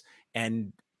 buys,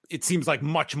 and it seems like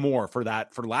much more for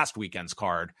last weekend's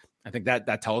card, I think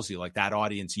that tells you like that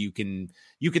audience you can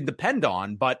depend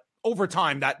on. But over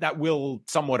time that will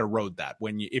somewhat erode that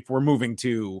if we're moving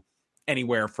to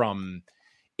anywhere from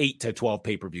 8 to 12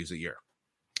 pay-per-views a year.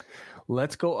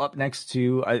 Let's go up next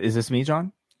to, is this me,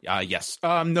 John? Yes.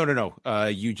 No.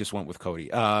 You just went with Cody.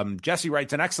 Jesse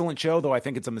writes, an excellent show, though I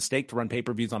think it's a mistake to run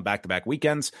pay-per-views on back-to-back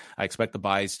weekends. I expect the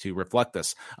buys to reflect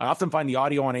this. I often find the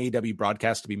audio on AEW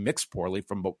broadcasts to be mixed poorly.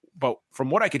 But from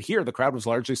what I could hear, the crowd was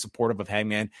largely supportive of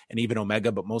Hangman and even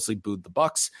Omega, but mostly booed the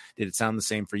Bucks. Did it sound the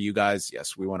same for you guys?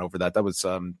 Yes, we went over that. That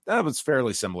was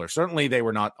fairly similar. Certainly, they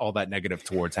were not all that negative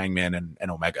towards Hangman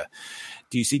and Omega.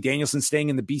 Do you see Danielson staying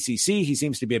in the BCC? He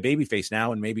seems to be a babyface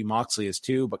now, and maybe Moxley is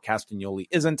too, but Castagnoli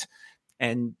isn't.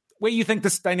 And where you think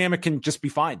this dynamic can just be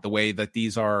fine, the way that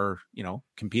these are,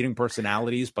 competing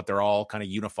personalities, but they're all kind of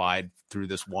unified through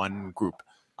this one group.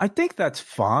 I think that's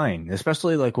fine,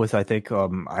 especially like with, I think,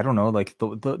 I don't know, like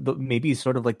the maybe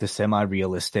sort of like the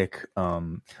semi-realistic,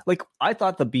 like I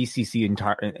thought the BCC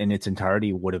in its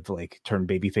entirety would have like turned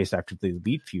babyface after the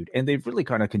Elite feud. And they've really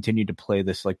kind of continued to play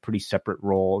this like pretty separate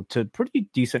role to pretty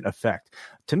decent effect.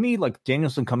 To me, like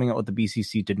Danielson coming out with the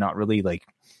BCC did not really like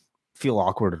feel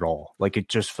awkward at all. Like it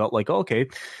just felt like, okay,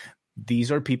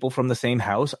 these are people from the same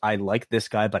house. I like this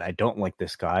guy, but I don't like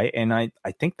this guy. And I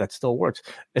think that still works,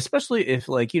 especially if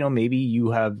like, maybe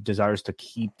you have desires to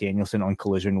keep Danielson on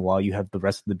Collision while you have the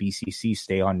rest of the BCC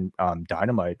stay on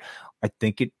Dynamite. I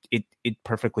think it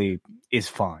perfectly is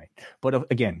fine.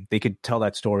 But again, they could tell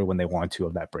that story when they want to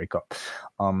of that breakup.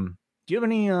 Do you have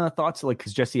any thoughts? Like,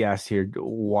 because Jesse asked here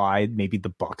why maybe the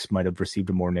Bucks might have received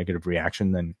a more negative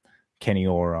reaction than Kenny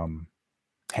or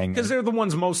Hangman, because they're the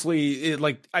ones mostly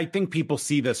like, I think people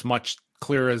see this much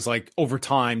clearer as like over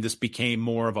time this became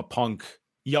more of a Punk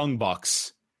Young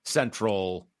Bucks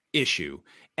central issue,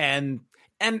 and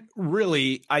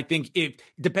really I think if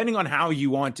depending on how you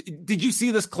want did you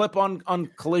see this clip on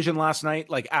Collision last night,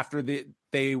 like after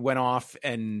they went off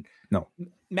and no,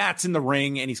 Matt's in the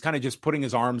ring and he's kind of just putting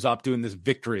his arms up doing this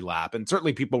victory lap, and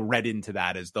certainly people read into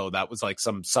that as though that was like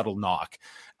some subtle knock.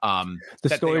 The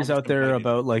stories out there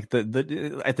about like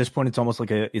the at this point it's almost like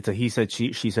it's a he said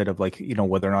she said of like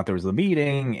whether or not there was a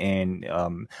meeting,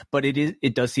 and but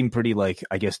it does seem pretty like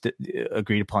I guess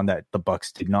agreed upon that the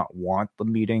Bucks did not want the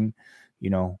meeting.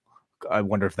 I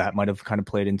wonder if that might have kind of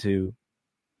played into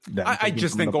that. I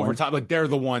just think over time, like they're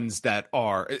the ones that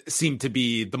seem to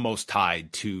be the most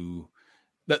tied to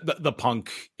the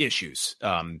Punk issues,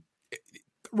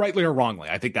 rightly or wrongly.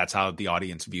 I think that's how the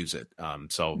audience views it.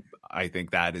 So I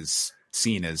think that is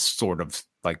seen as sort of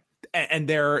like, and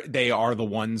they are the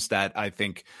ones that I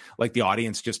think like the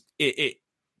audience just it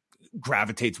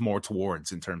gravitates more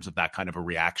towards in terms of that kind of a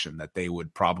reaction, that they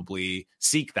would probably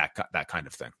seek that kind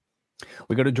of thing.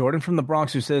 We go to Jordan from the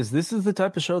Bronx, who says, this is the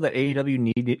type of show that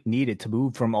AEW needed to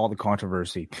move from all the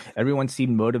controversy. Everyone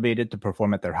seemed motivated to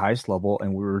perform at their highest level,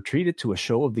 and we were treated to a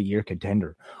show of the year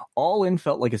contender. All In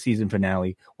felt like a season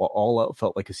finale, while All Out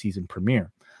felt like a season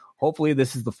premiere. Hopefully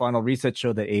this is the final reset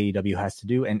show that AEW has to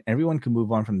do, and everyone can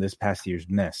move on from this past year's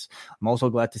mess. I'm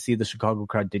also glad to see the Chicago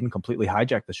crowd didn't completely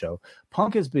hijack the show.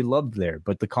 Punk is beloved there,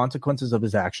 but the consequences of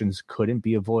his actions couldn't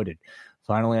be avoided.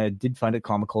 Finally, I did find it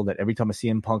comical that every time a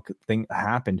CM Punk thing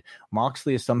happened,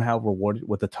 Moxley is somehow rewarded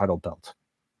with a title belt.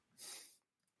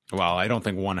 Well, I don't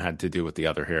think one had to do with the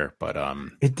other here, but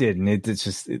it didn't. It's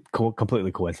just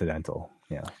completely coincidental.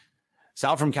 Yeah.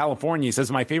 Sal from California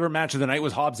says, my favorite match of the night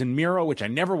was Hobbs and Miro, which I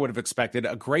never would have expected.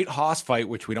 A great Haas fight,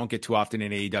 which we don't get too often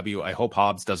in AEW. I hope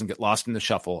Hobbs doesn't get lost in the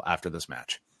shuffle after this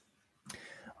match.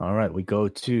 All right, we go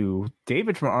to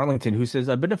David from Arlington, who says,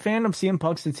 I've been a fan of CM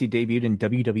Punk since he debuted in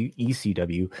WWE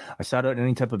ECW. I sought out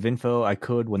any type of info I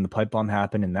could when the pipe bomb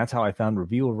happened, and that's how I found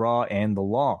Review of Raw and The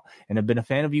Law, and I've been a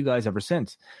fan of you guys ever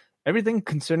since. Everything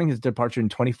concerning his departure in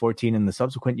 2014 and the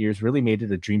subsequent years really made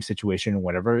it a dream situation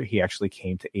whenever he actually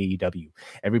came to AEW.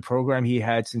 Every program he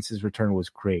had since his return was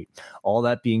great. All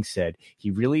that being said, he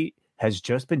really has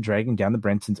just been dragging down the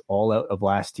Brent since All Out of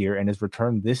last year and his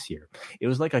return this year. It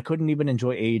was like I couldn't even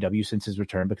enjoy AEW since his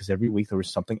return because every week there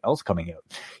was something else coming out.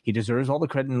 He deserves all the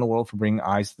credit in the world for bringing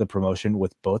eyes to the promotion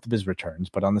with both of his returns,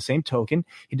 but on the same token,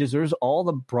 he deserves all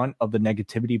the brunt of the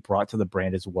negativity brought to the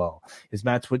brand as well. His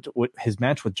match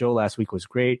with Joe last week was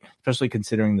great, especially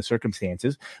considering the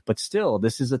circumstances, but still,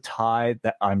 this is a tie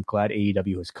that I'm glad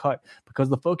AEW has cut because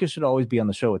the focus should always be on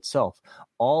the show itself.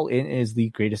 All In is the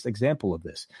greatest example of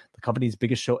this. The company's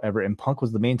biggest show ever, and Punk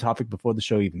was the main topic before the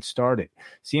show even started.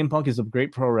 CM Punk is a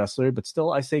great pro wrestler, but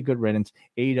still, I say good riddance.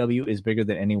 AEW is bigger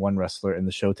than any one wrestler, and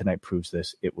the show tonight proves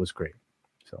this. It was great.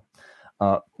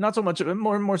 So, not so much,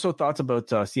 more so thoughts about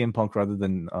CM Punk rather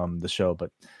than the show,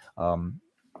 but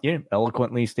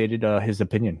eloquently stated his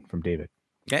opinion from David.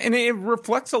 Yeah, and it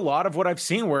reflects a lot of what I've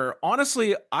seen. Where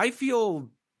honestly, I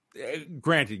feel,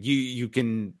 granted, you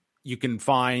can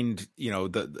find,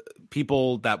 the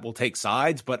people that will take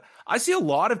sides, but I see a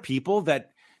lot of people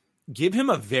that give him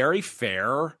a very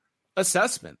fair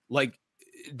assessment. Like,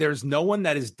 there's no one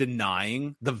that is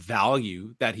denying the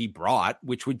value that he brought,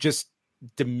 which would just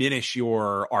diminish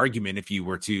your argument if you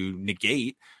were to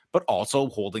negate, but also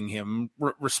holding him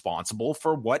responsible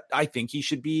for what I think he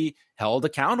should be held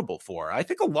accountable for. I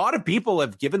think a lot of people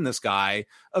have given this guy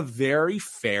a very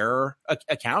fair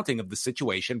accounting of the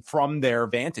situation from their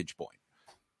vantage point.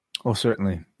 Oh,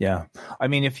 certainly. Yeah. I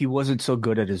mean, if he wasn't so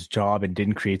good at his job and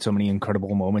didn't create so many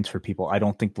incredible moments for people, I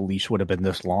don't think the leash would have been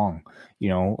this long,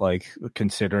 like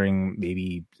considering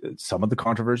maybe some of the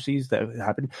controversies that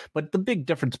happened. But the big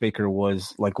difference maker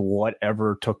was like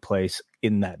whatever took place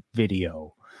in that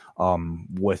video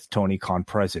with Tony Khan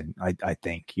present. I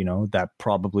think, that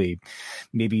probably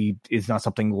maybe is not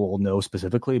something we'll know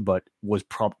specifically, but was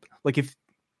like if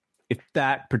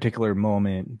that particular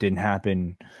moment didn't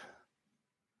happen,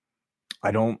 I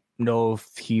don't know if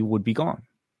he would be gone.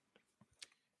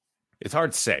 It's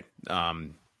hard to say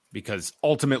because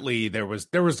ultimately there was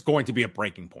going to be a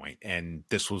breaking point, and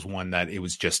this was one that it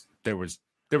was just there was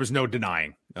no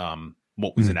denying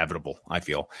what was inevitable, I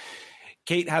feel.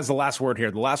 Kate has the last word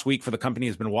here. The last week for the company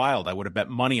has been wild. I would have bet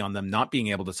money on them not being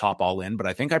able to top All In, but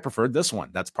I think I preferred this one.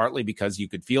 That's partly because you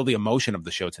could feel the emotion of the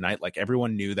show tonight. Like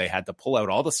everyone knew they had to pull out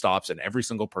all the stops and every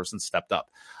single person stepped up.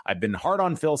 I've been hard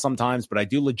on Phil sometimes, but I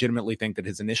do legitimately think that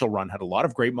his initial run had a lot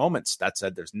of great moments. That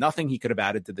said, there's nothing he could have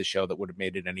added to the show that would have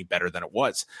made it any better than it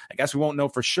was. I guess we won't know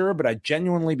for sure, but I'd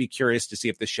genuinely be curious to see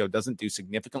if this show doesn't do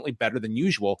significantly better than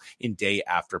usual in day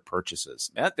after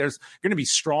purchases. There's going to be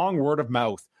strong word of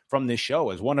mouth from this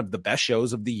show as one of the best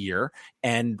shows of the year,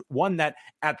 and one that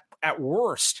at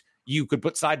worst you could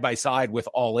put side by side with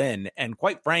All In. And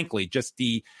quite frankly, just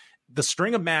the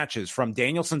string of matches from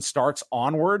Danielson Starks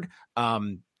onward,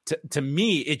 to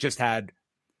me, it just had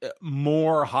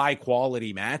more high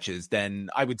quality matches than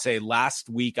I would say last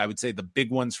week. I would say the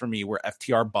big ones for me were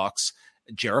FTR Bucks,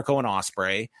 Jericho and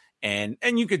Ospreay. And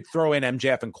you could throw in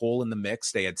MJF and Cole in the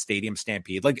mix. They had Stadium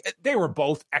Stampede. Like, they were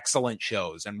both excellent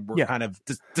shows, and we're kind of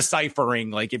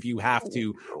deciphering, like, if you have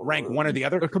to rank one or the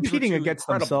other. They're competing against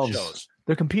themselves. Shows.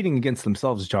 They're competing against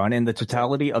themselves, John. And the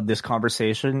totality of this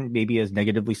conversation, maybe as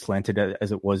negatively slanted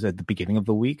as it was at the beginning of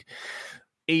the week,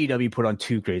 AEW put on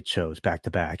two great shows back to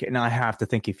back. And I have to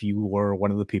think if you were one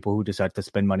of the people who decided to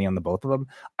spend money on the both of them,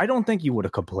 I don't think you would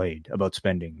have complained about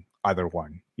spending either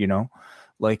one,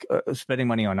 spending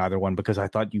money on either one, because I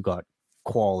thought you got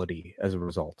quality as a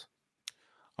result.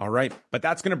 All right. But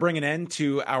that's going to bring an end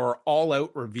to our All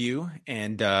Out review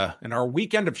and our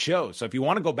weekend of shows. So if you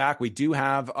want to go back, we do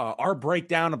have our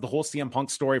breakdown of the whole CM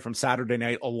Punk story from Saturday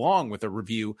night, along with a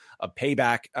review of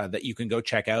Payback that you can go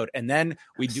check out. And then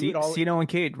we do it all. Cino and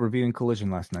Kate reviewing Collision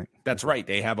last night. That's right.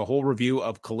 They have a whole review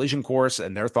of Collision Course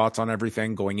and their thoughts on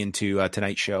everything going into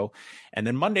tonight's show. And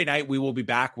then Monday night, we will be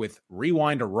back with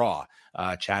Rewind to Raw,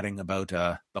 chatting about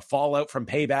the fallout from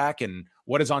Payback and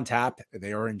what is on tap.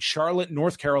 They are in Charlotte,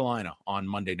 North Carolina on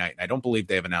Monday night. I don't believe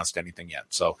they have announced anything yet.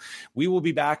 So we will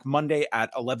be back Monday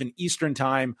at 11 Eastern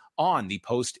time on the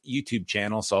Post YouTube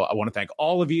channel. So I want to thank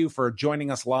all of you for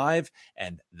joining us live.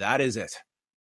 And that is it.